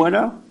 So what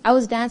now? I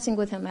was dancing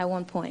with him at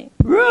one point.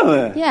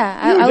 Really?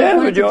 Yeah, You I danced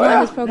wanted with to join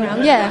Joel? this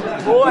program.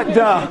 Yeah. What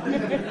the?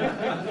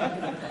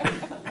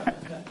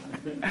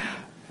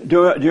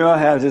 Joel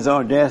has his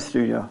own dance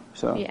studio.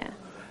 So Yeah.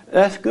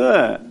 that's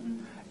good.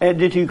 And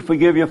did you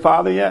forgive your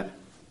father yet?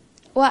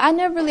 Well, I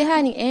never really had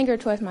any anger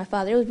towards my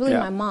father. It was really Yeah.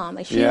 my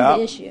mom. She Yeah. was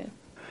the issue.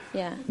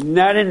 Yeah.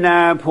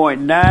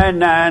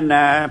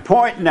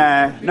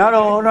 99.999.9. Not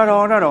all.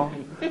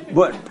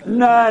 But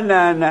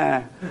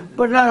 999.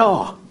 But not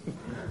all.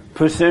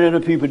 Percent of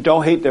the people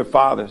don't hate their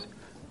fathers.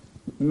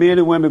 Men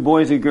and women,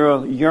 boys and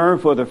girls yearn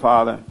for their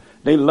father.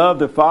 They love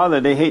the father.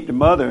 They hate the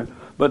mother.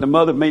 But the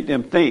mother make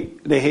them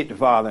think they hate the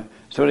father.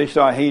 So they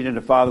start hating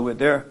the father with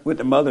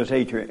the mother's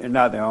hatred and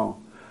not their own.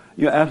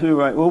 You're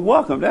absolutely right. Well,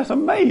 welcome. That's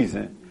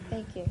amazing.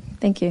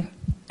 Thank you.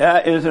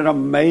 That is an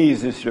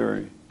amazing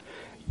story.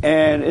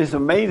 And it's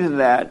amazing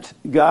that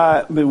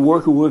God been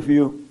working with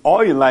you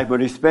all your life,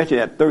 but especially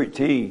at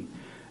 13.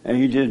 And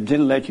He just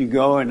didn't let you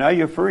go, and now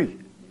you're free.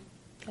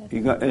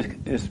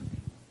 That's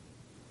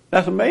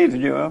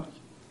amazing, Joel.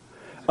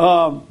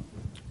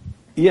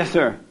 Yes,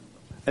 sir.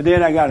 And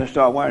then I got to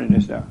start winding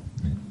this down.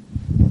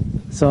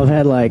 So I've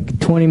had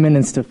 20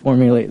 minutes to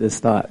formulate this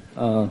thought.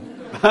 So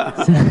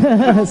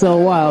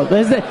wow.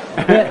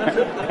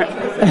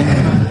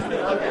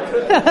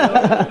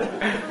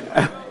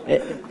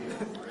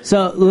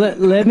 So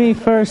let me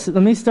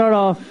start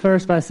off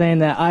first by saying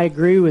that I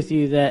agree with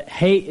you that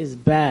hate is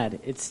bad.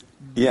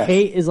 Yes.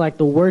 Hate is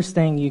the worst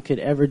thing you could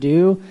ever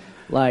do.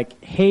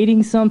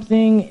 Hating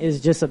something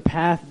is just a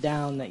path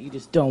down that you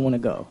just don't want to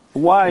go.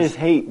 Why is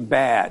hate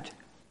bad?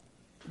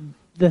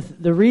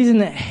 The reason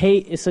that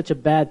hate is such a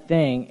bad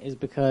thing is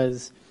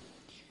because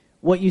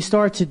what you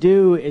start to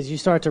do is you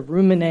start to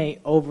ruminate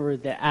over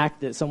the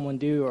act that someone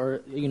do,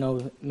 or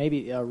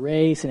maybe a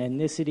race, an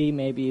ethnicity,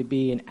 maybe it'd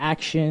be an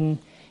action,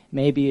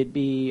 maybe it'd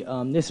be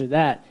this or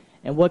that.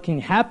 And what can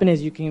happen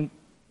is you can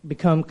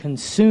become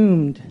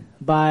consumed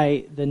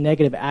by the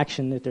negative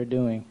action that they're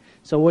doing.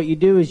 So what you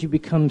do is you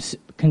become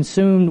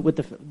consumed with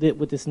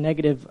this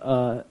negative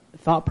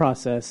thought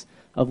process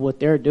of what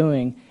they're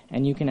doing,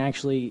 and you can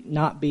actually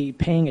not be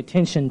paying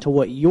attention to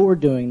what you're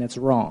doing that's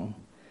wrong.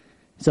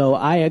 So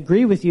I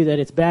agree with you that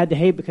it's bad to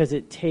hate because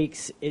it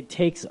takes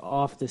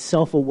off the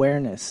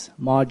self-awareness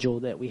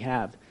module that we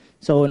have.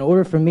 So in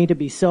order for me to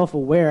be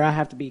self-aware, I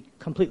have to be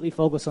completely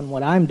focused on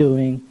what I'm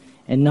doing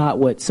and not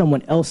what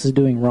someone else is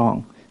doing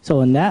wrong.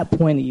 So in that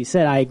point that you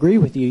said, I agree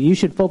with you. You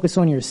should focus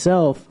on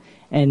yourself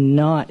and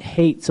not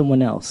hate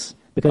someone else.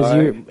 Because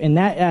in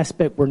that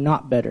aspect, we're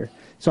not better.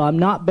 So I'm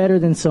not better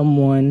than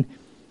someone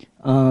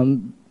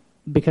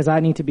because I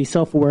need to be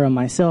self-aware of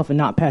myself and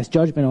not pass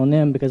judgment on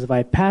them, because if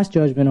I pass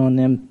judgment on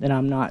them, then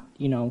I'm not,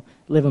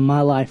 living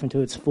my life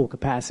into its full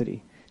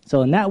capacity.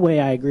 So in that way,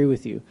 I agree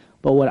with you.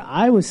 But what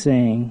I was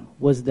saying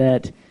was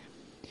that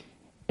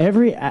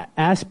every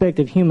aspect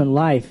of human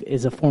life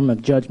is a form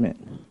of judgment.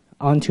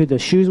 Onto the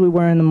shoes we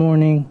wear in the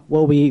morning,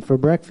 what we eat for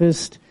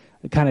breakfast,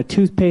 the kind of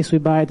toothpaste we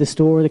buy at the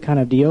store, the kind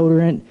of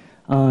deodorant,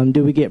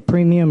 do we get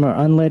premium or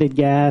unleaded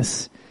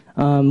gas,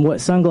 what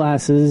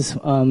sunglasses,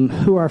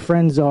 who our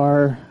friends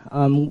are,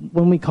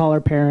 when we call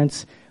our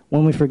parents,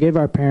 when we forgive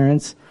our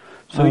parents.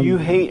 So you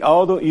hate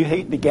you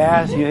hate the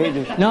gas, you hate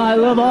the... No, I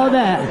love all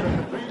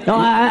that. No,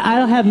 I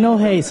don't have no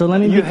hate, so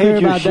let me be clear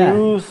about that. You hate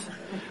your shoes?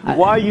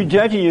 Why are you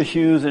judging your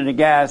shoes and the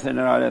gas and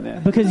all that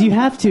then? Because you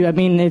have to. I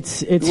mean,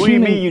 it's What do you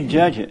mean you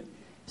judge it?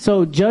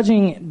 So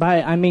judging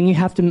you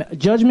have to,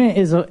 judgment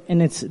is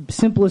in its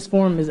simplest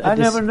form is I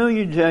never knew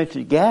you judged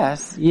the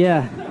gas.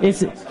 Yeah,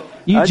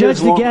 you I judge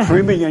just the want gas.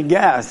 premium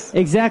gas.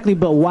 Exactly,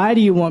 but why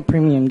do you want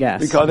premium gas?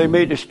 Because they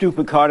made the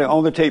stupid car that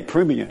only take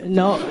premium.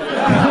 No.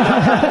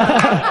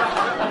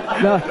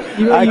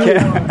 I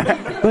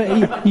can't.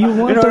 But you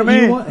want You know what I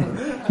mean?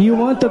 you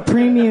want the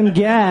premium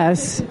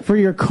gas for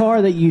your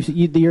car that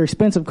your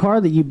expensive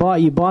car that you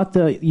bought. You bought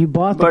the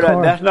But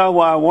car. that's not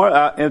why I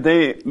want. If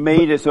they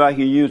made it so I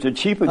could use the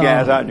cheaper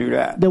gas, I'd do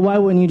that. Then why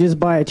wouldn't you just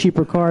buy a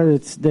cheaper car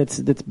that's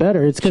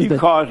better? It's because Cheap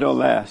cars don't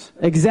last.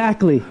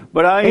 Exactly.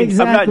 But I'm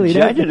not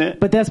judging it.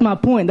 But that's my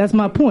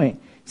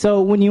point.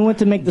 So when you want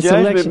to make the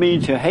Judgment selection,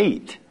 means to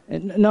hate.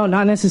 No,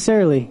 not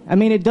necessarily. I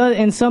mean, it does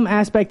in some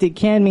aspect. It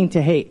can mean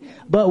to hate.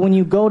 But when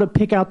you go to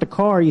pick out the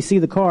car, you see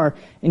the car,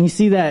 and you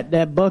see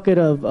that bucket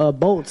of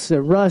bolts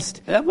that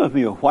rust. That must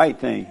be a white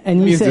thing.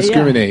 And you say,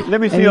 discriminate. Let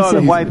me see all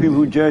the white people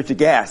who judge the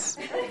gas.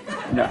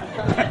 No.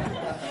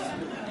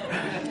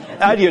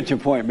 I get your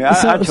point, man.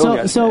 I totally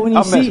understand. when you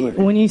I'll mess see with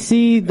you. when you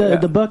see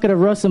the bucket of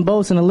rust and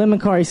bolts in a lemon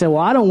car, you say,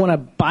 "Well, I don't want to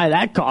buy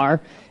that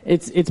car.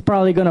 It's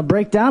probably going to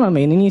break down on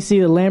me." And then you see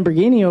the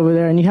Lamborghini over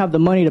there, and you have the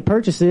money to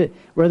purchase it,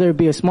 whether it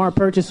be a smart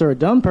purchase or a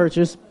dumb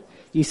purchase.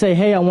 You say,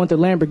 "Hey, I want the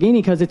Lamborghini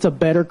because it's a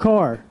better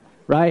car,"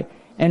 right?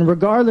 And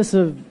regardless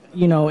of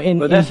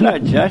but that's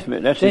not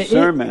judgment. That's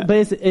discernment.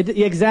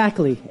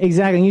 Exactly.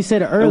 And you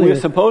said it earlier. And we're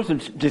supposed to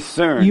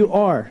discern. You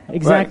are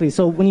exactly. Right.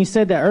 So when you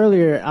said that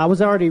earlier, I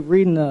was already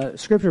reading the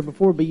scripture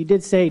before, but you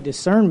did say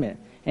discernment,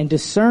 and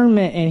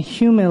discernment in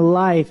human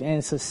life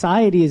and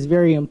society is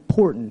very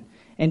important.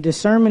 And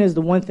discernment is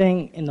the one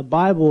thing in the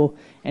Bible,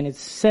 and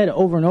it's said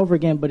over and over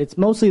again, but it's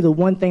mostly the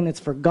one thing that's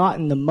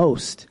forgotten the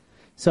most.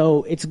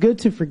 So it's good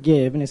to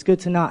forgive, and it's good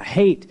to not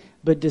hate,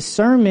 but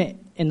discernment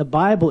in the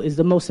Bible is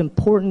the most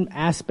important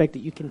aspect that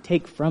you can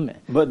take from it.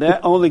 But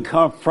that only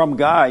comes from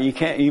God. You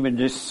can't even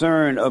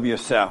discern of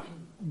yourself.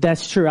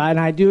 That's true. And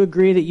I do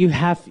agree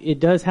that it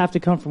does have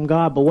to come from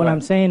God. But what I'm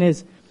saying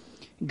is,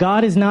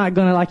 God is not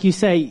going to, like you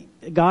say,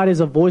 God is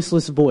a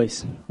voiceless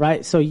voice,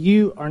 right? So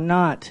you're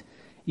not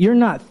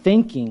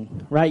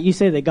thinking, right? You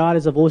say that God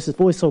is a voiceless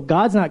voice. So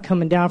God's not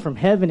coming down from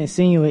heaven and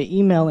sending you an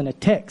email and a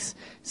text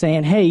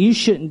saying, "Hey, you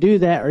shouldn't do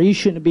that," or "You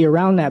shouldn't be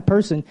around that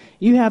person."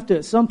 You have to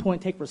at some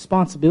point take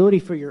responsibility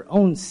for your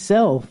own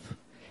self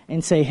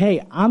and say,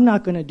 "Hey, I'm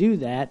not going to do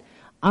that.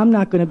 I'm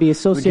not going to be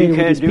associated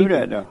with these people." But you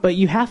can't do that, though. But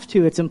you have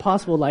to. It's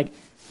impossible. Like,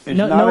 it's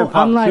not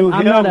impossible.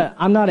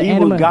 I'm not an He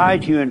will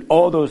guide you in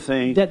all those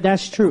things.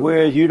 That's true.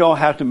 Whereas you don't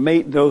have to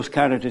make those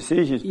kind of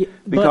decisions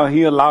because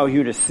He allows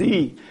you to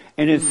see.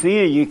 And in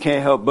seeing, you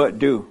can't help but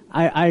do.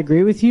 I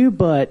agree with you,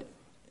 but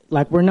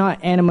like we're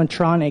not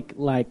animatronic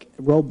like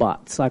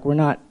robots. Like we're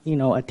not,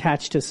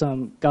 attached to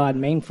some God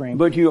mainframe.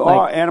 But you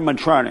are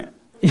animatronic.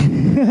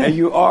 And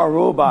you are a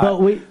robot.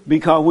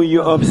 Because when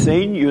you're of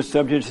Satan, you're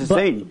subject to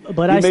Satan.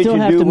 But I still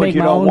have to make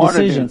my own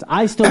decisions.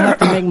 I still have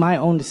to make my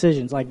own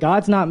decisions. Like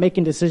God's not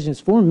making decisions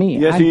for me.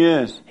 Yes, He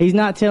is. He's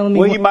not telling me.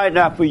 Well, He might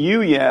not for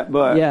you yet,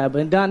 but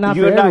not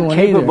you're for not everyone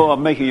capable either. of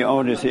making your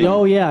own decisions.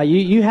 Oh yeah,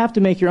 you have to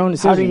make your own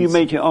decisions. How do you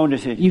make your own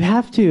decisions? You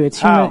have to. It's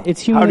How? human.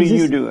 It's human. How do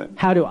you do it?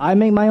 How do I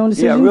make my own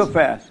decisions? Yeah, real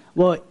fast.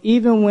 Well,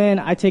 even when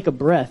I take a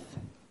breath,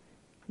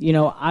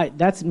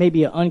 that's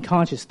maybe an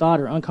unconscious thought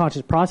or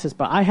unconscious process,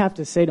 but I have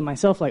to say to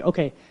myself, like,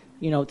 okay,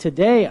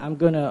 today I'm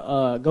going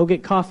to go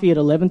get coffee at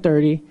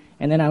 11:30,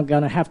 and then I'm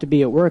going to have to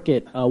be at work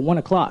at 1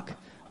 o'clock.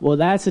 Well,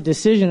 that's a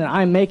decision that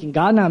I'm making.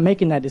 God not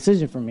making that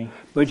decision for me.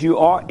 But you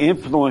are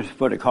influenced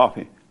for the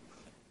coffee.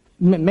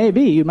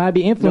 Maybe. You might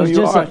be influenced. No,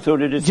 you just are. like, So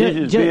the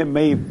decision is being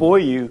made for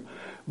you,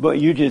 but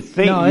you just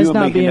think you're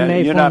making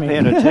that. You're not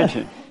paying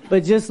attention.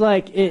 But just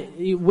like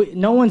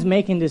no one's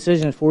making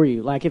decisions for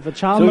you. Like if a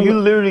child. So you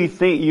literally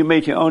think you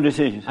make your own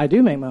decisions? I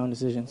do make my own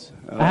decisions.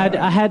 I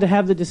had to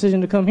have the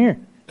decision to come here.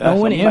 That's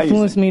no one amazing.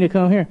 influenced me to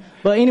come here.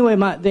 But anyway,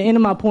 the end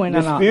of my point.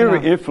 The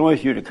Spirit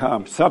influenced you to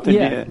come. Something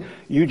did.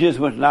 You just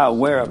was not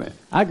aware of it.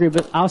 I agree,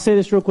 but I'll say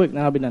this real quick, and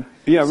then I'll be done.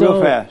 Yeah,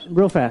 real fast.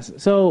 Real fast.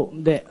 So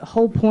the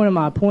whole point of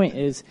my point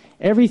is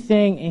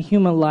everything in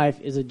human life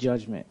is a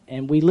judgment,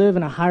 and we live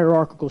in a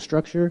hierarchical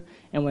structure.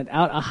 And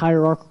without a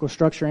hierarchical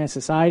structure in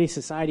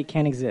society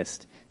can't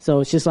exist.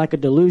 So it's just like a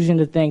delusion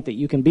to think that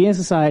you can be in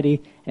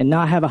society and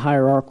not have a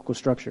hierarchical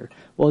structure.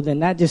 Well, then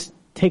that just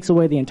takes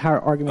away the entire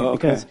argument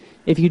because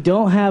if you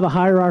don't have a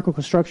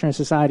hierarchical structure in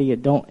society,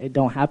 it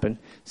don't happen.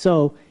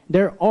 So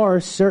there are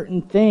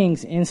certain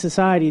things in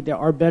society that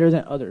are better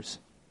than others.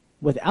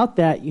 Without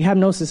that, you have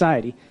no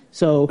society.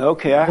 So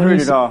I heard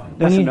it all.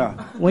 That's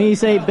enough. When you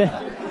say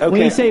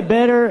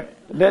better,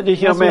 let this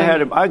young man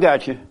have him. I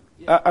got you.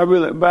 I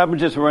really, but I'm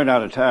just running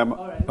out of time.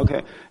 Right.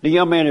 Okay, the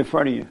young man in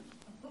front of you.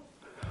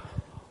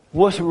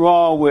 What's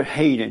wrong with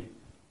hating?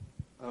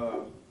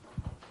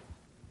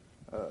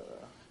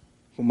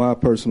 From my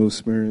personal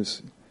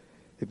experience,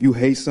 if you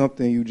hate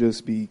something, you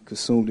just be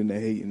consumed in the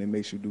hate, and it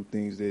makes you do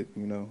things that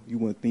you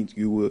wouldn't think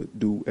you would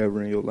do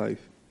ever in your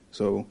life.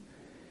 So,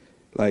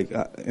 like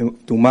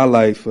through my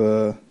life,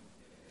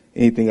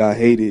 anything I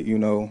hated,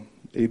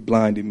 it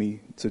blinded me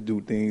to do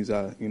things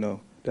that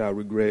I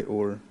regret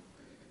or.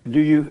 Do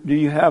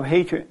you have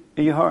hatred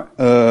in your heart?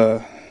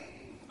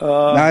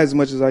 Not as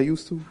much as I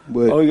used to,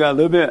 but you got a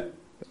little bit.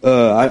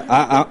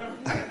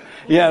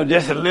 Yeah,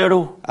 just a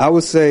little. I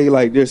would say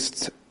like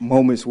there's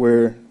moments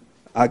where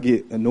I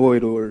get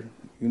annoyed or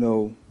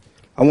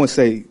I won't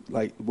say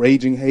like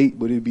raging hate,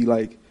 but it'd be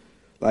like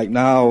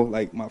now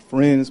like my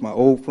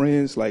old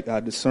friends, like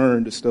I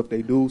discern the stuff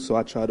they do, so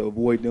I try to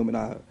avoid them,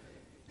 and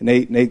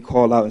they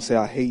call out and say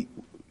I hate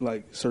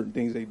like certain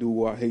things they do,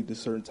 or I hate this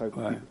certain type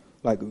of people.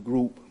 Like a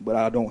group, but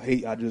I don't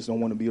hate. I just don't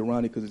want to be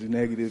around it because it's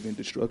negative and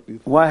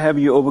destructive. Why have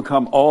you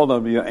overcome all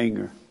of your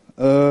anger?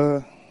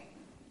 I'm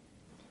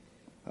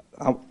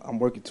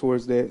working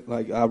towards that.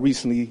 Like I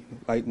recently,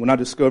 like when I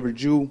discovered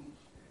you,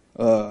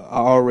 I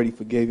already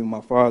forgave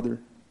my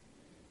father.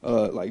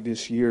 Like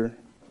this year,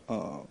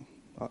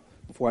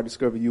 before I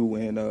discovered you,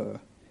 and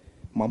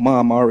my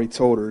mom, I already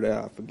told her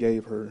that I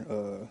forgave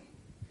her.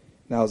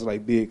 That was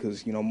like big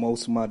because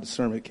most of my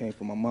discernment came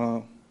from my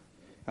mom.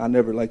 I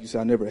never, like you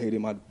said, I never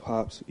hated my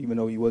pops, even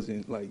though he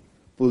wasn't like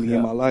fully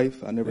in my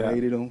life. I never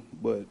hated him,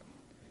 but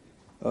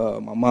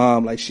my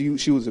mom, like she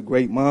was a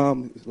great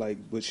mom, like,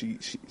 but she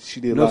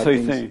did a lot of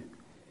things. Thing.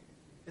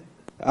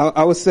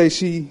 I would say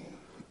she.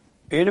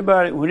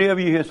 Anybody, whenever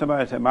you hear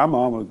somebody say, "My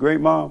mom was a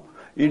great mom,"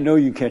 you know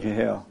you catching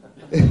hell.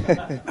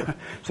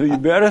 So you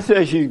better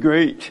say she's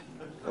great.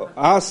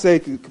 I'll say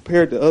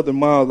compared to other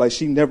moms, like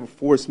she never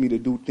forced me to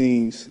do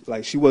things.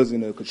 Like she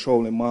wasn't a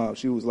controlling mom.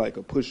 She was like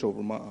a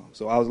pushover mom.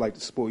 So I was like the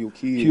spoiled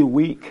kid. She was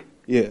weak.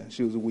 Yeah,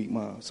 she was a weak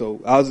mom.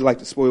 So I was like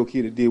the spoiled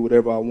kid that did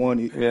whatever I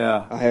wanted.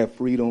 Yeah. I had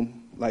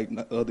freedom like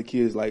other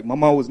kids. Like my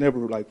mom was never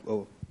like,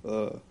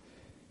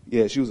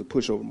 yeah, she was a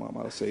pushover mom.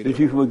 I would say that. Did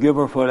you forgive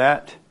her for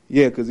that?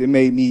 Yeah, because it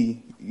made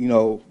me,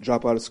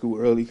 drop out of school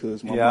early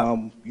because my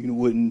mom,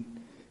 wouldn't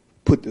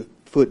put the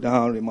foot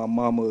down, and my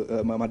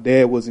mama, my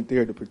dad wasn't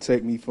there to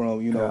protect me from,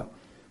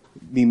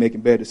 me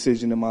making bad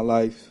decisions in my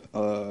life.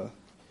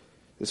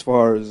 As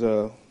far as,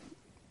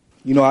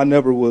 I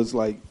never was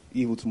like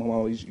evil to my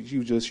mom.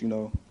 You just,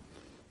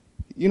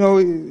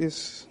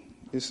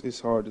 it's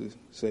hard to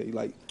say.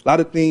 Like a lot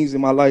of things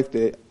in my life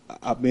that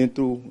I've been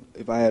through.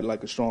 If I had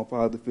like a strong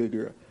father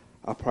figure,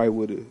 I probably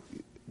would have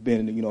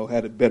been,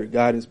 had a better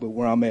guidance. But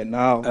where I'm at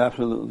now,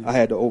 absolutely, I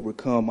had to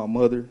overcome my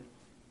mother.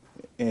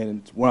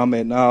 And where I'm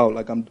at now,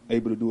 like I'm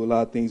able to do a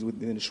lot of things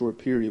within a short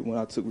period when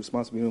I took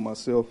responsibility of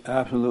myself.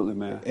 Absolutely,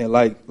 man. And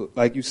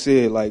like you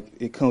said, like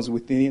it comes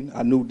within.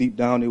 I knew deep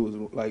down it was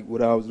like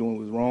what I was doing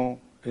was wrong.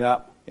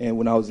 Yeah. And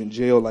when I was in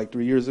jail like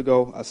 3 years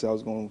ago, I said I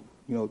was going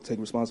to, take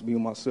responsibility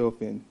of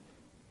myself. And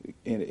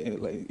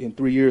like in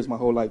 3 years, my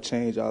whole life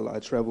changed. I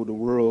traveled the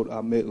world.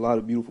 I met a lot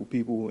of beautiful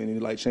people, and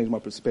it like changed my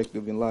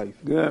perspective in life.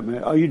 Good,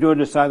 man. Are you doing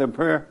the silent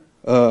prayer?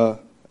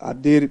 I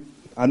did it.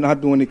 I'm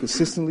not doing it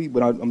consistently,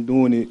 but I'm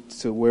doing it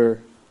to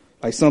where,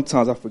 like,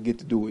 sometimes I forget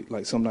to do it.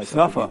 Like, some nights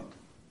Suffer. I forget.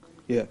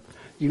 Yeah.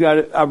 You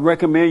got. I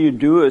recommend you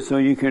do it so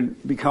you can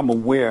become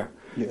aware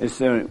Yeah.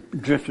 instead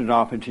of drifting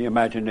off into your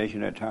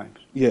imagination at times.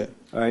 Yeah.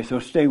 All right, so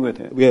stay with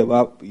it. Yeah,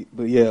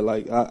 but yeah,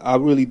 like, I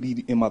really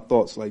be in my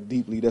thoughts, like,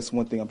 deeply. That's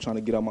one thing I'm trying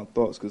to get out of my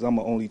thoughts, because I'm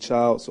an only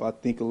child, so I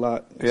think a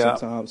lot. And Yeah.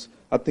 sometimes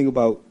I think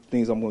about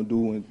things I'm going to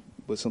do,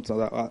 but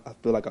sometimes I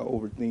feel like I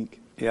overthink.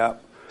 Yeah.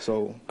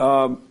 So.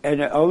 And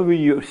the other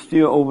reason you're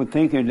still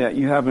overthinking that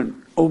you haven't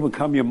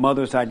overcome your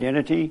mother's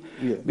identity,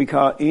 Yeah.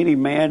 because any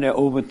man that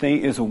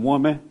overthink is a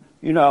woman.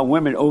 You know how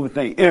women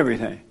overthink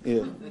everything.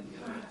 Yeah.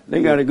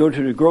 They got to go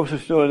to the grocery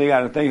store. They got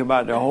to think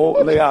about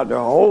lay out the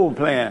whole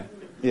plan.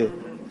 Yeah.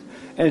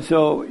 And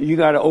so you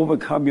got to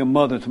overcome your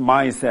mother's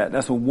mindset.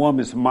 That's a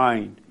woman's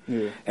mind.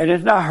 Yeah. And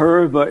it's not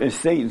hers, but it's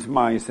Satan's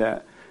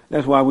mindset.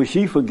 That's why when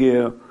she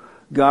forgive,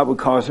 God would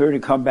cause her to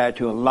come back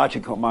to a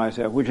logical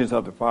mindset, which is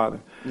of the Father.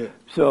 Yeah.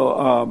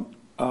 So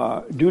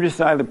do the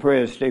silent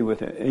prayer and stay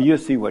with it, and you'll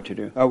see what to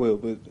do. I will,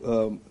 but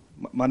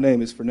my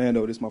name is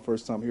Fernando. This is my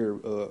first time here. I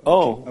came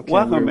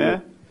welcome, here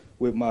man.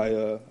 With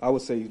my, I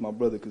would say he's my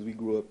brother because we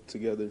grew up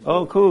together.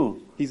 Oh, cool.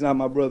 He's not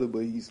my brother, but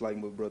he's like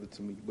my brother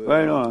to me. But,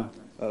 right on.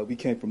 We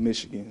came from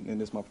Michigan, and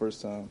this is my first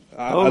time.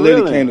 I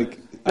literally really? came to.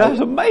 That's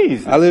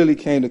amazing. I literally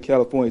came to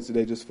California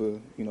today just for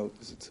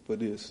for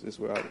this. This is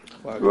where I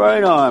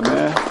right on,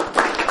 man.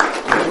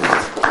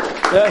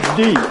 That's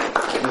deep.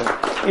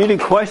 Yeah. Any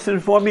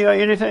questions for me or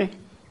anything?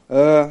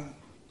 Or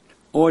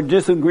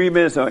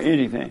disagreements or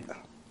anything?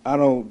 I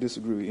don't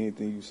disagree with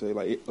anything you say.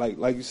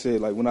 Like you said,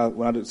 like when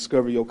I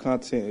discovered your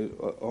content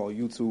on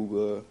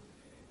YouTube,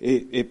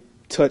 it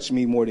touched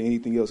me more than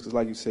anything else. Because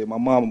like you said, my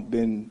mom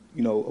been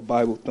a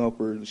Bible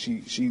thumper.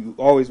 She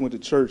always went to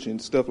church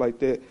and stuff like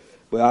that.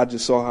 But I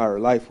just saw how her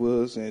life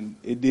was, and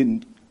it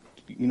didn't.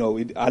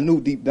 I knew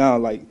deep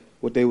down like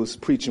what they was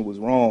preaching was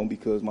wrong,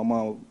 because my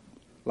mom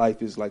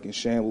life is like in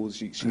shambles.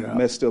 She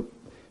messed up,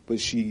 but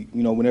she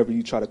whenever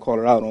you try to call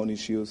her out on it,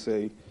 she'll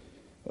say.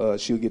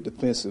 She'll get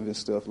defensive and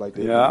stuff like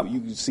that. Yeah.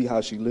 You can see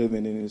how she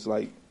living, and it's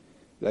like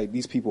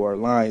these people are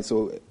lying.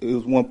 So it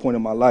was one point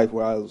in my life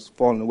where I was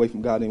falling away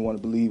from God. I didn't want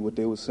to believe what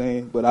they were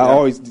saying, but I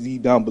always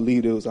deep down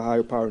believed there was a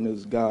higher power and there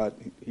was God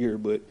here.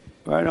 But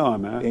right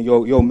on, man. And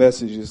your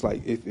message is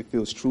like it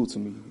feels true to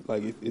me.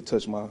 Like it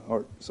touched my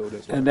heart. So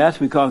that's why. And that's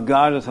because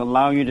God is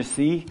allowing you to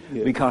see,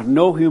 because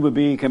no human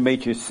being can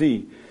make you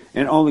see,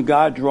 and only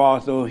God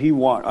draws those He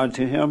wants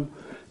unto Him.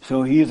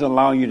 So He's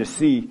allowing you to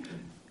see.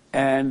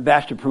 And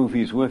that's the proof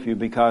He's with you,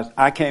 because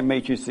I can't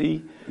make you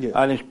see. Yeah.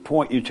 I just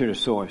point you to the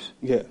source.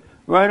 Yeah.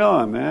 Right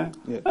on, man.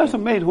 Yeah. That's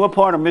amazing. What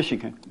part of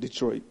Michigan?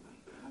 Detroit.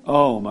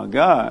 Oh, my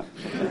God.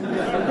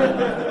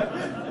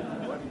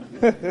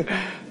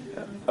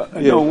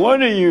 No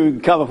wonder you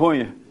in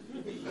California.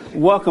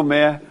 Welcome,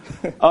 man.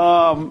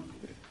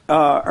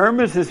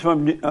 Ernest is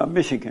from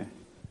Michigan.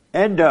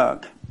 And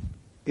Doug.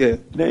 Yeah.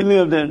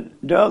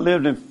 Doug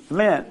lived in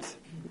Flint.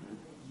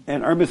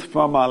 And Ernest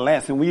from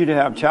Lansing. We used to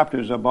have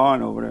chapters of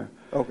barn over there.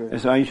 Okay.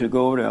 And so I used to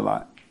go over there a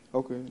lot.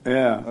 Okay.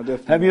 Yeah.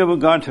 Have you ever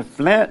gone to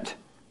Flint?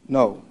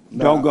 No.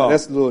 Don't go.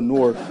 That's a little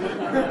north.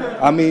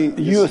 I mean,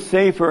 you're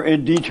safer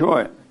in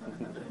Detroit.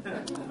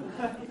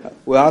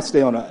 Well, I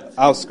stay on the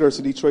outskirts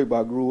of Detroit,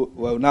 but I grew up.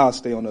 Well, now I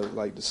stay on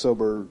the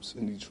suburbs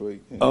in Detroit.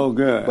 Oh,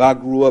 good. But I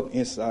grew up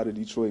inside of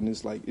Detroit, and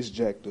it's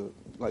jacked up.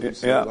 Like you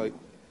said, Yeah. like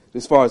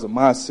as far as the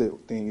mindset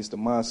thing, it's the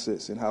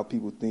mindsets and how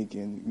people think,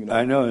 and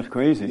I know, it's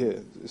crazy. Yeah.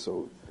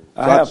 So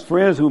I have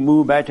friends who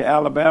moved back to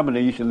Alabama.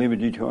 They used to live in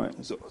Detroit.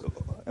 As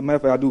a matter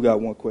of fact, I do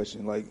got one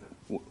question. Like,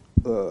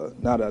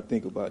 now that I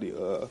think about it,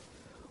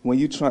 when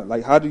you try,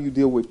 like, how do you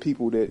deal with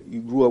people that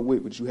you grew up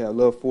with, but you have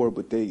love for,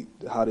 but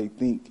how they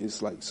think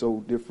is like so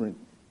different?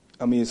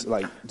 I mean, it's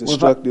like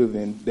destructive,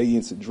 and they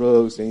into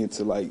drugs, they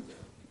into like,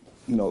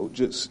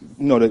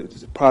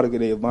 the product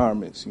of their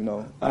environments.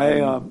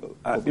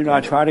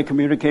 I try to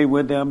communicate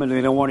with them, and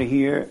they don't want to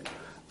hear it.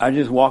 I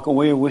just walk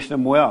away and wish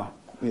them well.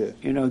 Yeah.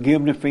 Give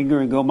them the finger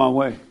and go my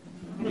way.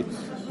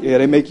 Yeah,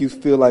 they make you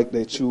feel like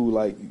that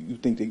you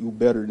think that you're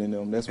better than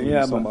them. That's what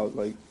you're talking about.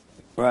 Like,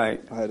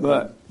 right.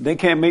 But they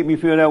can't make me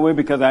feel that way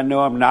because I know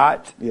I'm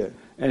not. Yeah.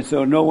 And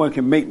so no one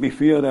can make me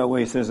feel that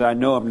way since I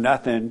know I'm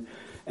nothing.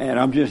 And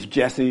I'm just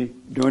Jesse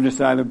doing the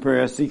silent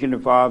prayer, seeking the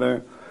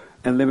Father,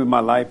 and living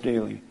my life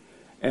daily.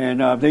 And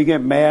if they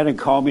get mad and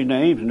call me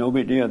names, no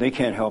big deal. They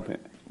can't help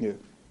it. Yeah.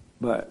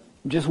 But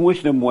just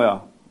wish them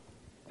well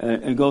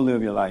and go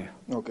live your life.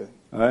 Okay.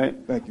 All right?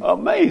 Thank you.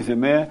 Amazing,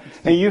 man.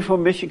 And you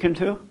from Michigan,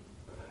 too?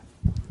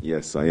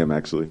 Yes, I am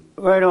actually.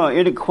 Right on.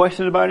 Any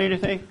questions about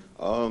anything?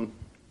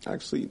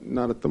 Actually,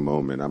 not at the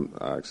moment.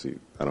 I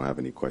don't have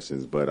any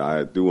questions, but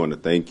I do want to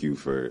thank you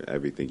for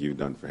everything you've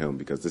done for him,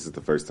 because this is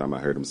the first time I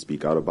heard him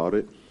speak out about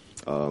it.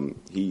 I'm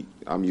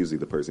usually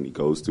the person he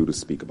goes to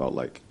speak about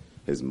like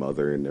his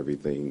mother and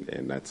everything,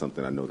 and that's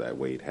something I know that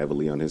weighed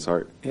heavily on his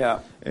heart. Yeah.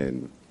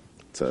 And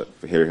to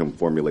hear him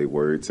formulate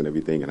words and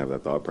everything and have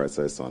that thought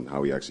process on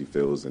how he actually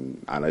feels,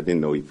 and I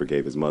didn't know he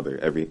forgave his mother.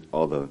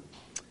 All the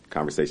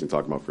conversation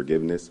talking about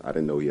forgiveness, I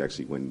didn't know he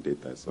actually went and did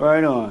that. So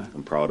right on.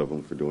 I'm proud of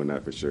him for doing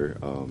that for sure.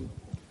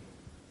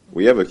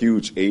 We have a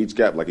huge age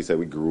gap. Like you said,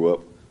 we grew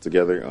up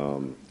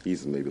together.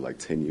 He's maybe like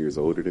 10 years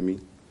older than me,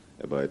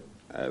 but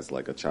as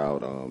like a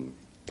child,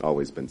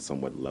 always been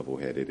somewhat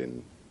level-headed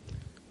and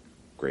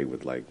great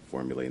with like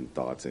formulating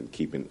thoughts and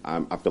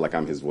I feel like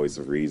I'm his voice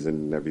of reason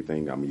and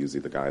everything. I'm usually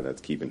the guy that's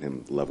keeping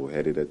him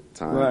level-headed at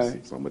times.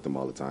 Right. So I'm with him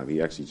all the time.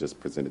 He actually just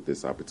presented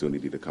this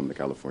opportunity to come to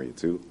California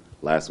too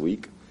last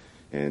week.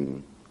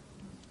 And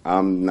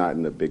I'm not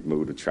in a big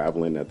mood of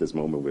traveling at this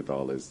moment with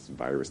all this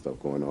virus stuff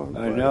going on.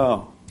 I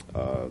know.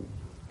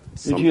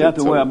 Did Did you have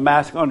to wear a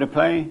mask on the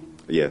plane?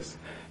 Yes.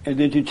 And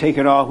did you take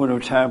it off when it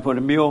was time for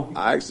the meal?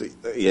 I actually,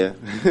 yeah.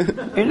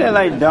 Isn't that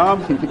like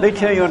dumb? They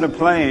tell you on the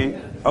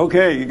plane,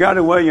 okay, you got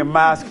to wear your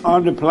mask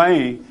on the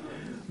plane,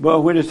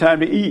 but when it's time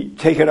to eat,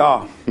 take it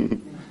off.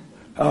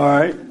 All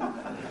right?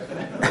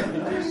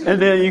 And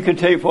then you can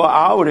take for an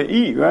hour to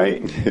eat,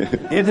 right?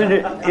 Isn't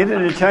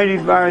the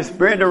Chinese virus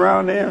spreading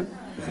around there?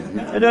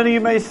 It doesn't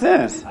even make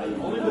sense. I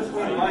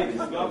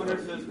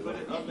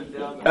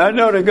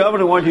know the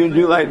governor wants you to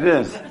do like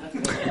this.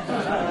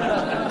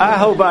 I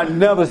hope I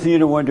never see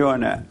anyone doing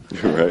that.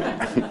 Right.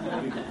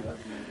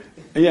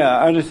 Yeah,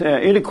 I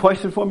understand. Any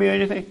questions for me or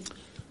anything?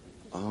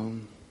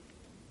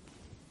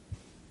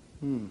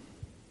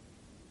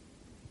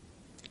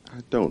 I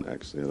don't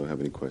actually. I don't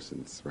have any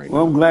questions right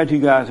Well, now. I'm glad you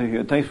guys are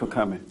here. Thanks for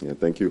coming. Yeah,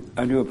 thank you.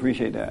 I do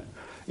appreciate that.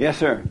 Yes,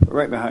 sir.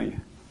 Right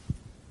behind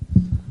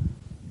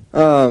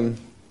you.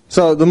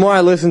 So the more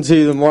I listen to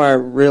you, the more I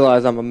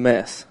realize I'm a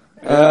mess.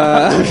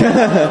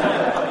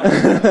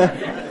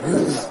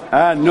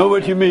 I know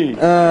what you mean.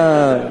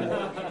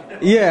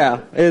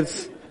 Yeah,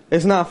 it's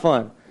not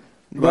fun.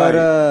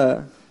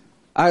 But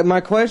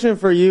my question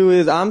for you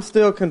is, I'm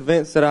still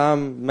convinced that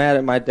I'm mad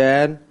at my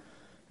dad,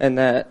 and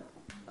that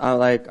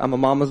I'm a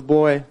mama's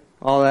boy,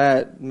 all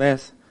that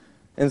mess.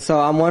 And so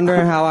I'm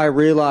wondering how I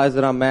realize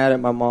that I'm mad at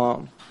my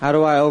mom. How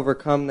do I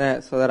overcome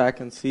that so that I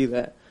can see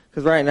that?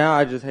 Because right now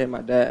I just hate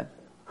my dad.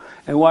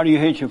 And why do you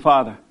hate your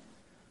father?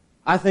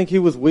 I think he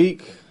was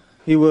weak.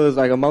 He was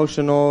like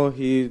emotional.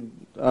 He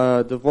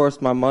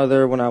divorced my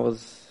mother when I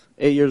was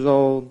 8 years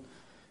old.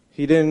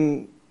 He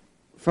didn't,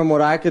 from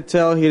what I could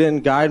tell, he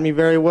didn't guide me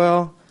very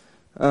well.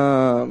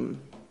 And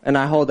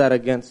I hold that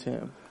against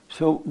him.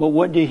 So, but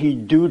what did he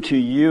do to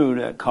you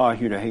that caused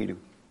you to hate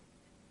him?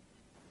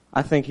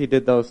 I think he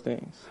did those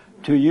things.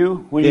 To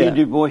you? When he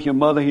divorced your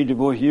mother, he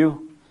divorced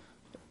you?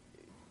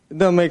 It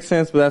doesn't make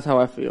sense, but that's how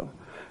I feel.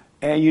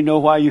 And you know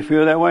why you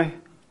feel that way?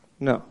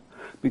 No.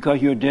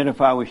 Because you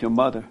identify with your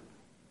mother.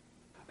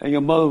 And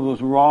your mother was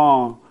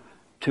wrong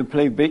to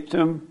play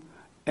victim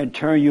and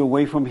turn you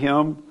away from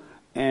him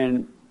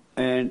and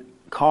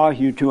cause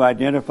you to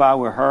identify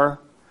with her.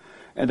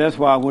 And that's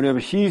why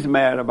whatever she's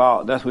mad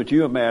about, that's what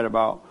you're mad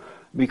about.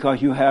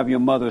 Because you have your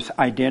mother's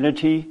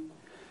identity,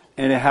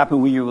 and it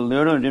happened when you were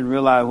little and didn't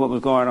realize what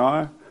was going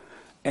on.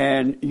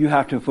 And you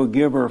have to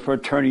forgive her for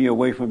turning you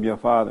away from your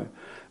father.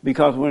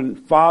 Because when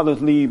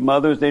fathers leave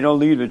mothers, they don't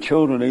leave the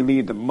children, they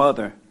leave the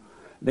mother.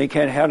 They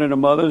can't handle the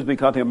mothers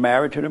because they're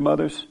married to the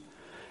mothers.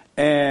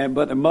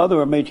 But the mother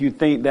will make you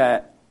think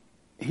that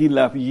he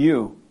left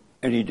you,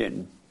 and he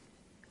didn't.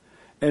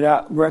 And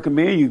I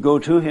recommend you go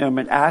to him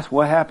and ask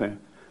what happened.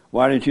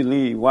 Why did you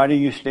leave? Why did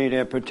you stay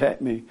there and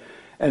protect me?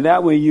 And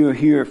that way you'll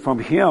hear it from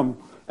him,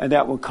 and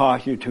that will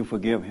cause you to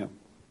forgive him.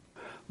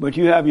 But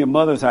you have your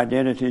mother's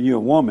identity, and you're a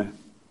woman.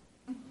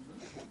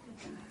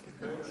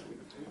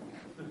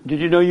 Did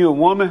you know you're a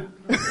woman?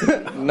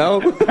 No.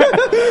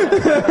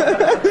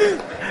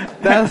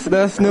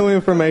 That's new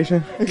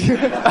information.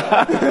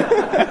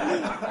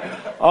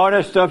 All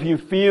that stuff you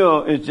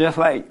feel is just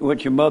like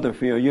what your mother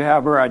feels. You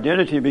have her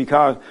identity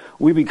because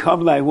we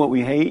become like what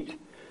we hate,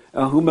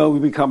 whomever we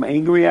become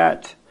angry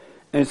at.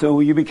 And so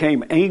when you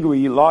became angry,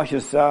 you lost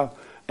yourself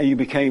and you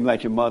became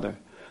like your mother.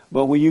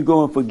 But when you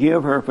go and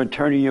forgive her for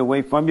turning you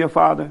away from your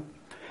father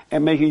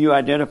and making you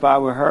identify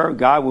with her,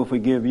 God will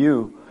forgive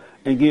you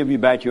and give you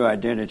back your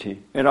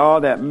identity. And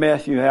all that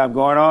mess you have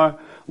going on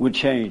will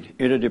change.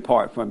 It'll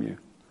depart from you.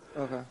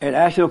 Okay. And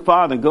ask your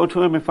father, go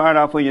to him and find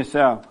out for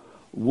yourself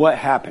what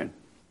happened.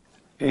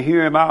 And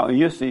hear him out and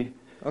you'll see.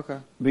 Okay.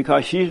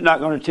 Because she's not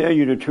going to tell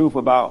you the truth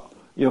about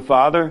your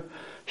father.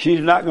 She's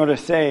not going to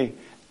say,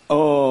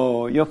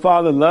 oh, your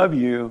father loved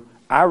you.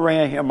 I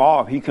ran him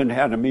off. He couldn't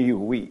handle me. He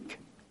was weak.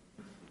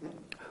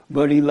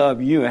 But he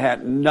loved you. It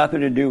had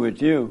nothing to do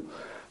with you.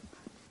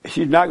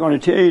 She's not going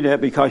to tell you that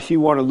because she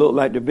want to look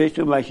like the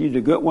victim, like she's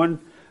the good one,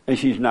 and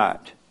she's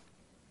not.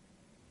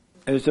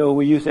 And so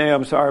when you say,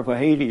 I'm sorry for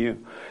hating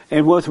you.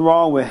 And what's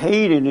wrong with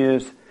hating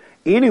is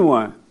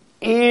anyone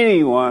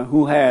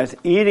who has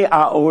any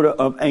iota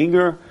of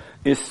anger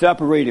is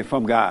separated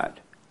from God.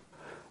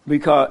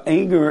 Because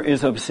anger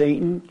is of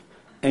Satan,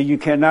 and you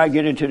cannot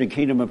get into the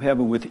kingdom of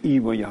heaven with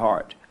evil in your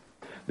heart.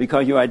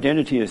 Because your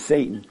identity is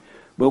Satan.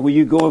 But when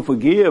you go and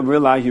forgive,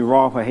 realize you're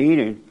wrong for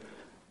hating,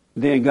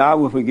 then God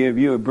will forgive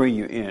you and bring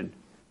you in.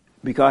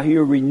 Because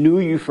he'll renew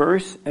you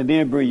first and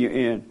then bring you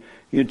in.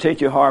 He'll take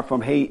your heart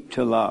from hate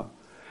to love.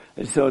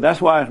 And so that's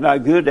why it's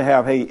not good to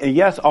have hate. And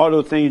yes, all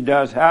those things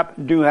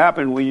do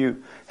happen when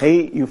you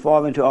hate, you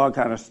fall into all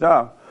kind of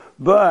stuff.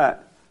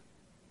 But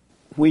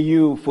when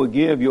you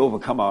forgive, you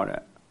overcome all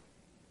that.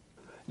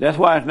 That's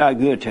why it's not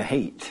good to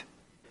hate.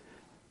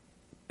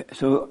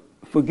 So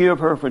forgive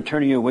her for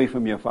turning you away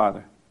from your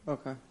father.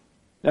 Okay.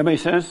 That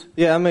makes sense?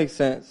 Yeah, that makes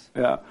sense.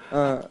 Yeah.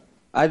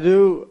 I'm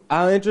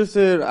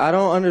interested. I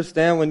don't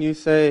understand when you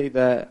say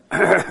that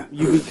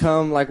you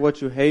become like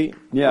what you hate.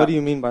 Yeah. What do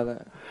you mean by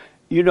that?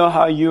 You know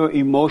how you're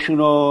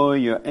emotional,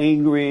 you're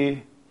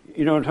angry,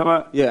 you know what I'm talking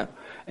about? Yeah.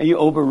 And you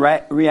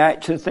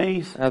overreact to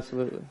things?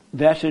 Absolutely.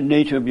 That's the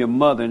nature of your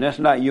mother, and that's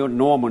not your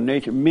normal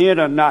nature. Men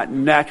are not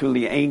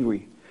naturally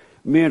angry.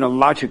 Men are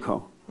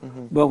logical.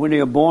 Mm-hmm. But when they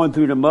are born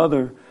through the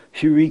mother,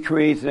 she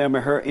recreates them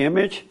in her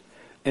image,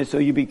 and so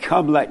you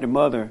become like the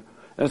mother.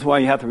 That's why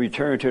you have to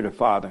return to the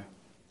father.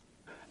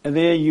 And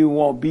then you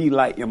won't be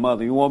like your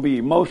mother. You won't be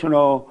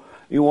emotional.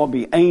 You won't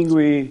be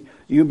angry.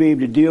 You'll be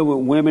able to deal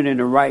with women in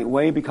the right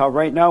way, because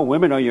right now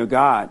women are your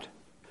God.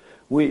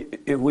 When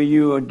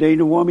you are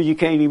dating a woman, you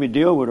can't even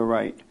deal with her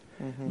right,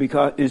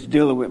 because it's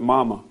dealing with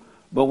mama.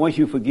 But once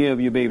you forgive,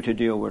 you'll be able to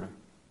deal with her.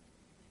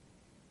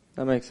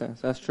 That makes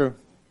sense. That's true.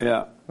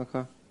 Yeah.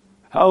 Okay.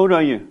 How old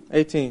are you?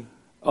 18.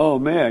 Oh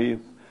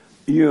man,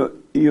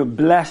 you're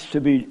blessed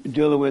to be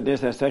dealing with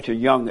this at such a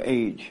young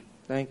age.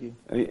 Thank you.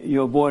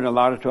 You're avoiding a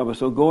lot of trouble.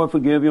 So go and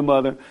forgive your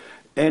mother.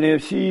 And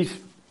if she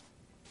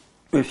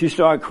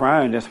starts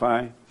crying, that's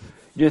fine.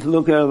 Just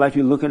look at her like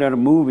you're looking at a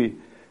movie,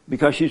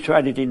 because she's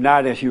trying to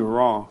deny that you're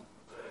wrong.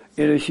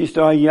 And if she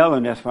starts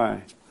yelling, that's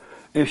fine.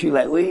 If she's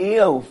like, well,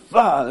 your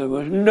father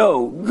was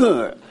no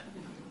good,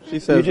 she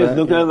says you just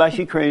that, look at her like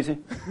she's crazy.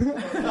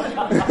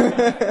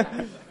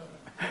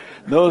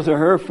 Those are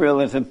her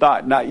feelings and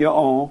thought, not your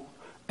own.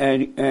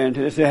 And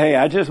to say, hey,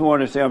 I just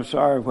want to say I'm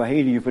sorry for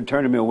hating you, for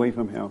turning me away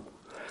from him.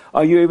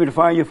 Are you able to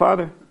find your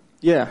father?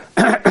 Yeah.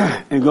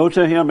 And go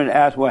to him and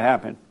ask what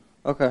happened.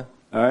 Okay.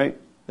 All right?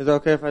 Is it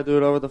okay if I do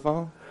it over the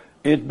phone?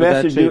 It's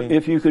best to do,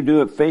 if you could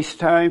do it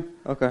FaceTime.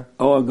 Okay.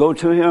 Or go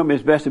to him.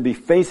 It's best to be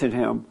facing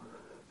him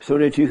so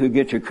that you could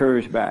get your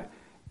courage back.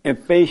 And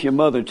face your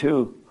mother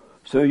too.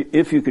 So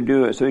if you could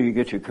do it, so you can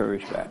get your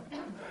courage back.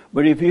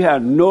 But if you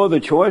have no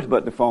other choice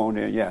but the phone,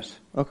 then yes.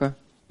 Okay.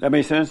 That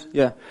makes sense?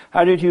 Yeah.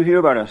 How did you hear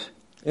about us?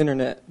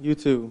 Internet,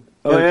 YouTube,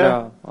 Oh, yeah?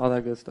 job, all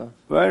that good stuff.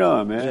 Right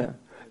on, man. Yeah.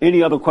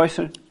 Any other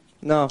question?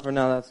 No, for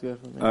now that's good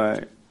for me. All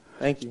right.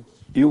 Thank you.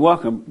 You're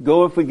welcome.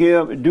 Go and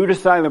forgive. Do the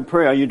silent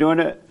prayer. Are you doing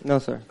it? No,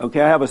 sir.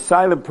 Okay, I have a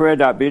silent prayer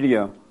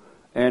video,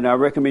 and I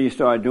recommend you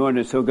start doing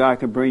it so God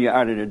can bring you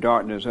out of the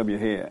darkness of your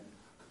head.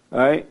 All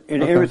right?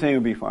 And Okay. everything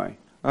will be fine.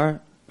 All right.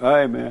 All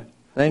right, man.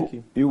 Thank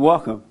you. You're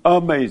welcome.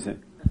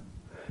 Amazing.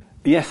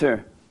 Yes,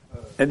 sir.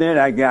 And then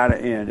I got to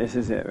end. This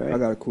is it, right? I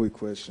got a quick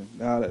question.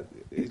 Now that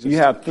it just You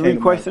have came 3 to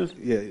my- questions?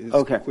 Yeah, it's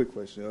Okay. a quick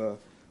question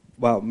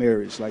about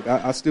marriage. Like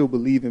I still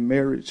believe in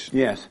marriage.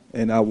 Yes.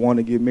 And I want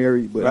to get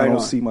married, but Right I don't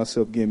on. see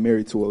myself getting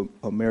married to an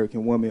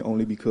American woman,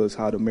 only because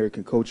how the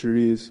American culture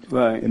is.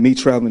 Right. And me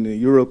traveling to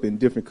Europe and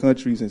different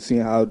countries and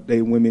seeing how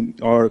they women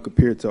are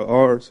compared to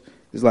ours,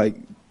 it's like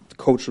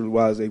culturally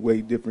wise they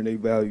way different. They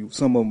value,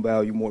 some of them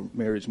value more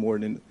marriage more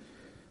than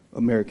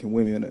American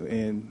women,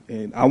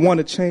 and I want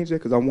to change that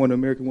because I want an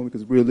American woman,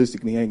 because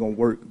realistically it ain't gonna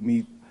work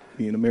me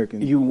be an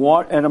American. You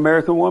want an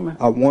American woman?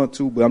 I want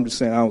to, but I'm just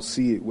saying I don't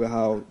see it with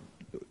how.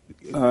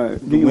 Do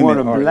you want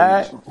a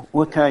black?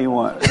 What kind you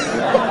want?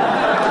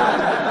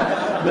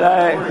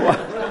 Black.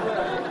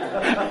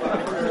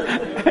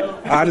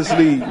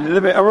 Honestly,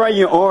 let me write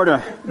your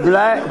order: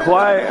 black,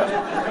 white,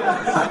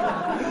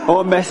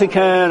 or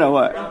Mexican, or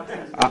what?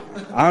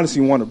 I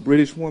honestly want a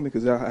British woman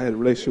because I had a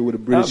relationship with a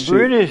British chick.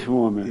 British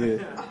woman.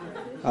 Yeah,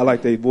 I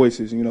like their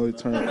voices. You know, it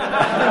turns.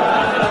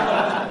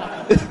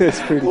 It's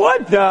pretty.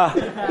 What the?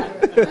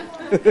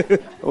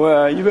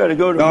 Well, you better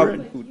go to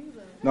Britain.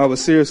 No, but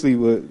seriously,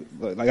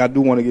 but like I do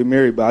want to get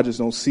married, but I just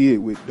don't see it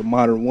with the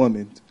modern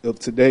woman of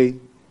today.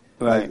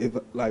 Right.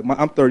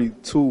 I'm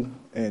 32,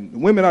 and the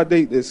women I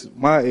date that's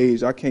my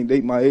age, I can't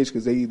date my age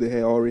because they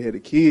either already had a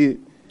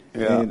kid.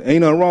 Yeah. And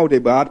ain't nothing wrong with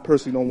that, but I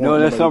personally don't want. No,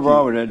 there's something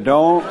wrong with that.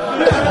 Don't.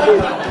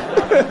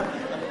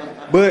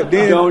 But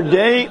then don't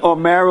date or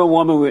marry a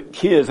woman with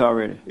kids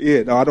already.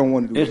 Yeah, no, I don't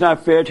want to do It's that.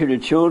 not fair to the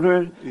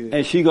children,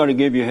 and she's going to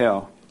give you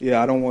hell.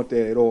 Yeah, I don't want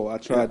that at all. I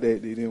tried that;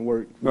 it didn't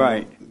work.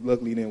 Right.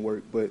 Luckily, it didn't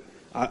work. But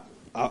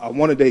I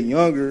want to date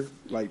younger,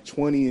 like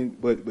 20,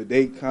 but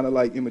they kind of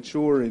like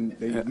immature and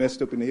they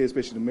messed up in the head,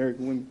 especially the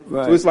American women.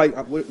 Right. So it's like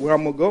where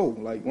I'm gonna go,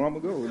 like where I'm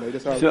gonna go. Like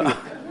that's how.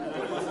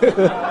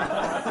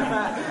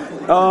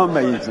 Oh,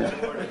 amazing.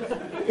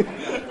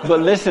 But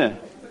listen,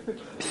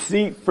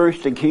 seek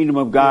first the kingdom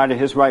of God in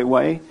His right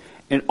way,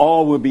 and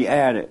all will be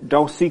added.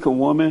 Don't seek a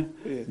woman.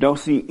 Yeah. Don't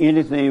seek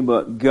anything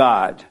but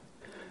God.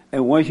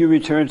 And once you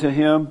return to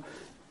Him,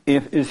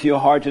 if it's your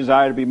heart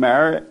desire to be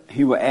married,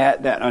 He will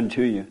add that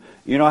unto you.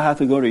 You don't have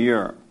to go to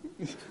Europe.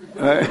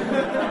 Right?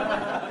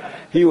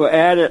 He will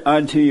add it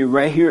unto you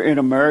right here in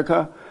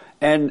America.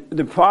 And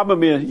the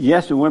problem is,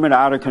 yes, the women are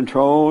out of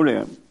control.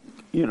 They're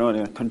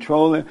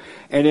controlling.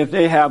 And if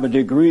they have a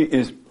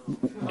degree,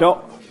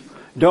 don't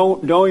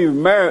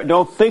even marry.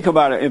 Don't think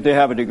about it if they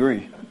have a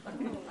degree.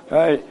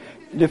 Right?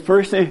 The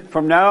first thing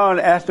from now on,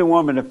 ask the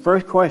woman the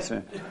first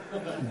question: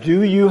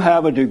 do you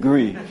have a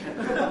degree?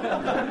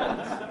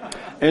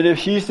 And if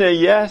she says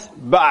yes,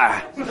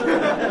 bye.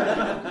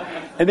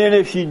 And then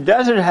if she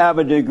doesn't have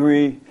a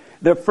degree,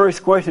 the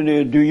first question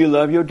is, do you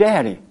love your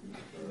daddy?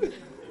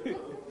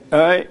 All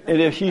right?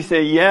 And if she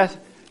says yes,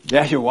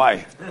 that's your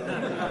wife.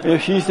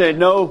 If she said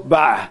no,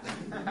 bye.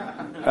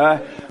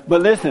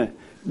 But listen,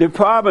 the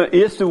problem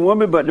is the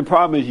woman, but the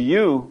problem is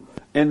you,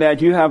 in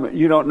that you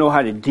don't know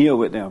how to deal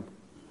with them.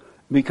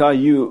 Because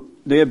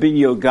they've been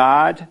your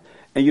God,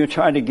 and you're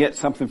trying to get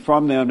something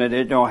from them that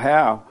they don't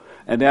have,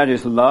 and that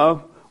is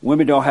love.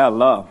 Women don't have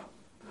love.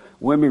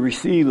 Women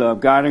receive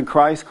love. God in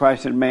Christ,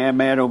 Christ in man,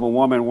 man over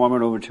woman,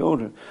 woman over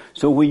children.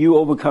 So when you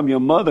overcome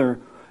your mother,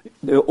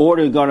 the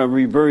order is going to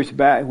reverse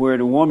back where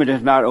the woman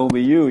is not over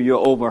you, you're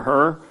over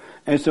her.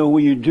 And so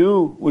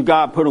when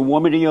God put a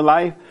woman in your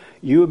life,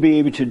 you'll be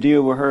able to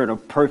deal with her in a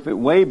perfect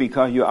way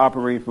because you're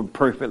operating from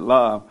perfect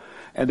love.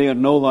 And they are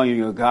no longer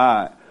your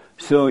God.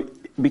 So,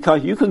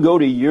 because you can go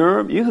to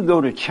Europe, you can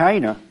go to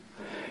China.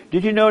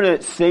 Did you know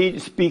that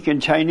saints speak in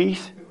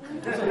Chinese?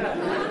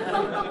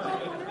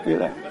 You're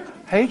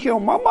like, hate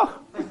your mama,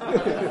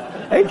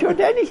 hate your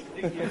daddy.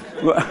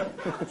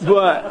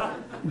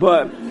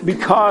 But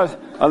because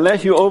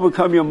unless you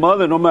overcome your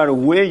mother, no matter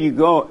where you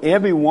go,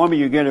 every woman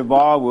you get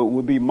involved with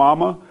will be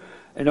mama.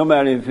 And no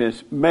matter if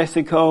it's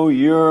Mexico,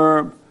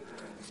 Europe,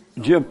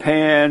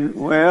 Japan,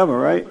 wherever,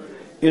 right?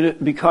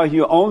 Because of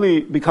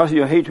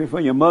your hatred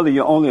for your mother,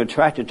 you're only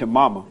attracted to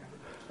mama.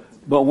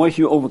 But once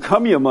you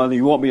overcome your mother,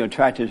 you won't be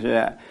attracted to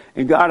that.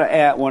 And God will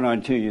add one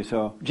unto you.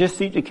 So just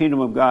seek the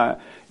kingdom of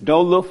God.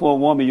 Don't look for a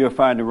woman, you'll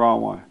find the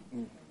wrong one.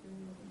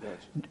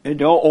 And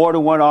don't order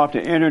one off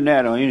the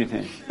internet or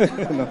anything.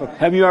 No.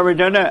 Have you ever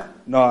done that?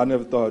 No, I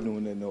never thought of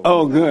doing that. No.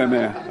 Oh, good,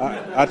 man.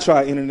 I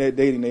try internet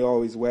dating. They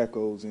always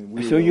wackos and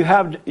weirdos. So you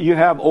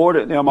have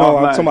ordered them No, offline?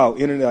 I'm talking about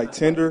internet, like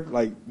Tinder,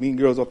 like meeting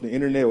girls off the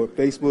internet or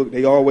Facebook.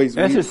 They always.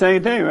 That's the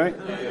same thing, right?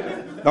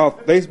 No,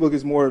 Facebook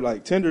is more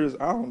like Tinder is,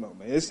 I don't know,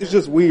 man. It's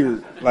just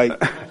weird. Like,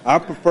 I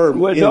prefer.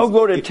 Well, don't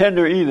go to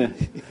Tinder either.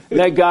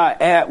 Let God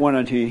add one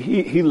unto you.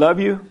 He love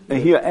you,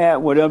 and He'll add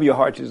whatever your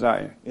heart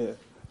desire. Yeah.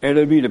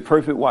 It'll be the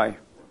perfect wife.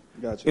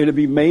 Gotcha. It'll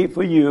be made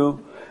for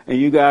you, and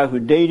you guys who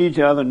date each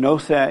other, no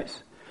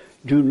sex.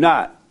 Do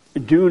not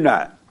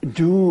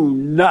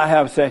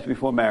have sex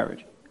before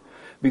marriage.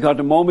 Because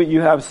the moment you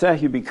have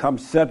sex, you become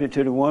subject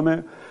to the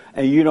woman,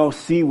 and you don't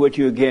see what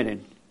you're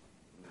getting.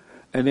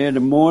 And then the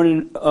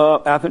morning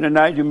after the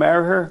night you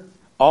marry her,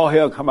 all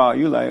hell come out.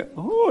 You're like,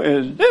 who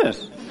is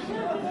this?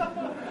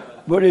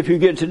 But if you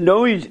get to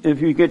know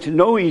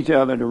each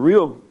other, the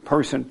real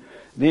person,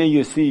 then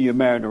you see you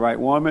married the right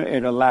woman, and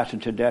it'll last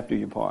until death do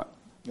you part.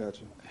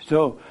 Gotcha.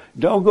 So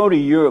don't go to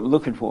Europe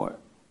looking for it.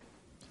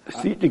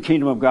 Seek the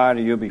kingdom of God,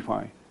 and you'll be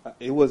fine.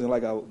 It wasn't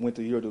like I went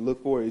to Europe to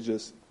look for it.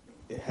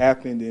 It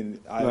happened, and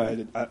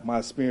Right. my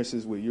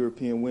experiences with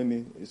European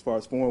women, as far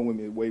as foreign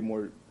women, is way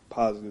more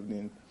positive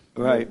than.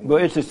 Right,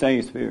 but it's the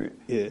same spirit.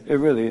 Yeah. It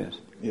really is.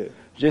 Yeah.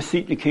 Just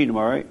seek the kingdom,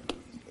 all right?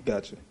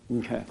 Gotcha.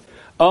 Okay.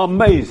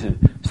 Amazing.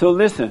 So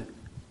listen,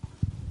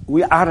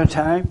 we're out of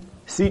time.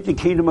 Seek the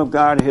kingdom of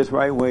God in his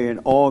right way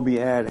and all be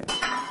added.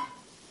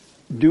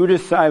 Do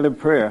this silent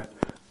prayer.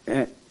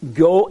 And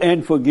go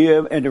and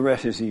forgive, and the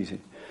rest is easy.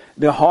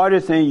 The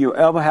hardest thing you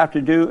ever have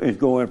to do is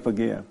go and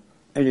forgive,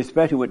 and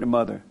especially with the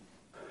mother.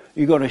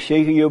 You're going to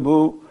shake in your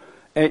boot,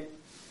 and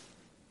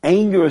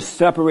anger will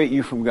separate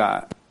you from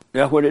God.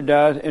 That's what it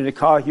does, and it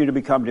causes you to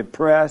become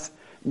depressed,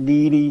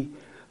 needy,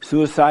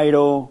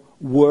 suicidal,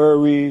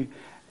 worry,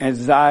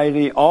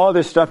 anxiety. All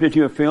the stuff that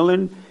you're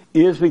feeling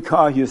is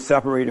because you're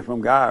separated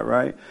from God,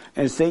 right?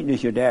 And Satan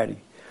is your daddy.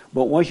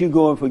 But once you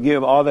go and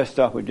forgive, all that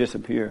stuff will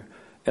disappear,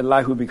 and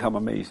life will become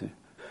amazing.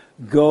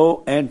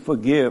 Go and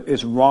forgive.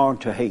 It's wrong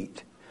to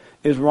hate.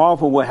 It's wrong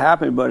for what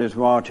happened, but it's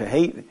wrong to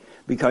hate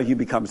because you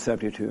become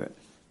subject to it.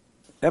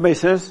 That makes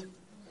sense?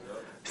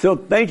 So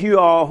thank you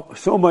all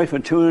so much for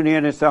tuning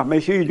in and stuff.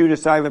 Make sure you do the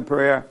silent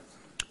prayer.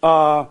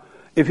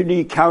 If you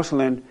need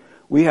counseling,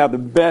 we have the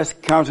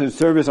best counseling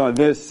service on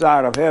this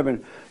side of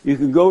heaven. You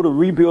can go to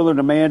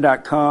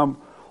rebuildingtheman.com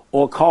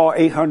or call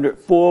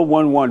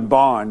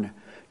 800-411-BOND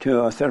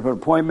to set up an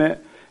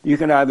appointment. You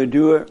can either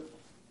do it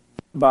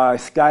by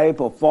Skype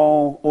or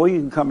phone, or you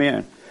can come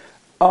in.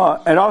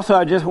 And also,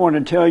 I just want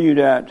to tell you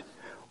that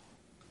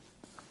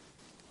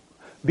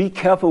be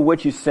careful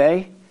what you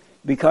say,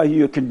 because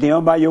you're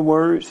condemned by your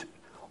words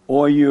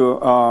or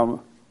you're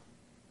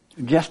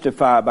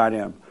justified by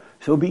them.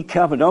 So be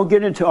careful. Don't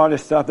get into all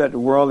this stuff that the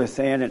world is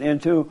saying and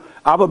into.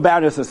 Our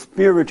battle is a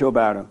spiritual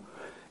battle.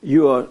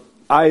 You are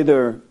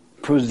either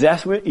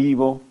possessed with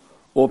evil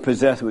or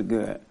possessed with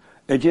good.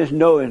 And just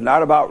know it's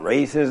not about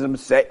racism,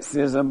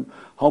 sexism,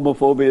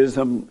 homophobia,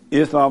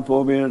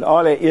 Islamophobia,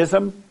 all that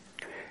ism.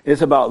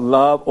 It's about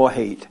love or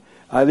hate.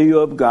 Either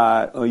you're of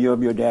God or you're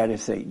of your daddy,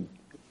 Satan.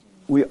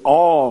 We're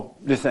all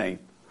the same.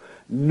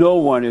 No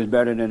one is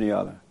better than the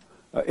other.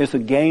 It's a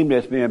game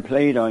that's being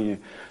played on you.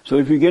 So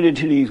if you get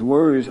into these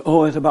words,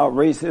 oh, it's about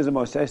racism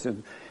or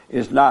sexism,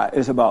 it's not.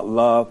 It's about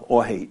love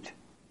or hate.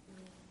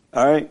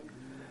 All right?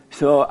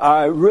 So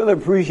I really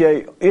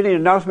appreciate any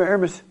announcement,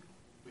 Hermes?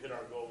 We hit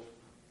our goal.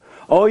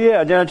 Oh,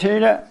 yeah. Did I tell you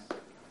that?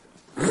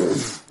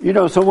 You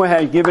know, someone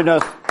had given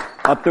us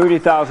a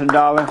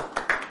 $30,000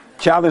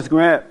 challenge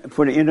grant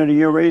for the end of the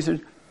year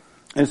raising.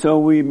 And so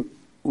we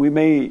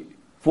made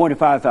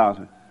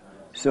 $45,000.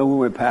 So we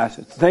went past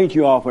it. Thank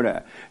you all for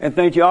that. And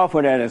thank you all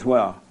for that as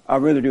well. I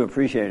really do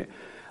appreciate it.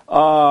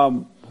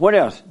 What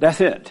else? That's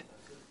it.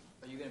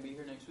 Are you going to be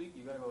here next week?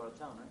 You got to go out of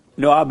town, right?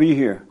 No, I'll be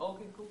here.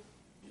 Okay, cool.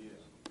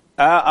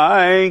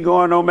 I ain't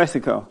going to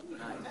Mexico.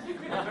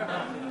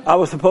 I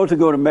was supposed to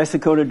go to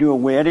Mexico to do a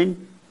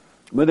wedding,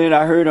 but then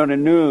I heard on the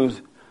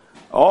news,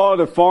 all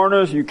the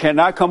foreigners, you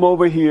cannot come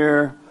over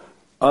here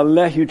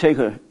unless you take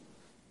a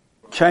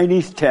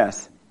Chinese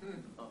test,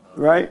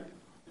 right?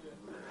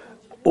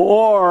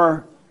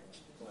 And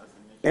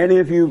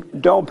if you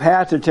don't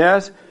pass the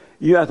test,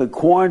 you have to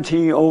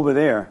quarantine over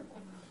there.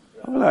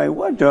 I'm like,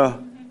 what the?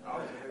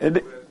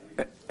 And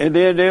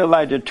then they're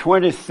like the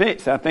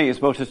 26th, I think it's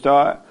supposed to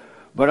start.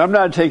 But I'm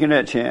not taking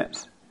that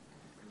chance,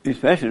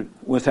 especially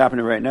what's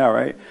happening right now,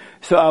 right?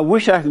 So I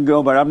wish I could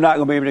go, but I'm not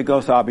going to be able to go,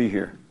 so I'll be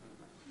here.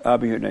 I'll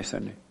be here next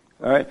Sunday.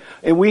 All right?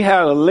 And we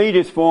have a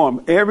ladies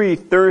forum. Every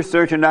third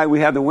Thursday night we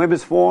have the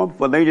women's forum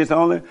for ladies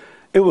only.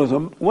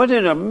 Wasn't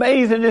it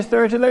amazing this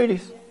Thursday,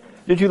 ladies?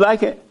 Did you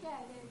like it?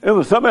 It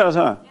was something else,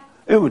 huh?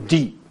 It was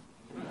deep.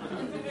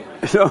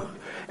 So,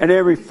 and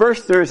every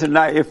first Thursday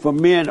night is for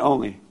men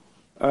only.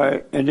 All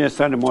right? And then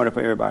Sunday morning for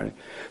everybody.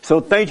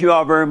 So thank you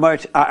all very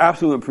much. I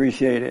absolutely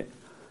appreciate it.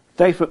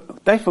 Thanks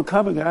for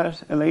coming,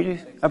 guys and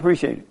ladies. I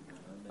appreciate it.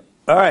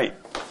 All right.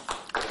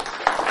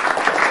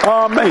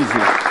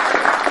 Amazing.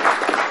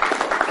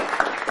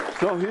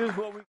 So here's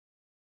what we